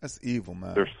 Mm-hmm. That's evil,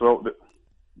 man.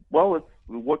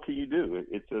 What can you do?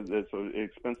 It's an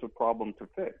expensive problem to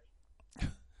fix.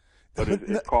 But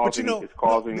it's causing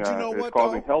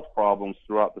health problems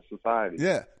throughout the society.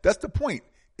 Yeah, that's the point.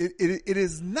 It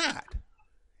is not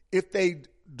if they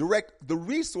direct the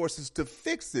resources to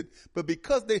fix it, but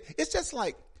because it's just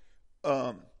like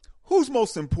who's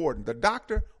most important, the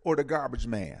doctor or the garbage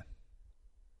man?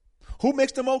 Who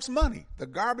makes the most money, the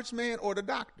garbage man or the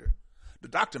doctor? The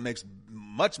doctor makes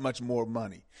much, much more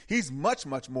money. He's much,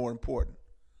 much more important.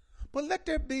 But let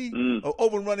there be an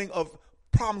overrunning of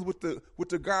problems with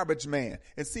the garbage man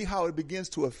and see how it begins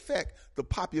to affect the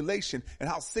population and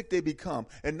how sick they become.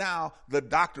 And now the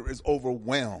doctor is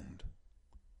overwhelmed.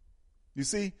 You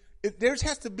see, there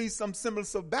has to be some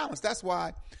semblance of balance. That's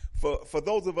why for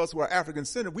those of us who are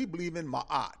African-centered, we believe in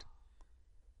Ma'at.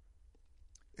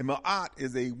 And Ma'at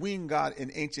is a winged god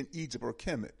in ancient Egypt or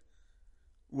Kemet,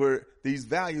 where these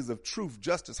values of truth,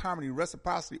 justice, harmony,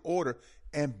 reciprocity, order,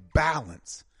 and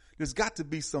balance. There's got to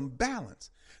be some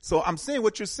balance. So I'm saying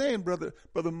what you're saying, Brother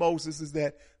Moses, is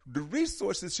that the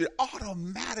resources should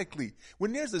automatically,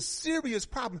 when there's a serious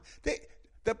problem,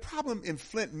 the problem in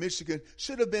Flint, Michigan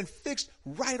should have been fixed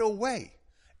right away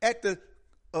at the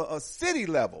city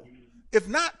level, if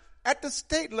not at the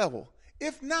state level,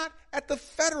 if not at the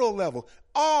federal level.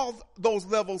 All those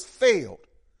levels failed.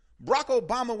 Barack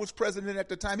Obama was president at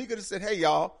the time. He could have said, hey,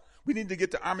 y'all, we need to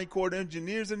get the Army Corps of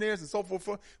Engineers in there and so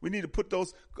forth. We need to put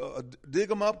those, dig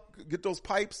them up, get those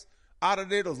pipes out of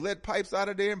there, those lead pipes out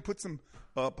of there, and put some,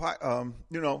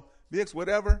 VX,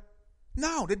 whatever.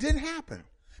 No, that didn't happen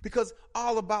because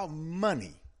all about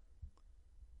money.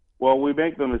 Well, we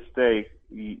make the mistake.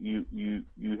 You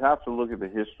have to look at the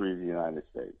history of the United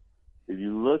States. If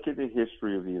you look at the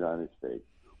history of the United States,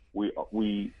 we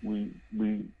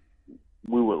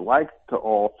would like to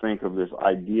all think of this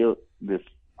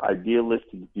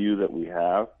idealistic view that we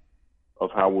have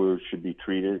of how we should be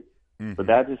treated, but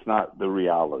that is not the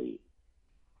reality.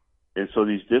 And so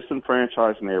these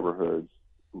disenfranchised neighborhoods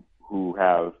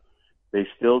they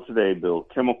still today build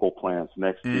chemical plants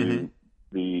next to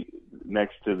the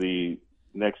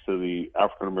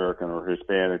African American or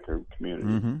Hispanic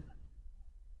community.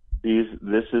 This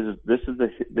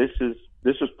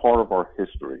is part of our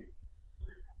history.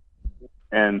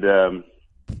 And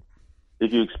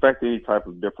if you expect any type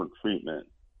of different treatment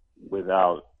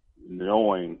without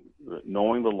knowing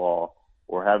the law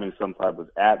or having some type of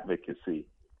advocacy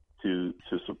to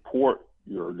support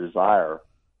your desire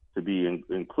to be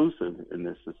inclusive in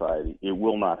this society, it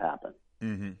will not happen.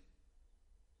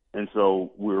 And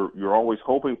so you're always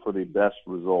hoping for the best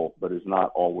result, but it's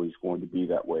not always going to be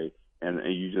that way. And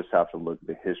you just have to look at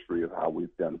the history of how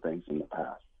we've done things in the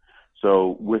past.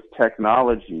 So with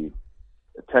technology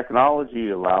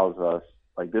allows us,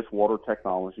 like this water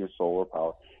technology and solar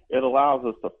power, it allows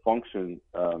us to function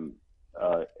in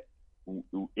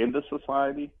the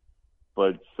society,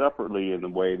 but separately in the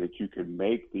way that you can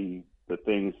make the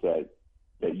things that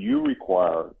you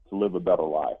require to live a better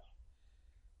life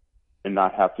and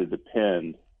not have to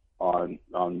depend on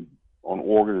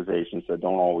organizations that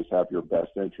don't always have your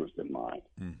best interest in mind.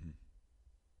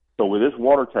 So with this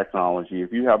water technology,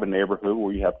 if you have a neighborhood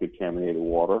where you have contaminated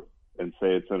water, and say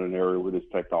it's in an area where this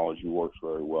technology works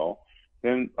very well,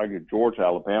 then like in Georgia,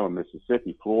 Alabama,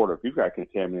 Mississippi, Florida, if you've got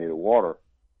contaminated water,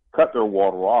 cut their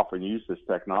water off and use this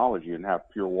technology and have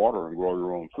pure water and grow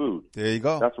your own food. There you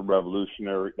go. That's a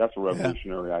revolutionary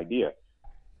idea.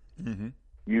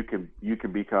 You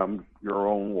can become your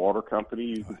own water company.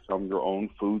 You can become your own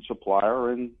food supplier,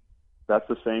 and that's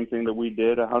the same thing that we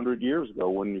did 100 years ago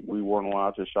when we weren't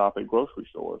allowed to shop at grocery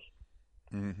stores.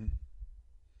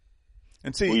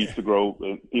 And see, we used to grow.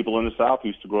 People in the South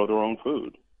used to grow their own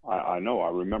food. I know. I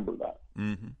remember that.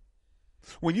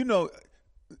 Well,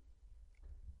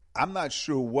 I'm not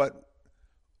sure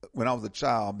when I was a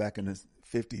child back in the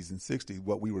 50s and 60s,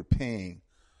 what we were paying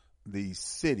the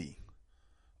city,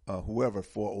 whoever,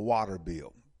 for a water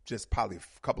bill. Just probably a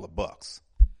couple of bucks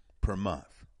per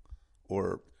month,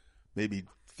 or maybe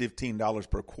 $15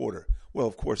 per quarter. Well,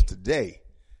 of course, today,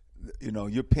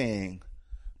 you're paying,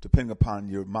 depending upon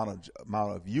your amount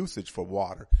of usage for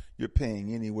water, you're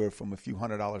paying anywhere from a few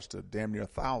 $100s to damn near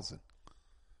 $1,000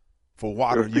 for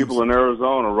water. There's people in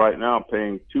Arizona right now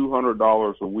paying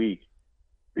 $200 a week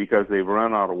because they've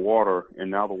run out of water, and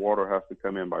now the water has to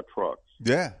come in by trucks.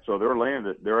 Yeah. So their land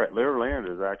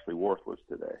is actually worthless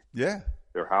today. Yeah.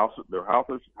 Their house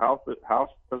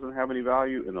doesn't have any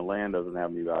value, and the land doesn't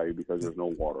have any value because there's no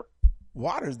water.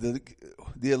 Water's the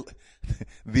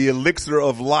elixir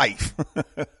of life.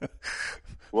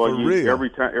 Well, real.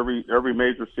 every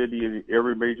major city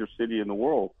in the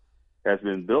world has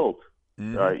been built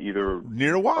either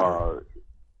near water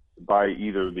by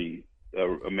either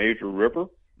a major river.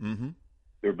 Mm-hmm.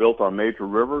 They're built on major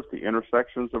rivers, the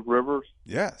intersections of rivers.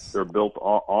 Yes. They're built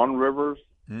on rivers.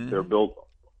 Mm-hmm. They're built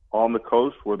on the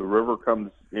coast where the river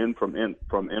comes in from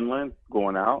inland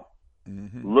going out.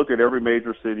 Mm-hmm. Look at every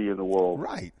major city in the world.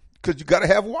 Right, because you got to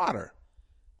have water.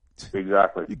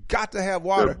 Exactly. You got to have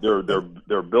water.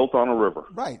 They're built on a river.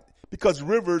 Right, because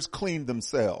rivers clean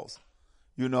themselves.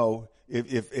 You know,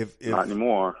 if not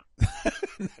anymore.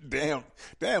 Damn,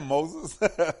 Moses.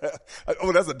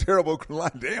 Oh, that's a terrible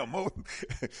line. Damn, Moses.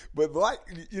 But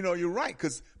you're right.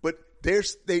 But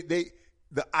the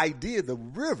idea, the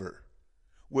river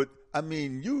would. I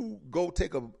mean, you go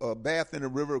take a bath in a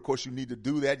river. Of course, you need to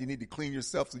do that. You need to clean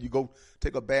yourself. So you go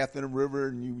take a bath in a river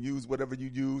and you use whatever you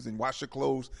use and wash your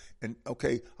clothes. And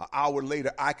okay, an hour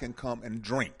later, I can come and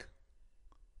drink.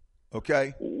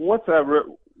 Okay. What's that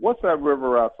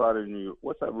river outside of New York?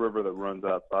 What's that river that runs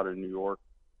outside of New York?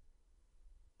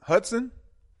 Hudson.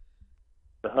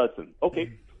 The Hudson.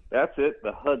 Okay, that's it.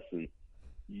 The Hudson.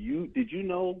 Did you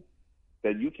know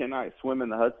that you cannot swim in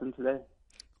the Hudson today?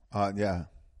 Yeah.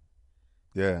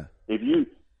 Yeah. I guarantee,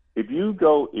 if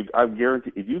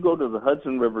you go to the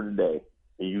Hudson River today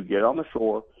and you get on the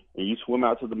shore and you swim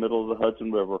out to the middle of the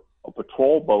Hudson River, a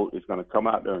patrol boat is going to come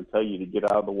out there and tell you to get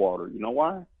out of the water. You know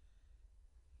why?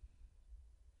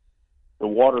 The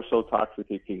water's so toxic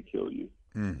it can kill you.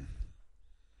 Mm.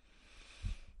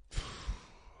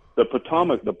 The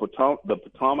Potomac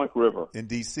River in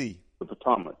D.C. The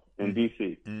Potomac in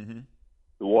D.C. Mm-hmm.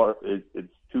 The water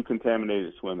it's too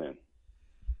contaminated to swim in.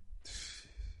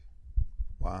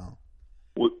 Wow.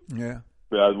 Yeah.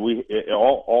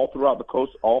 All throughout the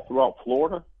coast, all throughout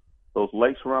Florida, those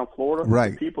lakes around Florida.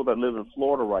 Right. The people that live in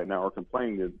Florida right now are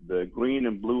complaining that the green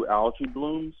and blue algae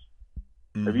blooms.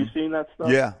 Mm-hmm. Have you seen that stuff?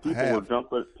 Yeah. People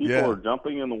are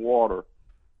jumping in the water,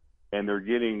 and they're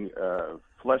getting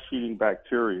flesh-eating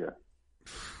bacteria.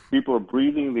 People are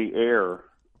breathing the air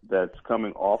that's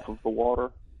coming off of the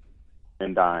water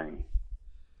and dying.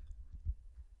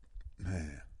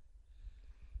 Man.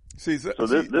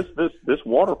 This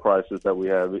water crisis that we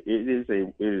have, it is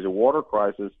a water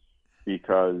crisis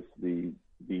because the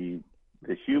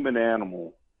human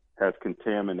animal has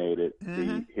contaminated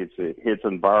its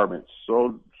environment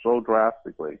so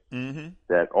drastically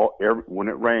that when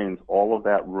it rains, all of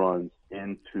that runs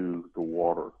into the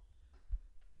water.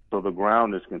 So the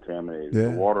ground is contaminated. Yeah.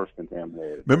 The water is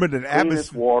contaminated. Remember that the cleanest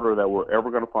atmosphere water that we're ever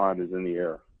going to find is in the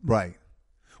air. Right.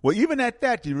 Well, even at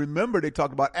that, you remember they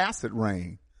talked about acid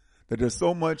rain, that there's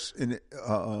so much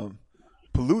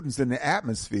pollutants in the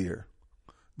atmosphere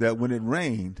that when it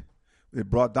rained, it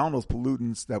brought down those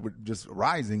pollutants that were just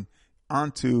rising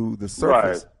onto the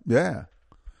surface. Right. Yeah.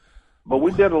 But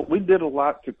we did a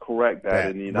lot to correct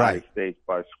that in the United States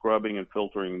by scrubbing and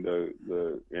filtering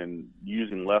and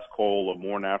using less coal or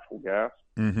more natural gas.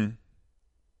 Mm-hmm.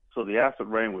 So the acid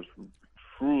rain was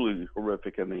truly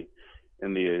horrific in the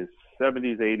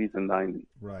 70s, 80s, and 90s.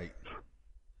 Right.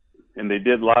 And they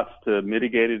did lots to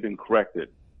mitigate it and correct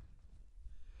it.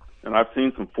 And I've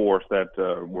seen some forests that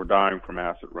were dying from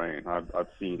acid rain. I've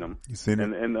seen them. You seen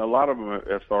it? And a lot of them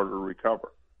have started to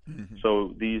recover. Mm-hmm.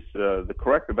 So these the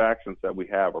corrective actions that we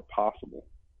have are possible.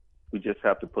 We just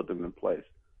have to put them in place.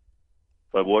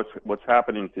 But what's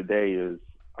happening today is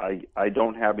I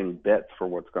don't have any bets for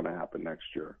what's going to happen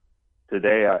next year.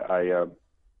 Today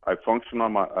I focus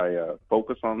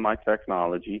on my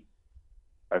technology.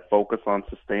 I focus on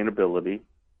sustainability.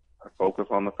 I focus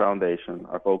on the foundation.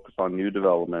 I focus on new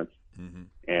developments. Mm-hmm.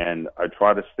 And I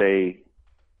try to stay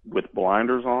with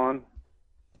blinders on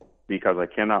because I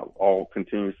cannot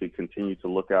continue to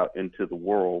look out into the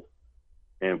world.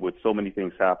 And with so many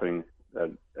things happening,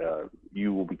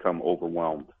 you will become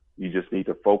overwhelmed. You just need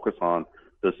to focus on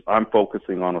this. I'm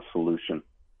focusing on a solution,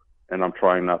 and I'm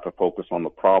trying not to focus on the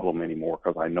problem anymore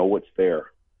because I know it's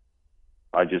there.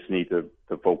 I just need to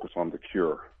focus on the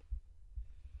cure.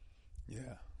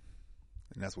 Yeah,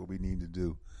 and that's what we need to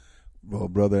do. Well,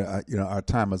 brother, our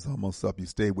time is almost up. You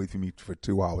stayed with me for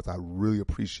 2 hours. I really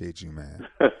appreciate you, man.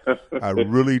 I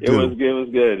really do. It was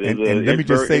good. And let me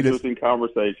just say this. Interesting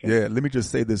conversation. Yeah, let me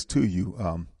just say this to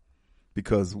you,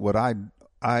 because what I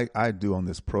do on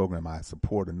this program, I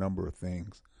support a number of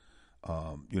things,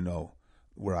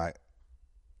 where I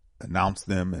announce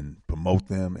them and promote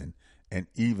them, and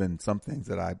even some things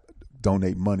that I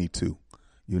donate money to,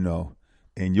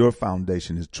 and your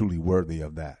foundation is truly worthy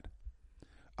of that.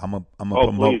 I'm a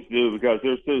promote. Please do, because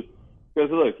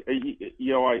look,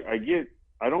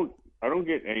 I don't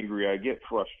get angry. I get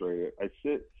frustrated. I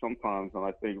sit sometimes and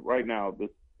I think, right now,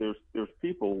 there's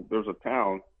a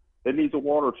town that needs a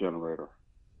water generator.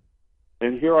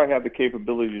 And here I have the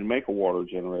capability to make a water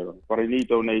generator, but I need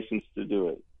donations to do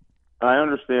it. And I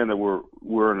understand that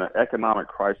we're in an economic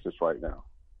crisis right now.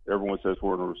 Everyone says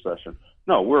we're in a recession.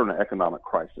 No, we're in an economic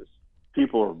crisis.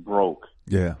 People are broke.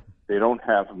 Yeah. They don't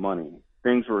have money.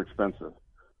 Things are expensive.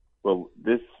 Well,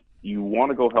 you want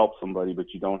to go help somebody, but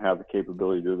you don't have the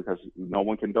capability to do it because no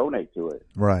one can donate to it.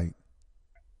 Right.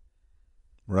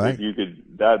 Right. If you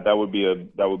could, that would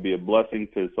be a blessing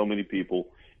to so many people.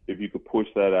 If you could push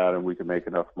that out, and we could make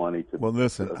enough money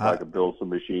to, I could build some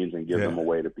machines and give them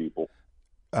away to people.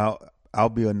 I'll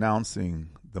be announcing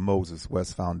the Moses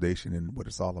West Foundation and what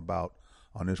it's all about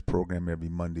on this program every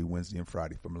Monday, Wednesday, and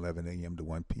Friday from 11 a.m. to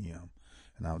 1 p.m.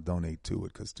 And I'll donate to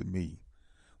it because, to me,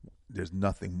 there's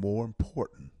nothing more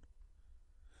important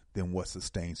than what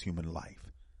sustains human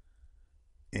life.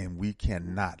 And we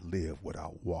cannot live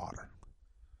without water.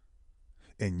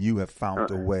 And you have found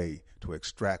a way to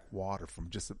extract water from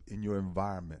just in your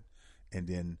environment, and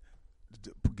then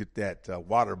get that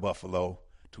water buffalo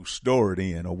to store it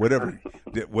in, or whatever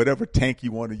tank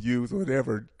you want to use, or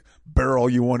whatever barrel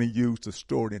you want to use to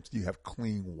store it in, so you have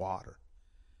clean water.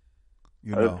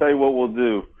 I'll tell you what we'll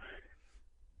do.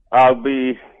 I'm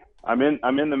in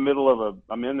the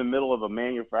middle of a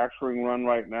manufacturing run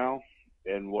right now,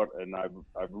 and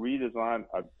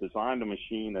I've designed a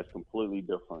machine that's completely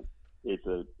different. It's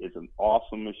an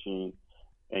awesome machine,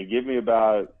 and give me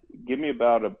about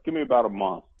a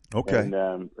month. Okay. And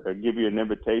I'll give you an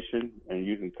invitation, and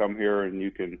you can come here, and you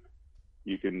can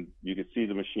see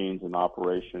the machines in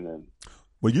operation. And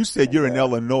well, you said you're in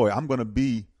Illinois. I'm going to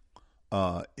be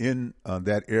in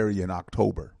that area in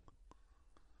October.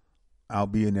 I'll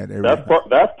be in that area.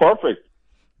 That's perfect.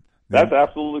 That's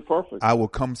absolutely perfect. I will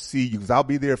come see you because I'll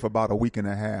be there for about a week and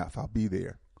a half. I'll be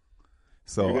there.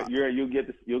 So you'll get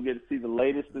to see the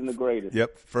latest and the greatest.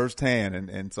 Yep, firsthand,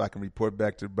 and so I can report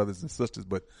back to the brothers and sisters.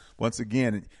 But once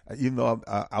again, even though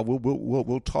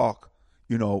we'll talk,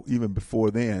 even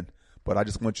before then. But I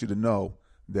just want you to know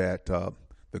that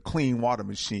the clean water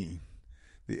machine,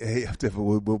 the AFF,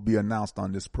 will be announced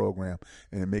on this program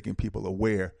and making people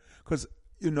aware. Because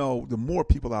the more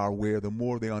people are aware, the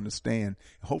more they understand.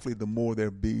 Hopefully, the more they'll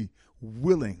be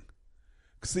willing.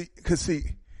 Because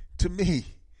to me.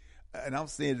 And I'm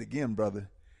saying it again, brother,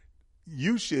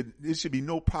 it should be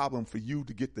no problem for you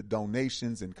to get the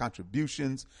donations and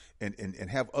contributions and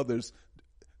have others.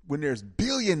 When there's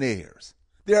billionaires,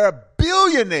 there are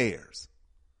billionaires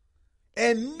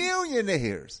and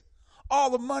millionaires. All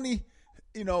the money,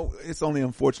 it's only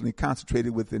unfortunately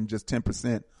concentrated within just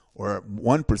 10% or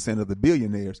 1% of the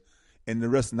billionaires. And the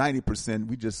rest 90%,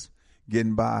 we just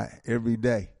getting by every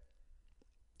day.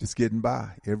 Just getting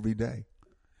by every day.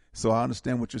 So I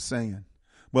understand what you're saying.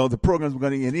 Well, the program's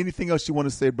going to end. Anything else you want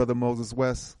to say, Brother Moses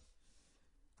West?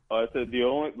 I said the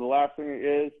last thing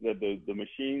is that the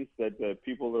machines that the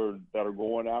people that are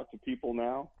going out to people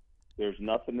now, there's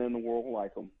nothing in the world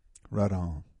like them. Right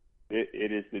on.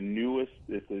 It is the newest.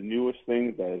 It's the newest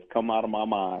thing that has come out of my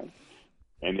mind,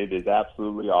 and it is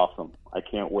absolutely awesome. I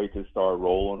can't wait to start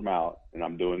rolling them out, and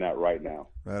I'm doing that right now.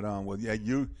 Right on. Well, yeah,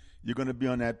 you're going to be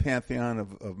on that pantheon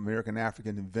of American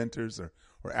African inventors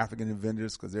or African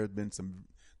inventors, because there have been some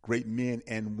great men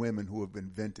and women who have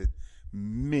invented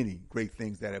many great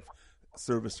things that have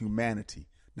serviced humanity,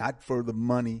 not for the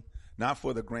money, not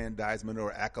for the aggrandizement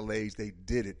or accolades. They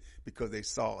did it because they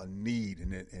saw a need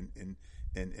and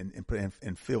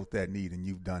filled that need, and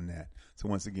you've done that. So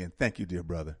once again, thank you, dear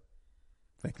brother.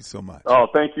 Thank you so much. Oh,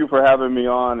 thank you for having me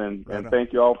on, and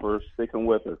thank you all for sticking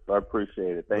with us. I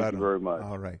appreciate it. Thank you very much.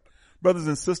 All right. Brothers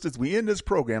and sisters, we end this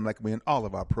program like we end all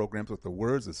of our programs with the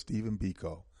words of Stephen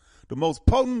Biko. The most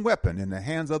potent weapon in the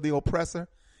hands of the oppressor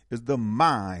is the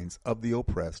minds of the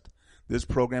oppressed. This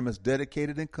program is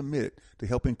dedicated and committed to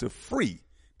helping to free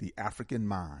the African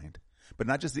mind. But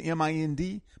not just the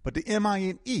M-I-N-D, but the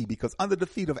M-I-N-E, because under the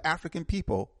feet of African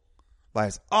people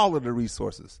lies all of the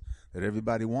resources that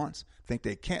everybody wants, think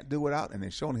they can't do without, and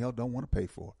they sure in hell don't want to pay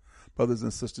for. Brothers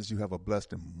and sisters, you have a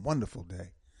blessed and wonderful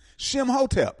day. Shem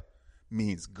Hotep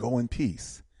means go in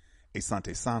peace.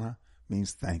 Asante Sana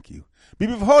means thank you.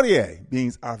 Bibi Fahodie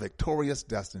means our victorious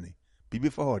destiny. Bibi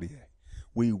Fahodie,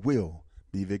 we will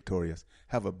be victorious.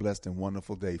 Have a blessed and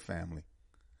wonderful day, family.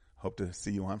 Hope to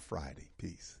see you on Friday.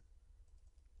 Peace.